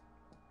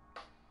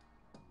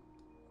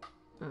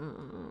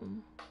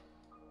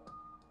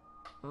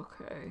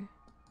 Okay.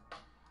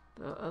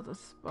 The other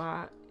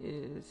spot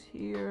is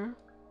here.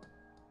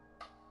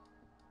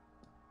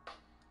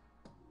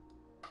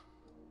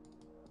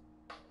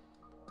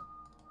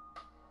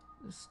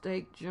 The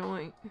steak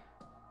joint.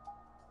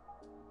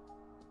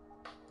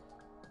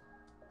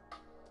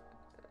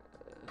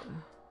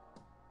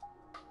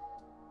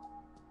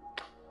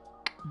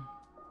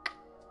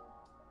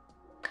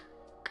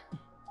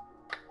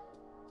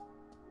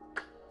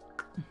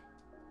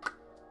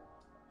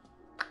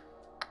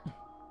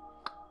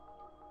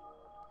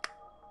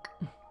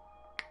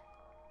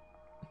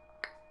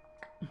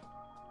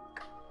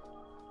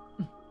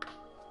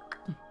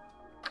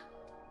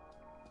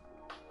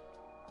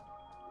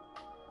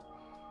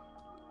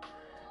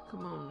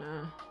 Come on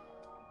now.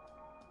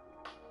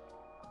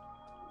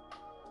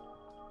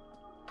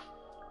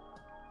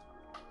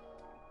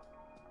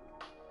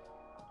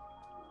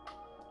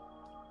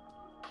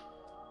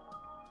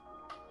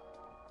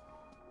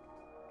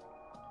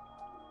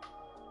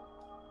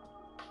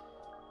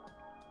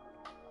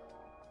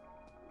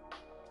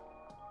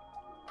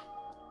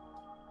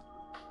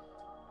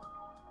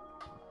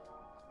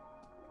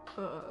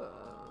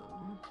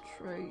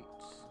 Traits.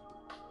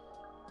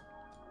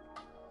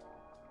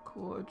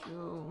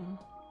 Cordial.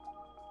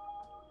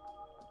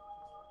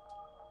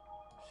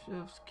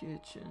 Chef's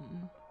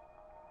Kitchen.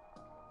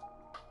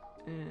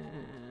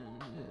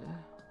 And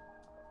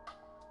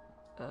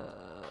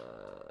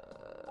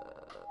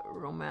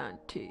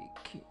romantico.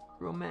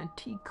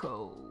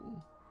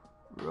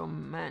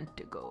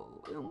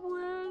 And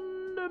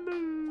when the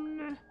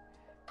moon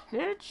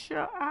hits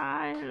your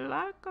eye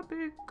like a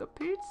big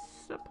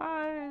pizza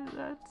pie,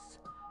 that's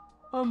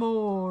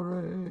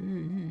amore.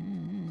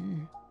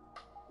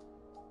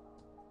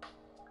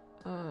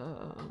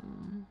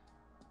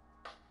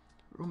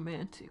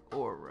 Romantic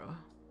aura.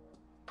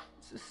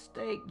 It's a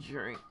steak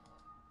drink.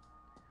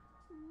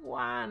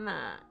 Why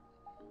not?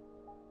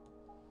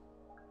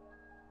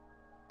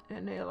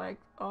 And they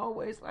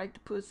always like to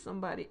put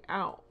somebody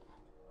out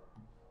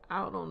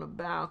on the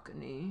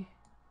balcony.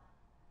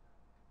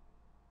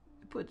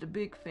 Put the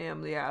big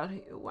family out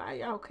here. Why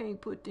y'all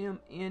can't put them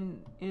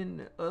in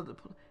the other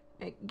place?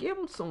 And give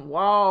them some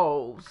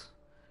walls.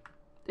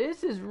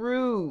 This is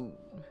rude.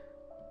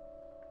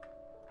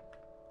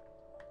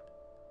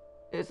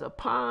 It's a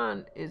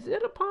pond. Is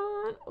it a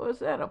pond or is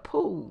that a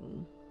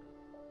pool?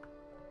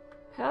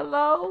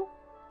 Hello?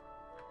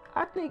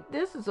 I think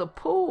this is a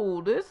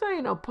pool. This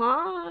ain't a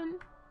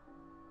pond.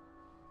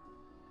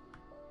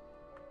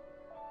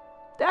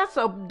 That's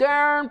a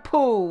darn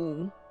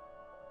pool.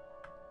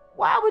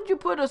 Why would you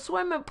put a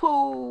swimming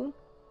pool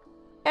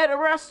at a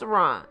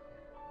restaurant?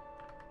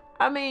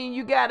 I mean,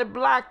 you got it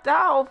blocked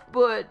off,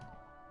 but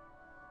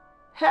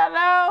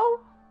Hello?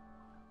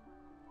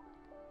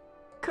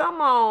 Come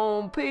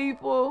on,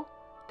 people.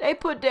 They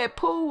put that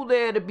pool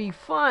there to be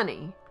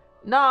funny.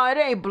 No, it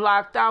ain't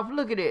blocked off.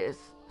 Look at this.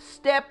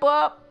 Step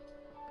up.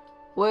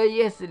 Well,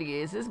 yes, it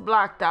is. It's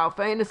blocked off.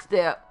 Ain't a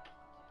step.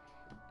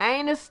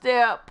 Ain't a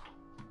step.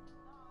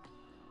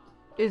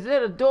 Is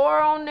it a door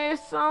on there?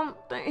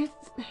 Something?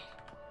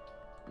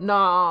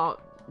 No,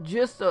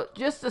 just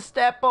a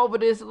step over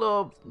this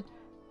little.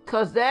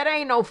 Cause that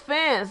ain't no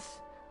fence.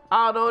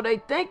 Although they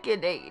think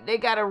it, they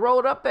got it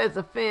rolled up as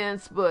a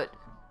fence, but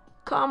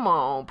come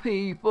on,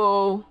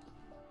 people.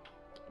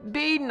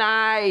 Be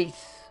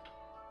nice.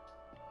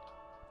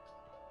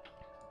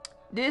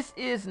 This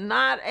is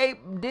not a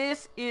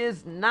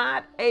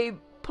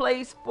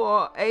place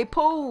for a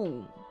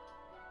pool.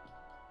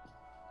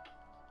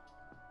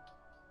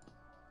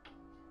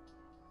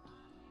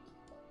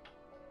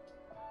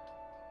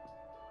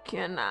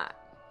 Cannot.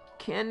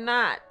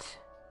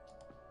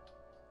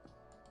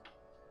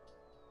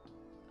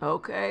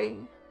 Okay.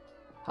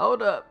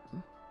 Hold up.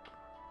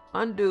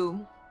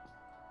 Undo.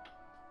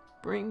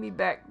 Bring me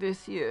back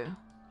this here.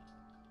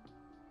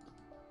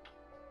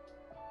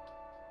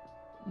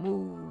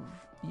 Move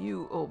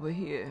you over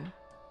here.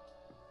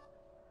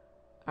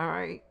 All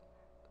right.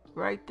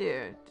 Right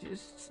there.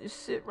 Just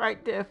sit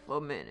right there for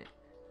a minute.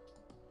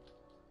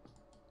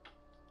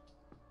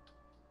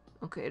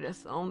 Okay, that's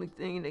the only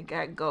thing that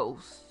got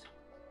ghosts.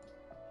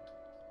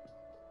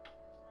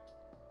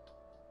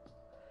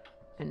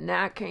 And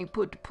now I can't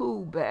put the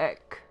pool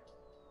back.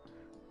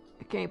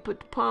 I can't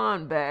put the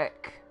pond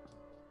back.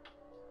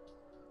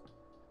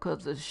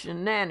 Because of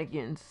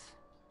shenanigans.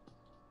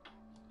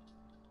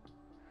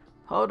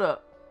 Hold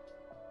up.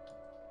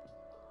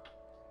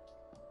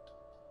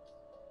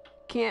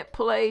 Can't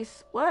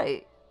place.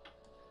 Wait.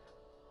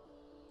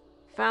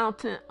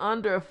 Fountain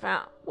under a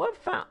fountain. What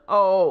fountain?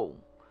 Oh.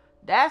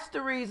 That's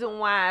the reason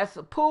why it's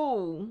a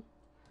pool.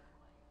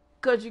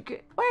 Because you can.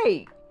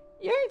 Wait.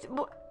 You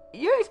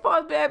ain't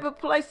supposed to be able to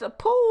place a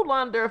pool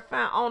under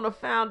on a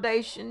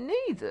foundation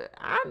neither.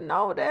 I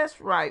know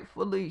that's right,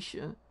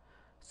 Felicia.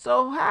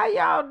 So how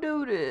y'all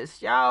do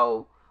this?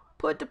 Y'all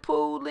put the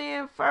pool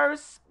in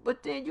first,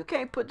 but then you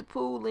can't put the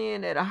pool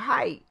in at a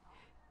height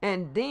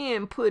and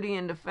then put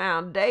in the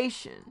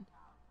foundation.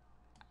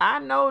 I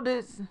know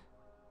this.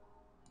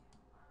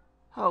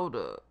 Hold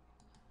up.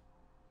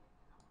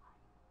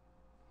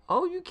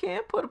 Oh, you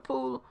can't put a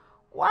pool.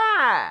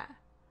 Why?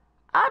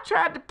 I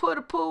tried to put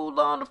a pool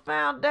on the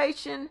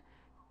foundation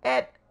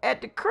at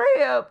the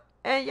crib,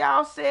 and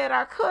y'all said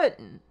I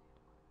couldn't.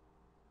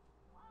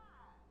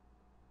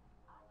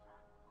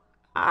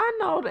 I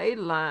know they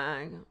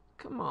lying.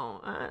 Come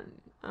on.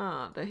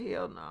 The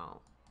hell no.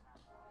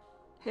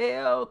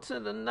 Hell to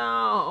the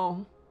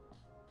no.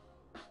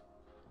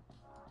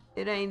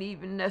 It ain't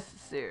even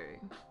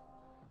necessary.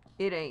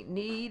 It ain't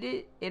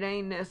needed. It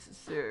ain't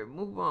necessary.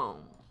 Move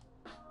on.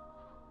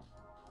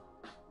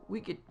 We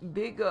could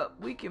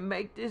we can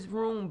make this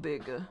room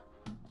bigger.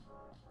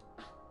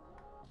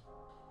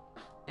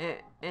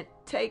 And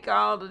take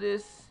all of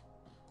this.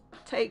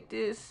 Take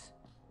this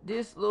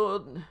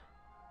little.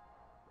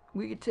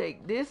 We could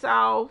take this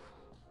off.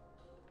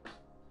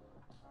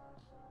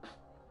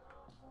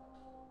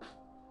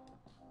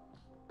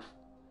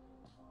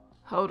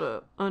 Hold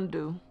up.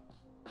 Undo.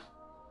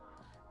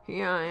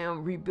 Here I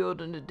am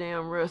rebuilding the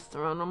damn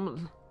restaurant.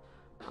 I'm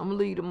gonna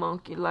leave the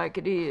monkey like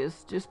it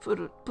is. Just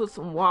put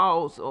some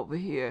walls over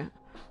here.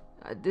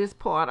 This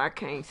part I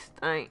can't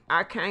stank.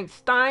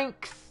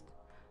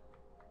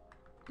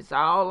 It's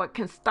all I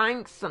can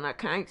stanks, and I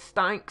can't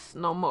stanks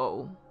no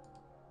more.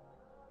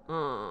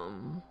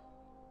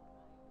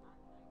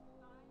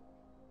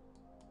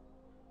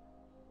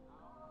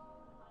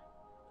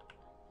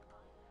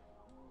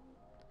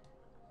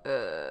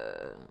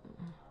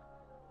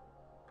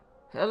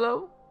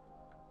 Hello?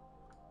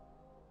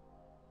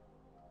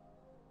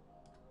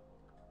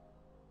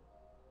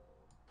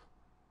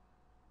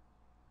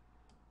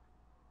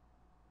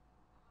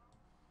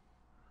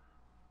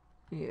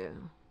 Yeah.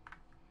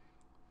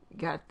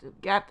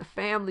 Got the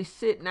family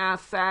sitting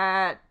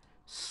outside,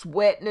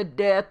 sweating to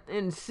death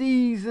in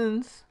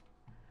seasons,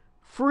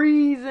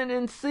 freezing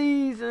in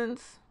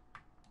seasons.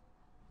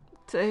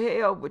 To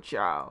hell with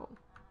y'all.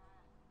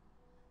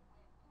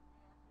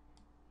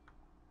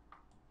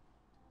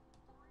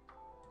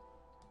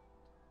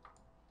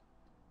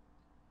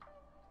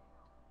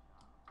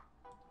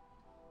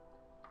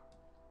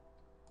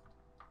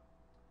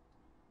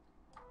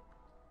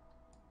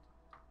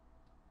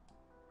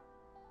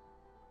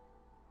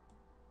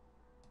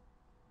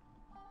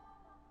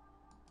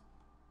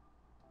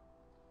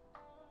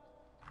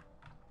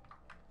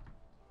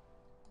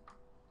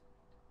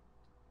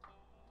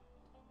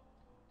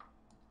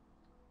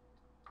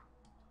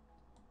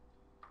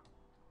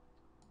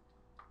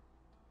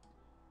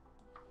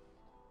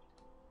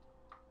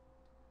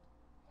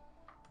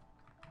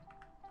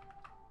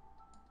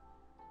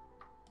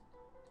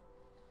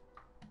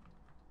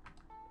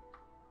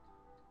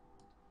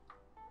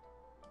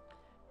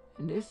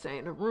 And this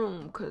ain't a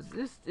room, because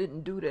this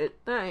didn't do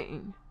that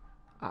thing.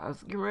 I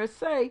was getting ready to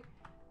say,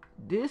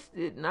 This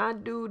did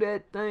not do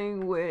that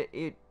thing where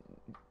it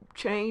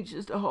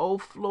changes the whole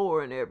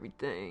floor and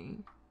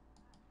everything.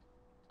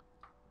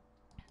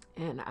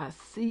 And I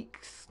see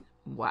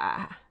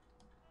why.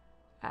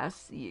 I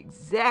see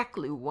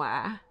exactly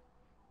why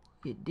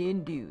it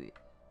didn't do it.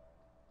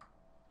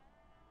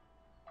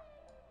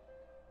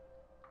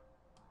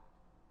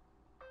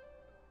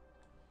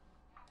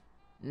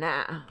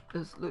 Now,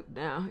 let's look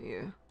down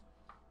here.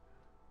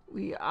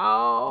 We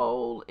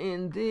all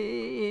in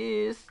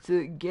this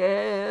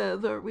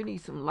together. We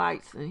need some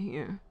lights in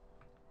here.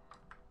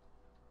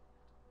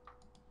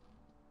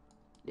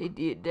 They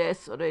did that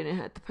so they didn't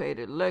have to pay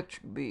the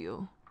electric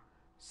bill.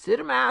 Sit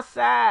them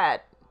outside.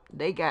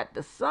 They got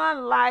the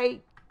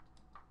sunlight.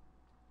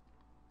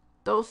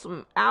 Throw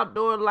some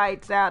outdoor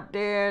lights out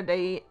there.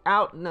 They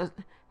out in the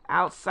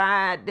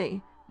outside.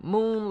 They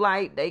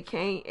moonlight. They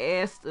can't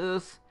ask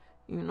us,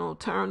 you know,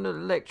 turn the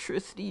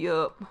electricity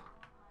up.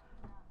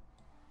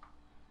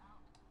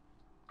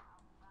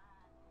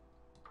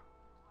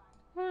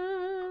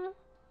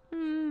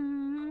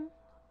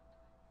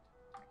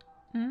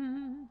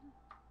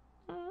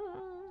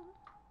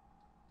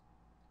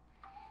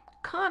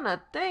 Come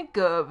to think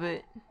of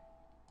it.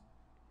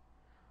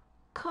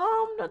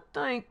 Come to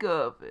think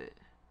of it.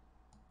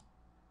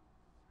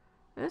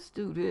 Let's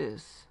do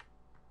this.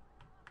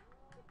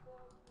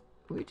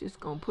 We just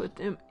gonna put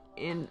them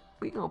in.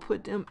 We gonna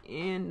put them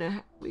in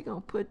the. We gonna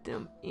put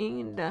them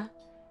in the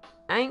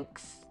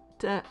angst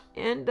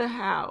in the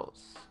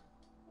house.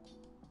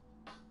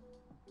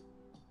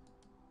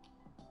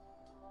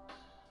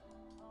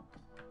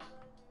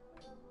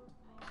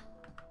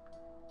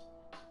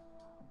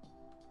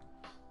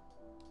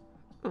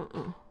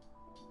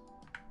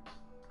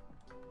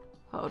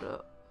 Hold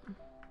up.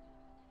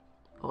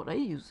 Oh, they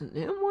using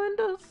them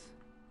windows?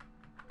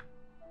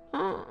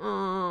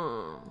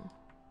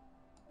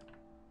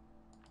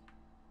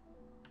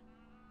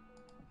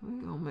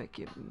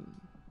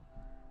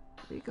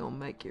 We gonna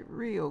make it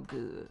real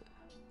good.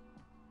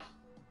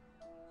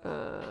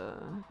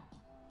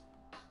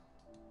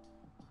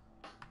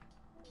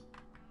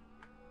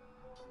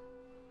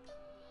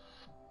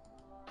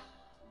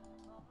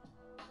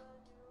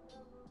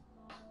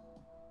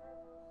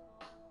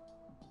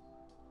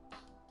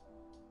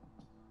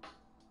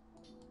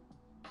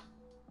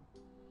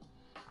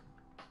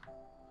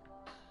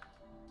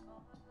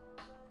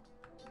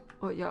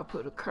 Oh, y'all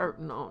put a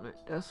curtain on it.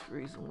 That's the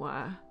reason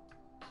why.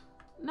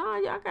 Nah,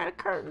 y'all got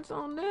curtains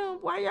on them.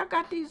 Why y'all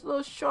got these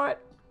little short?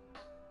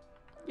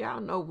 Y'all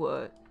know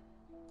what?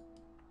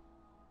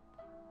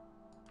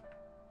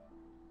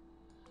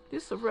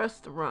 This a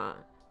restaurant.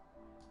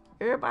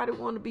 Everybody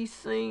want to be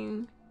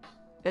seen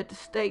at the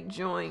steak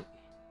joint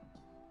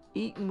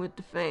eating with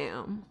the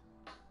fam.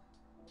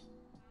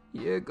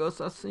 Yeah,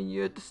 Gus, I seen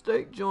you at the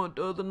steak joint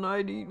the other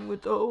night eating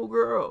with the old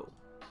girl.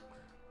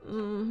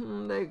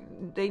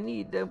 They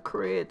need them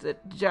creds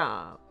at the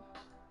job.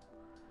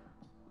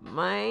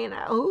 Man,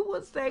 who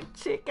was that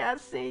chick I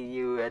seen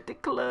you at the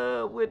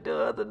club with the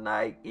other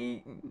night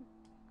eating?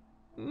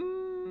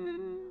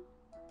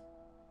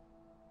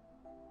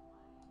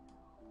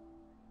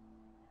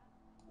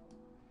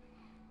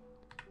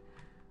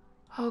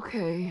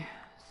 Okay,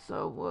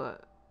 so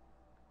what?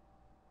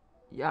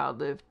 Y'all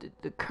lifted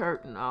the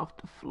curtain off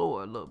the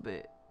floor a little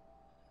bit.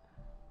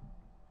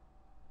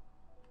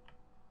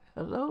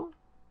 Hello?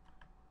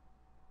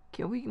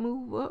 Can we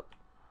move up?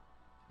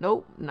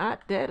 Nope,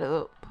 not that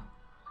up.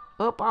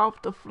 Up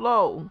off the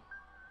floor.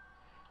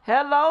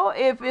 Hello?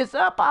 If it's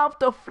up off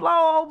the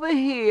floor over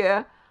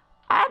here,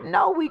 I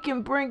know we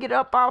can bring it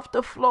up off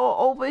the floor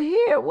over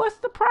here. What's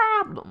the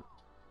problem?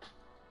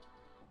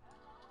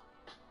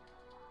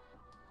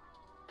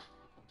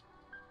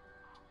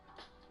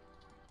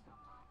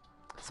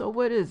 So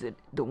what is it?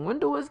 The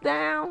window is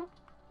down?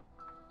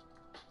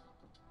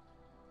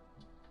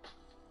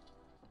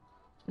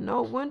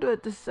 No window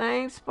at the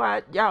same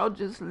spot. Y'all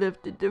just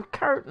lifted the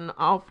curtain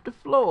off the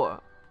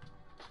floor.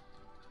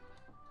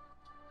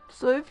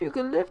 So if you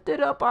can lift it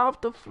up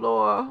off the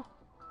floor,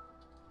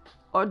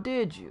 or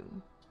did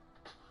you?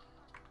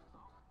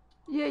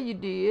 Yeah, you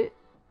did.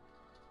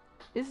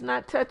 It's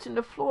not touching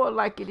the floor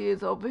like it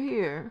is over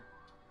here.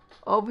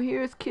 Over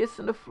here it's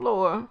kissing the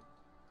floor.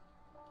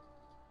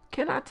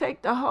 Can I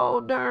take the whole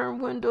darn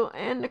window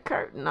and the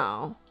curtain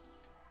off?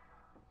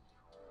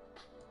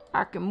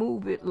 I can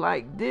move it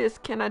like this.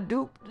 Can I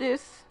dupe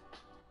this?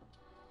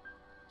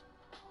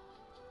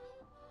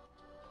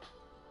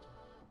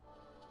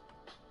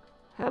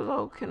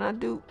 Hello, can I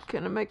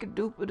make a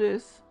dupe of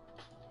this?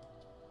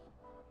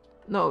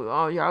 No,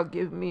 all y'all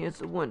give me is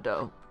a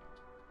window.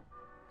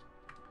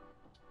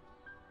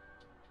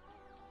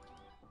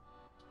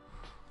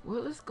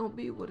 Well, it's gonna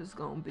be what it's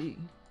gonna be.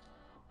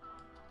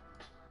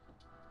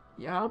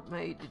 Y'all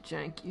made the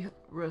janky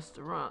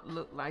restaurant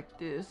look like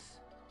this.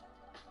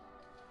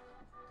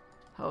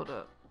 Hold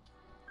up.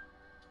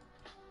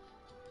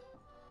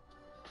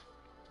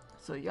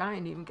 So y'all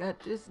ain't even got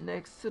this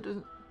next to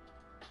the...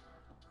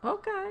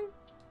 Okay.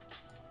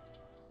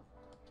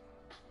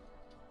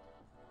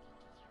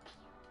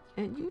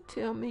 And you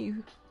tell me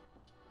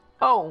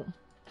Oh,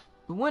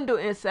 the window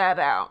inside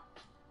out.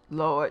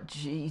 Lord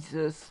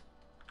Jesus.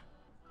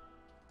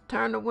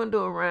 Turn the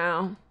window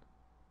around.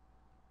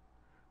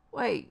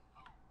 Wait.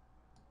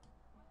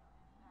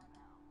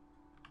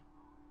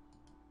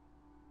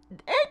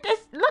 Ain't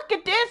this, look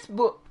at this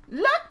book.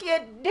 Look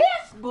at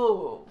this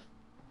bull.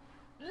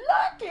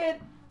 Look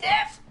at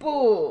this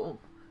bull.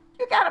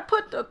 You gotta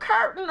put the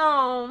curtain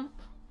on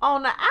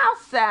the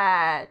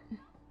outside.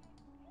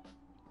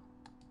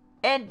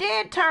 And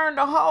then turn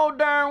the whole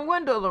darn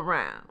window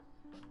around.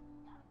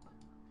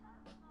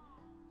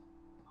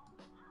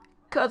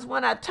 Cause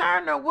when I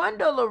turned the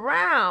window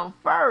around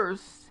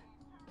first,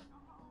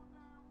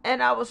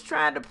 and I was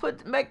trying to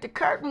make the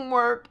curtain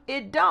work,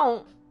 it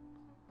don't.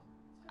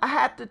 I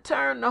had to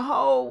turn the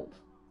whole,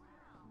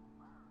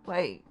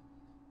 wait.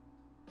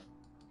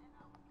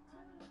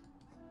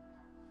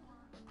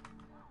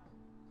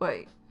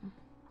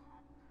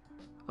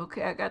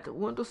 Okay, I got the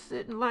window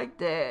sitting like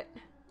that,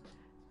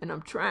 and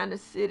I'm trying to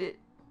sit it,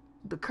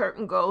 the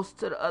curtain goes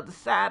to the other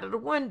side of the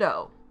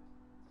window.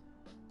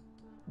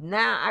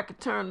 Now I can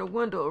turn the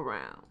window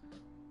around.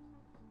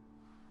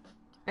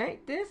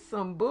 Ain't this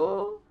some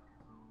bull?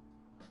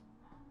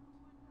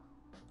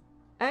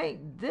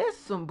 Ain't this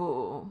some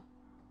bull?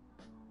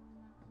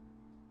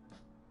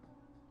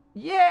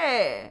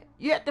 Yeah,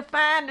 you have to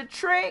find the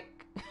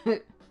trick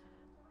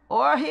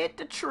or hit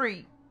the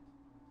tree.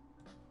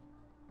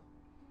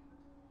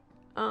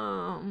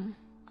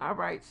 All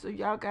right, so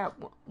y'all got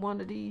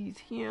one of these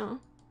here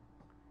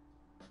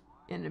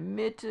in the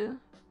middle.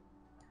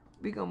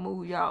 We gonna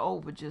move y'all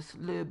over just a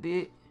little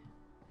bit.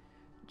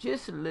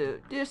 Just a little,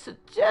 just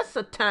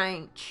a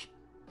tinch.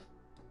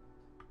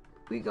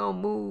 We gonna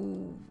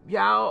move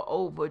y'all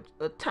over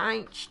a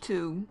tinch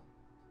too.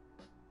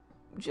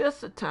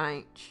 Just a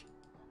tinch.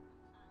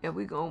 And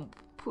we gonna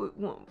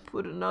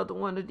put another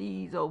one of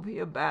these over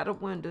here by the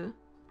window.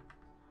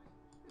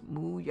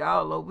 Move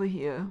y'all over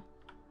here.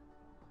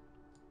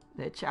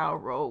 Let y'all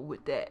roll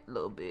with that a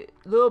little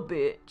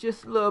bit,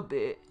 just a little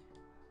bit.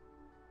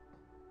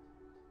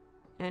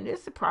 And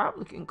this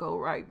probably can go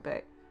right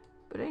back,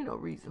 but ain't no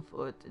reason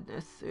for it to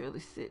necessarily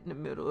sit in the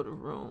middle of the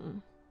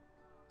room.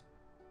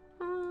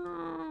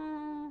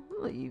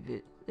 Leave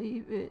it.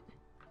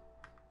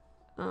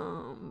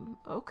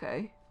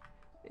 Okay.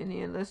 And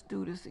then let's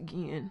do this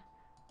again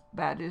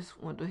by this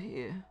window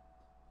here.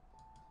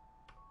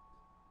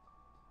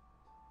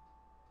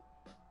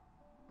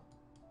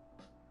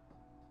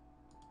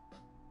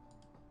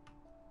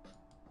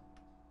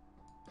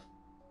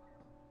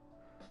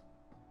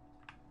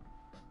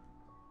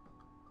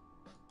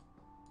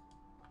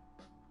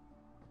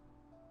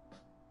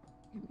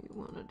 Give me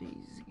one of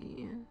these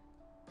again.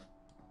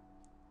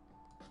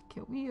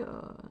 Can we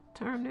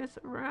turn this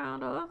around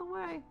the other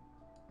way?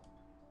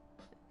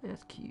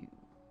 That's cute.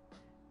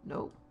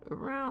 Nope,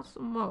 around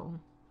some more.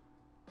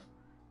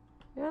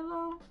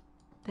 Hello?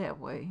 That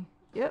way.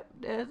 Yep,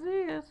 that's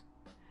it.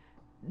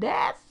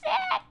 That's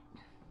it!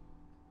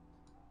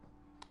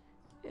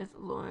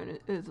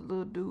 There's a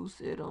little dude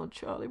sit on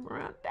Charlie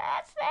Brown.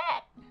 That's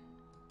it!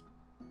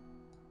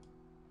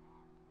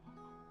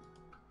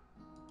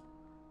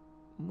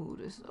 Move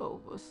this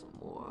over some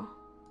more.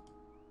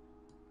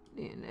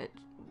 Then that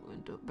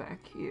window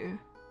back here.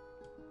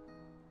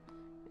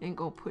 Ain't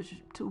gonna push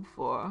it too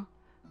far,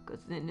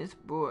 cause then this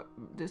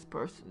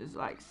person is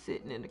like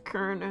sitting in the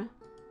corner.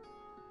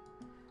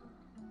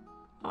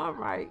 All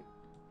right,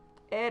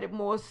 added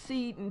more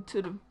seating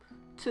to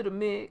the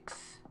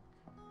mix,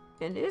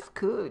 and this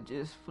could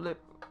just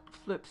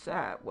flip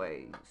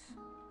sideways.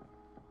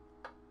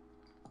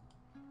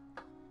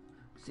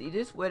 See,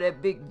 this where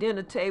that big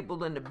dinner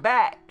table in the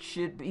back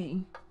should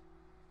be.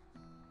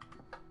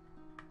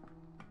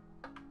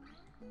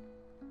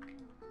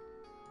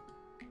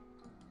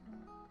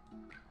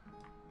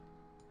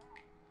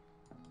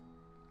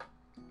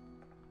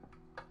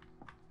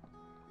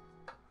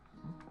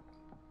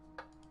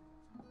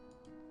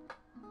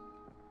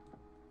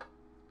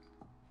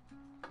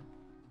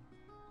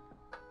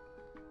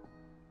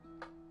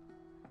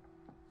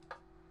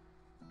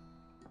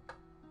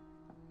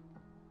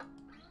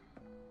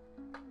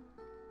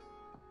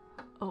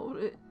 Hold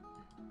it.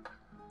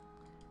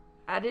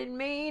 I didn't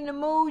mean to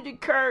move your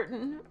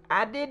curtain.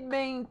 I didn't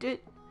mean to.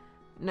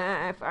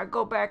 Now, if I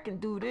go back and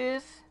do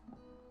this,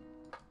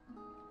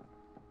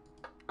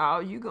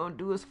 all you gonna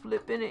do is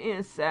flip in the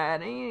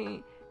inside.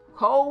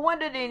 Whole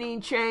window didn't even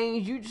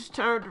change. You just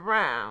turned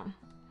around.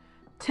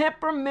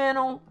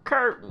 Temperamental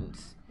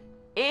curtains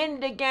in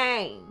the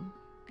game.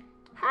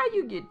 How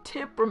you get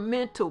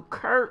temperamental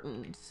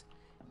curtains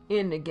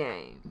in the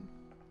game?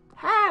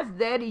 How is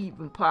that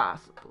even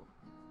possible?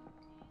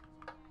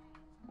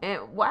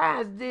 And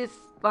why is this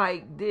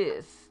like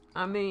this?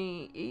 I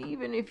mean,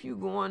 even if you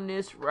go on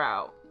this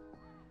route,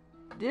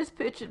 this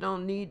picture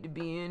don't need to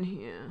be in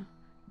here.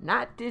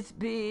 Not this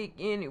big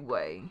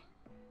anyway.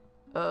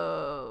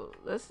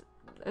 Let's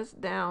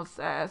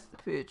downsize the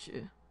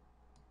picture.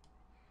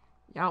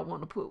 Y'all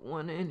want to put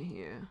one in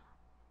here.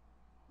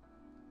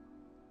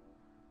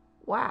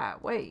 Why?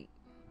 Wait.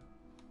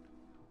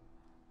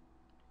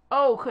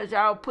 Oh, cause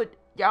y'all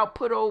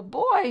put old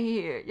boy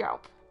here.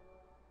 Y'all.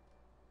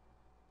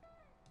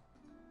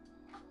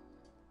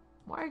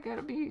 Why it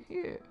gotta be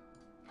here?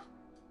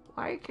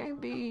 Why it can't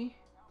be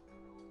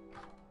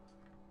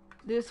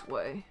this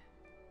way?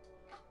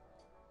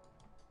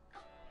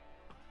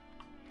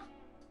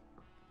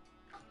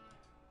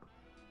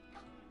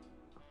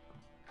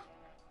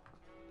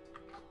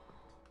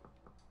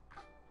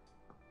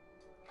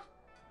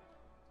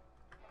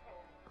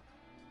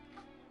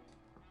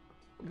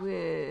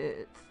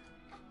 With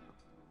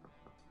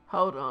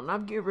hold on,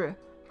 I'm getting ready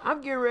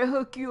to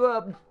hook you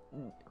up,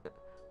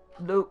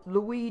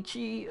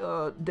 Luigi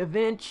or Da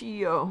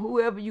Vinci or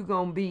whoever you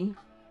gonna be.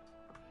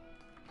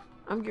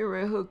 I'm getting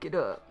ready to hook it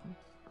up.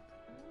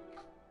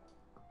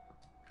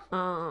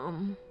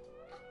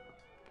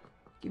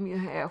 Give me a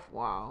half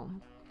wall,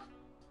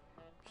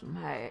 some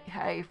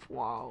half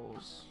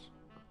walls.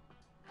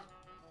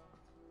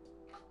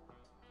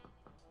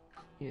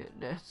 Yeah,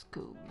 that's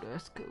cool.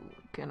 That's cool.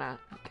 Can I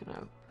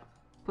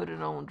put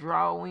it on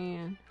draw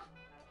in?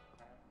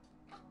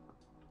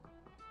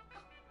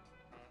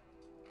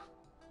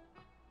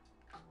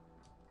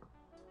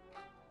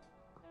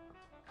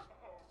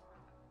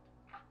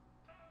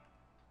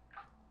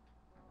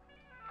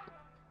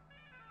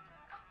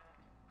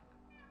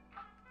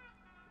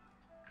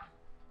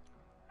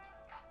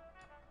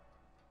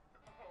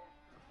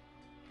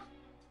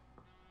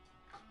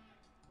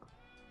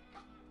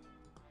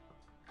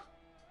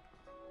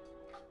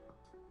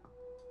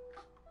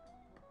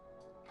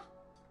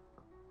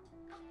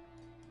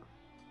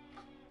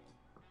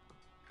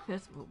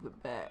 Let's move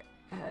it back.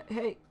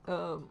 Hey,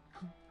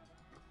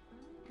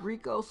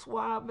 Rico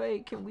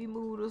Suave, can we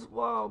move this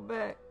wall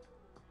back?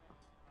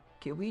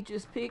 Can we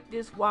just pick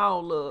this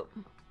wall up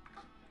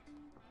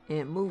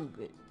and move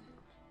it?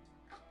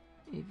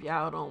 If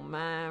y'all don't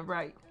mind,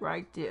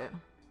 right there.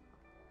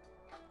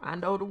 I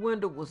know the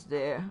window was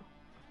there.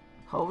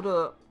 Hold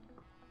up.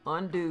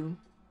 Undo.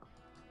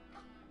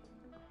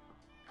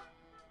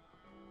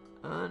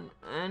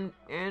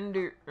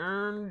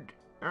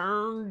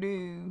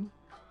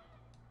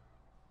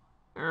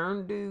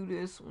 Undo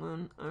this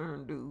one,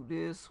 undo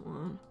this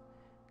one,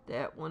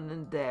 that one,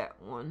 and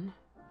that one.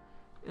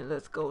 And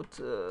let's go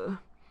to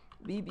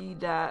bb.move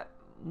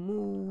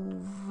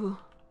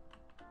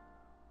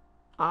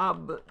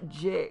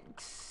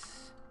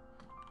objects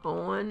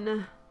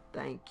on.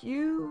 Thank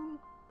you.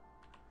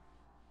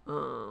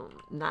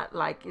 Not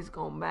like it's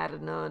gonna matter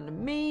none to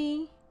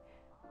me,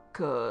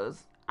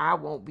 cause I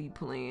won't be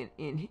playing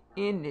in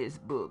this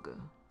booger.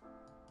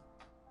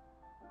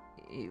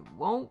 It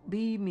won't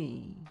be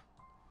me.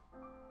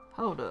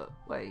 Hold up,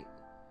 wait.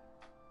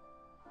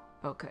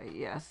 Okay,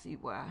 yeah, I see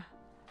why.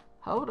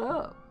 Hold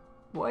up,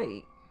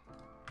 wait.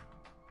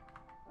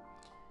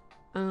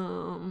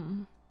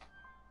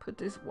 Put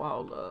this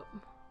wall up.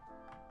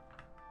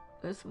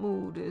 Let's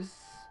move this.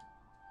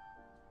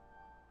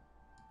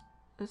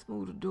 Let's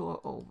move the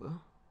door over.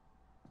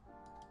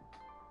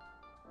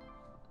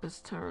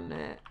 Let's turn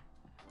that.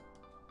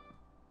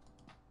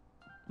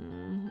 We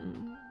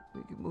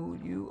can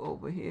move you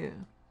over here.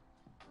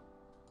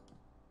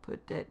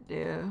 Put that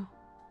there.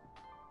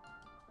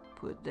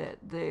 Put that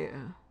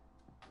there.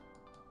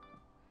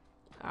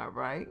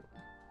 Alright.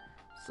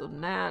 So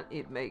now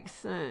it makes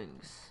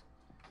sense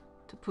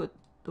to put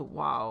the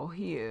wall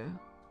here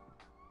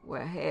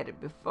where I had it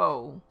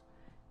before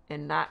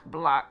and not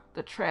block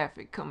the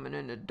traffic coming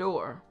in the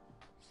door.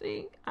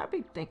 See, I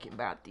be thinking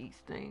about these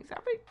things. I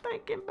be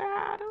thinking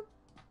about them.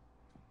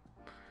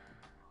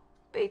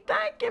 Be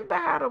thinking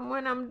about them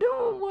when I'm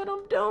doing what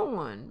I'm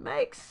doing.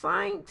 Make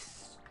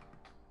sense.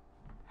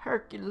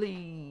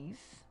 Hercules,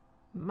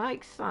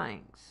 make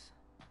sense.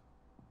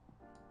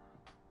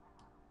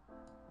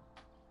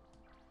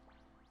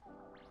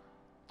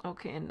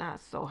 Okay,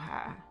 not so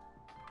high.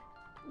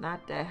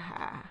 Not that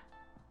high.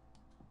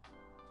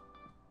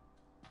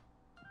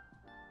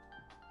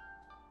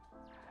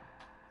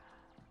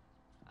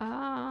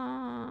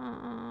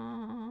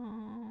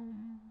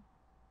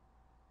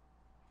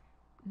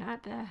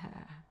 Not that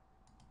high.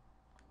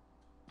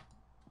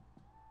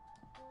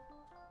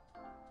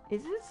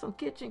 Is there some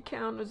kitchen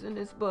counters in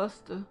this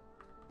buster?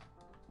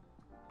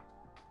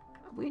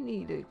 We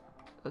need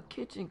a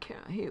kitchen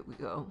counter. Here we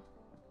go.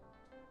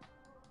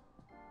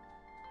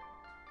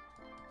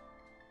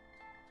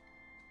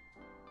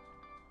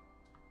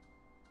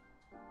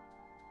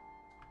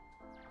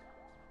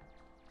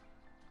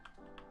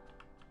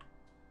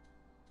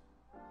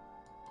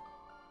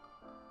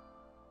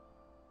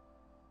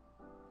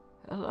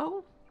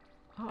 Hello?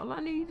 All I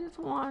need is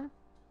one.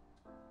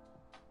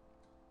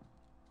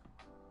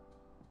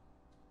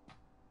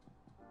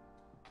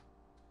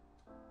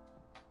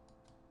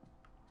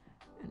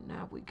 And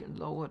now we can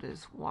lower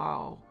this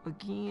wall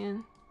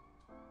again.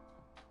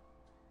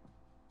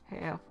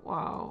 Half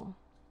wall.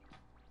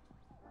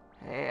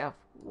 Half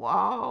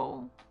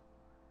wall.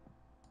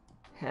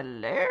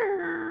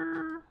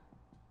 Hello.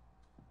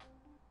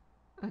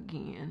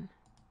 Again.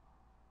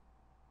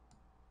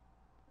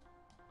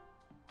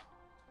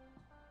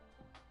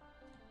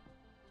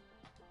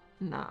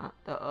 Nah,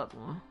 the other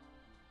one.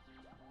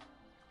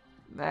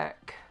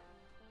 Back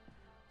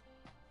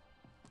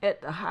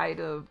at the height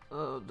of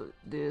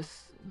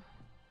this.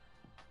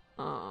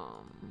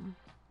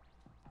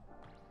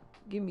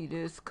 Give me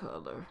this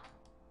color.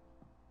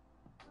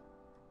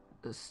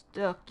 The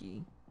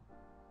Stucky.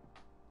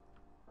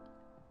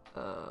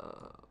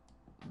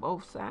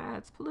 Both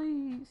sides,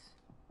 please.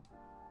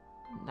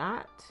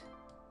 Not.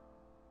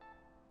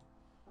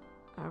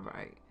 All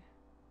right.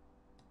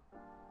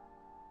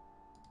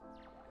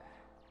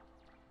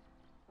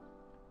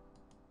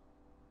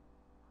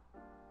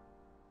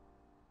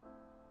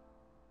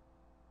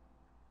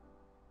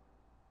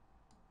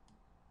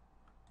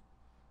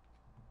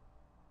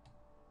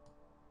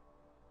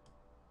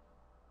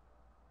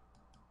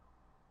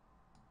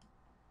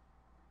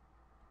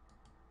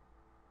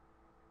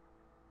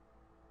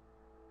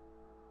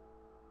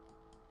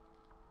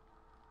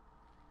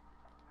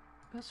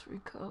 Let's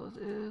recolor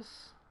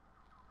this.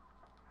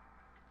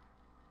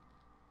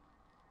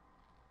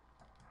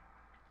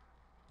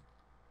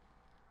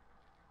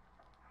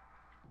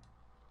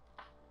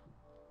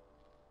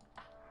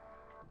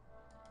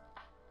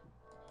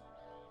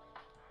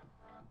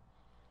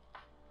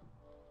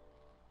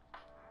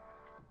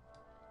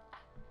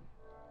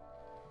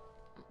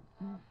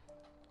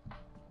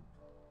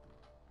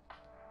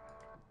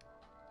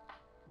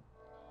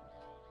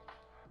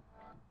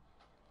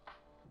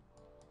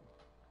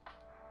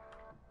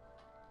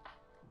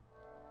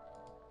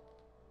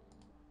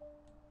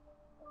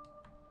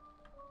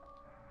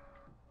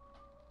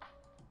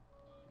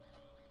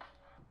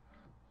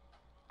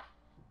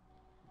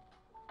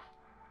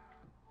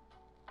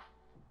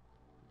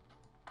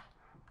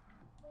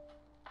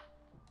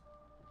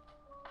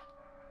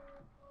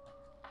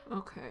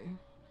 Okay.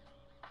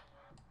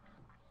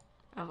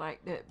 I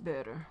like that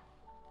better.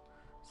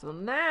 So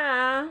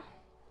now,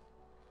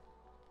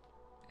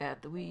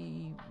 after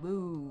we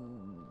move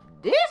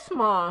this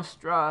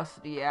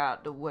monstrosity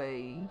out the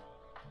way,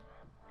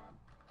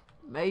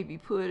 maybe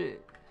put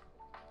it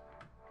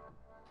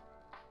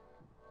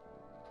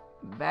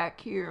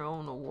back here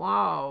on the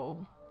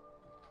wall.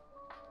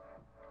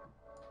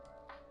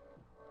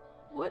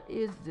 What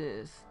is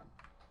this?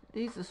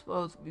 These are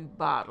supposed to be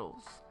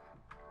bottles.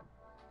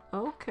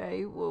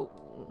 Okay, well,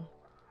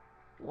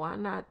 why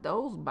not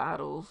those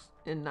bottles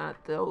and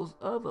not those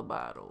other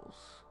bottles?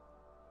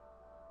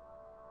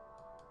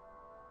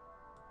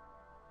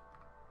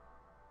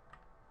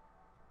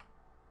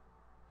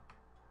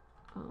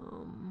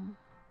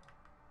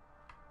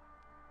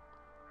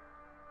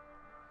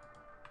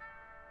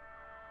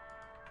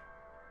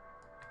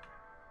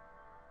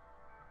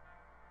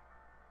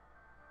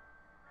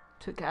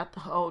 Took out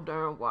the whole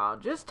darn wall.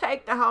 Just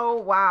take the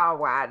whole wall,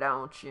 why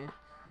don't you?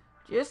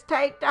 Just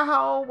take the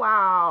whole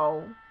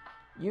wall.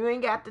 You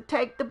ain't got to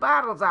take the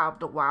bottles off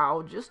the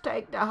wall. Just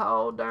take the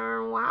whole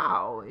darn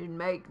wall and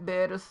make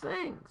better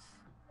things.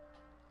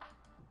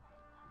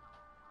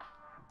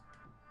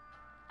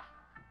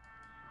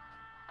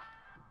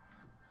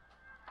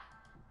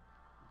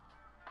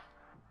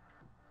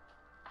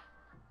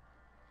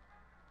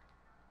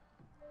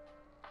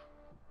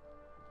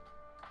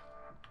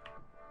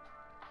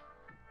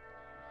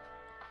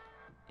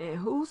 And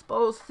who's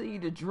supposed to see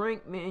the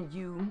drink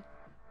menu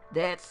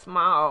that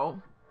small?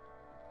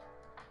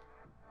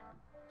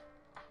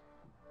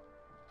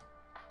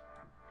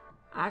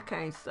 I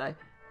can't say.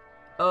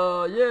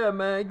 Yeah,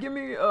 man, give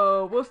me,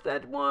 what's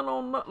that one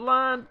on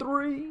line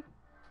 3?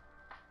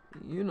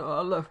 You know,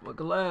 I left my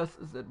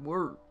glasses at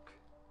work.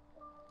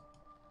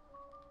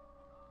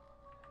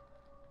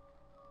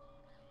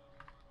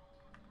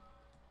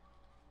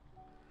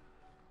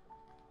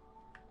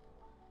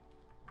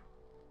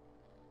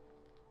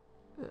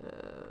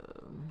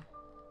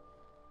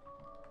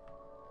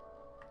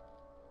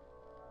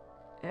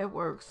 That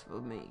works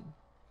for me.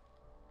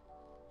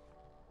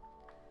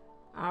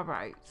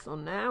 Alright, so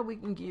now we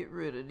can get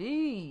rid of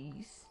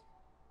these.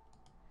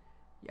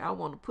 Y'all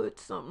want to put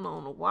something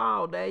on the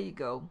wall? There you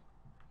go.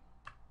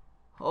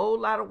 Whole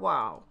lot of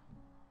wall.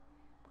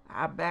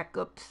 I back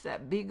up the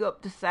big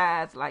up the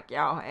sides like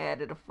y'all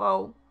had it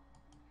before.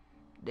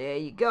 There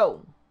you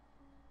go.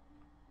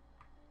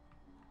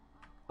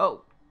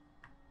 Oh,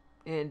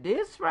 and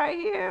this right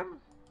here.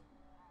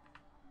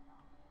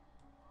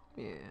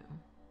 Yeah.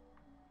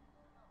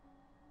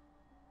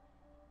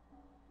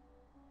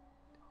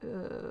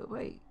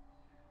 Wait.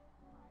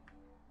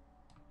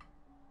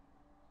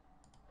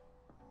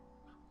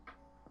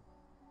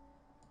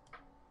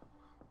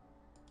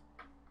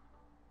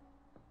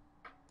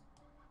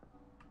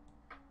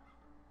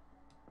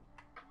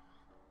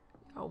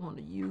 I want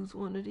to use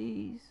one of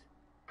these.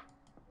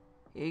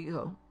 Here you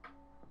go.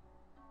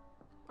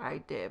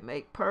 Right there.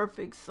 Make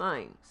perfect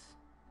sense.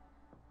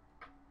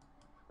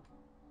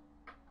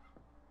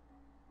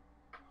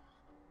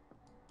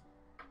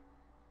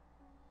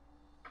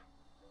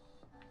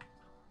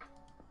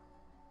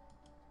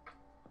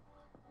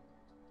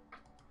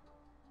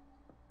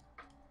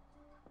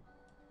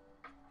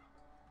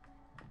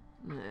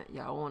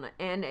 Y'all want to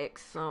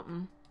annex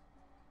something.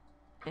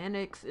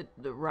 Annex it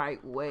the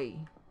right way.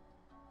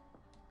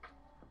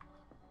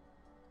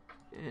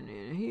 And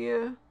in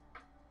here,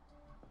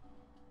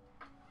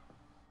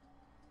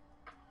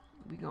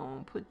 we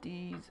gonna put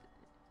these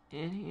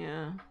in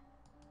here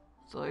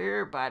so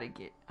everybody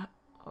get,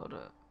 hold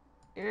up,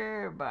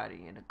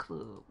 everybody in the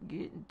club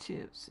getting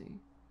tipsy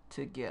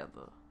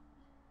together.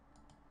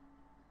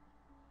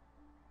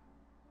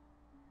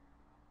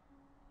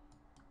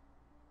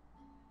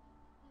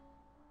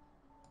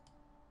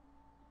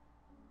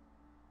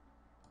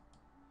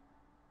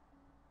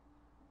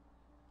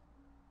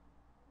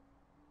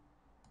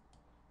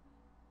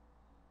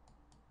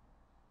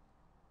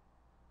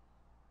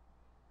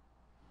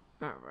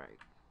 All right.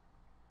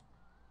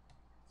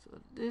 So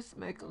this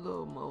make a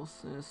little more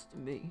sense to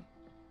me.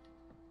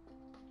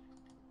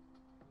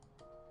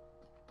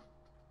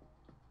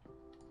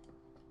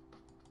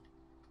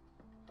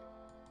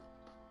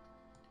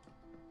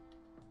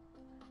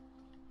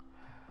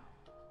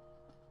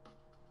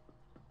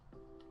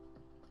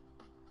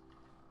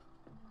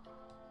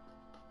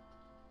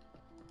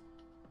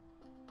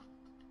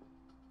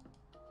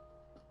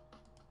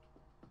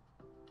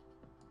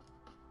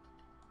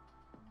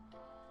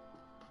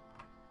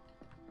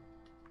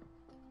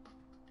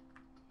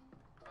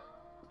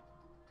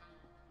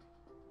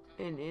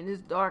 And then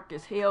it's dark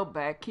as hell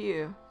back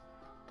here.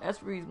 That's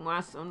the reason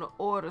why some of the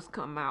orders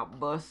come out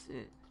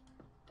busted.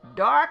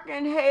 Dark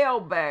and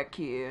hell back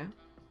here.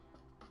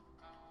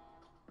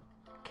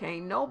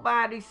 Can't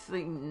nobody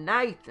see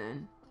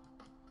nothing.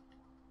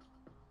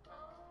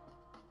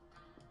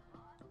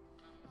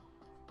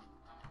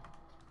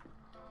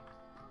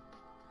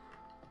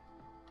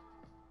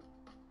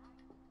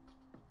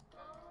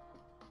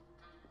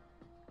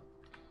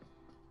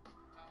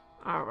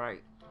 All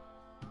right.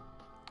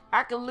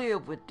 I can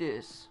live with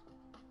this.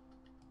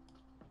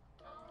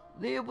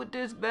 Live with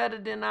this better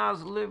than I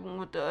was living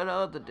with the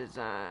other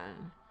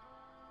design.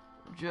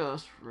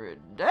 Just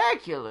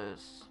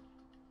ridiculous.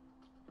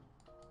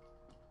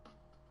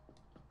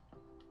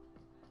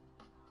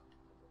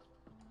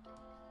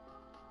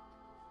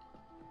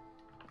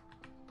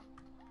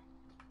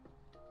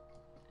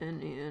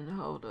 And then,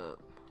 hold up.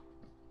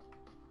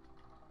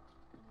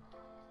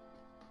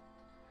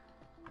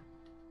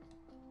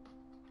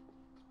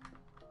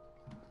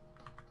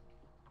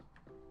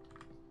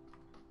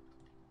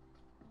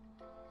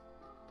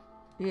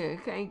 Yeah,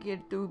 can't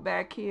get through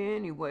back here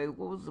anyway.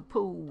 What was the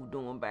pool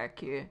doing back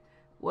here?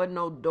 Wasn't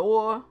no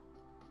door.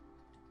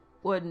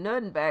 Wasn't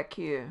nothing back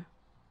here.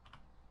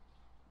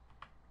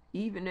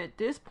 Even at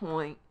this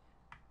point.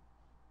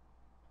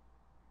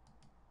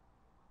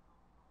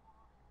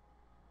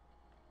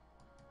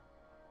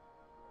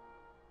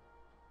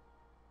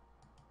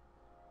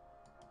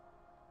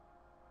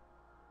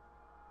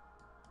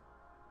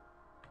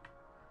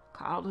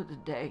 Call it a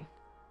day.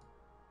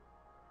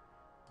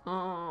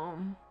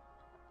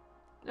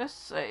 Let's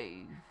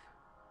save.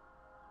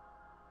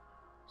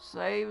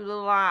 Save the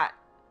lot.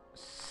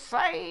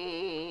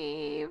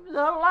 Save the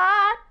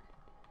lot.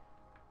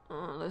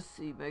 Let's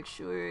see. Make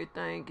sure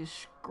everything is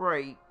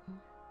straight.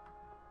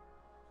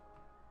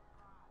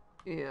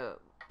 Yeah.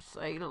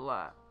 Save the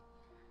lot.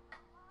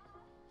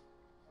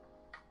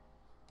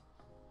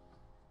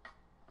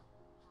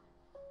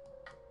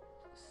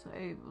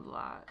 Save the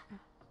lot.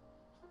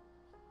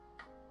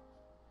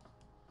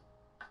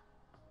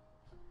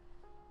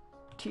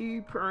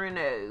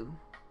 $2.0.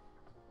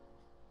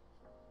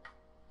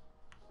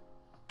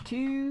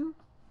 2.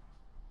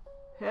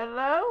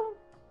 Hello?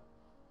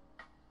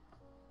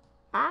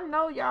 I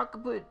know y'all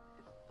could put,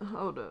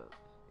 hold up.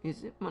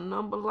 Is it my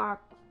number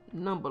lock?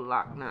 Number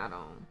lock not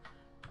on.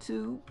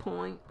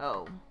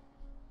 2.0.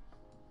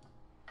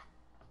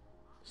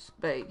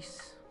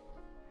 Space.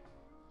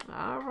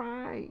 All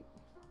right.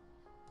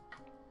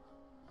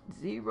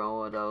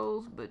 0 of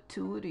those, but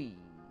 2 of these.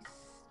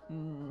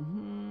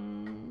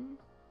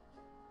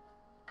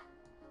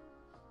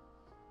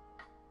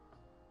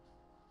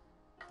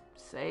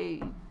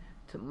 Save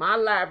to my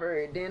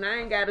library, then I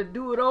ain't gotta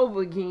do it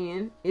over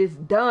again. It's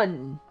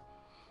done.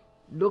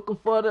 Looking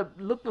for the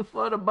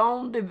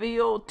Bone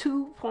DeVille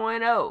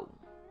 2.0.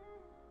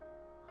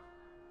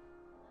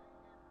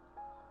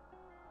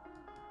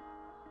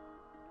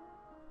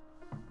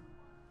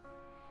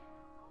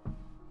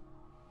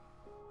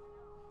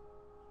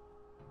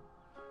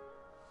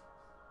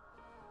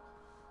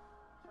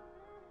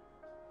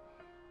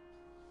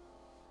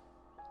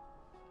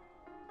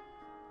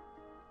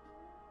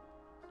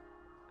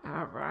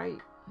 All right.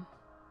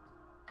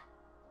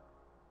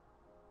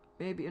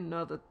 Maybe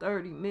another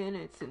 30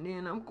 minutes and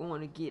then I'm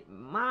going to get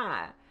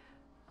my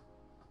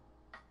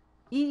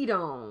eat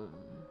on.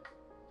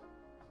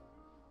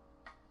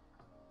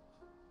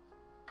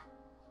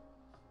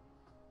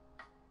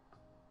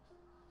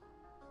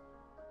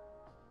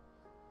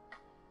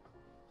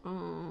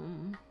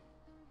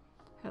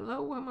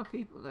 Hello, where my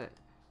people at?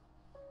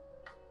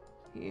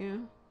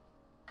 Here.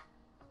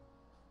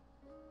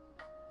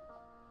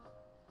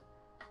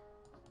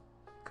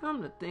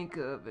 Come to think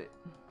of it,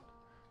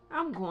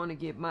 I'm going to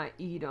get my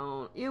eat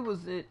on. It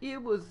was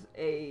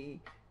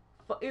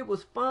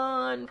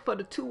fun for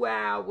the 2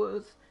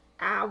 hours.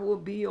 I will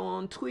be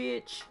on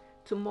Twitch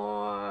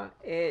tomorrow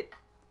at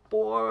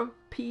 4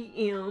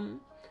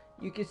 p.m.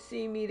 You can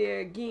see me there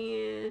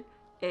again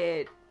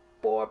at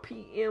 4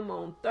 p.m.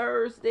 on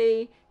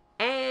Thursday,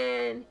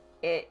 and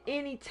at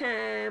any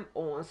time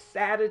on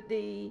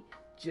Saturday.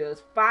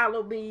 Just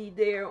follow me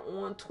there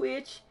on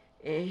Twitch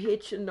and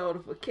hit your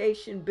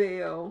notification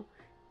bell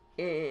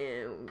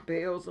and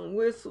bells and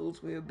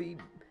whistles. We'll be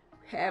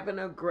having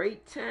a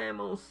great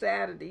time on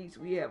Saturdays.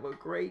 We have a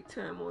great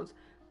time on.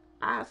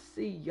 I'll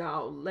see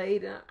y'all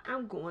later.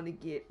 I'm going to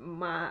get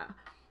my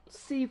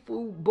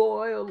seafood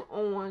boil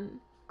on,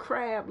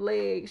 crab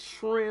legs,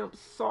 shrimp,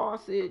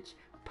 sausage,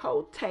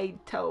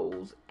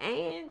 potatoes,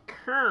 and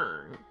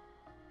kern.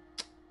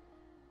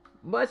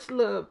 Much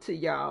love to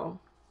y'all.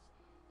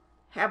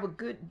 Have a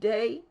good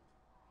day.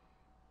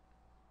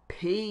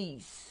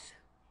 Peace.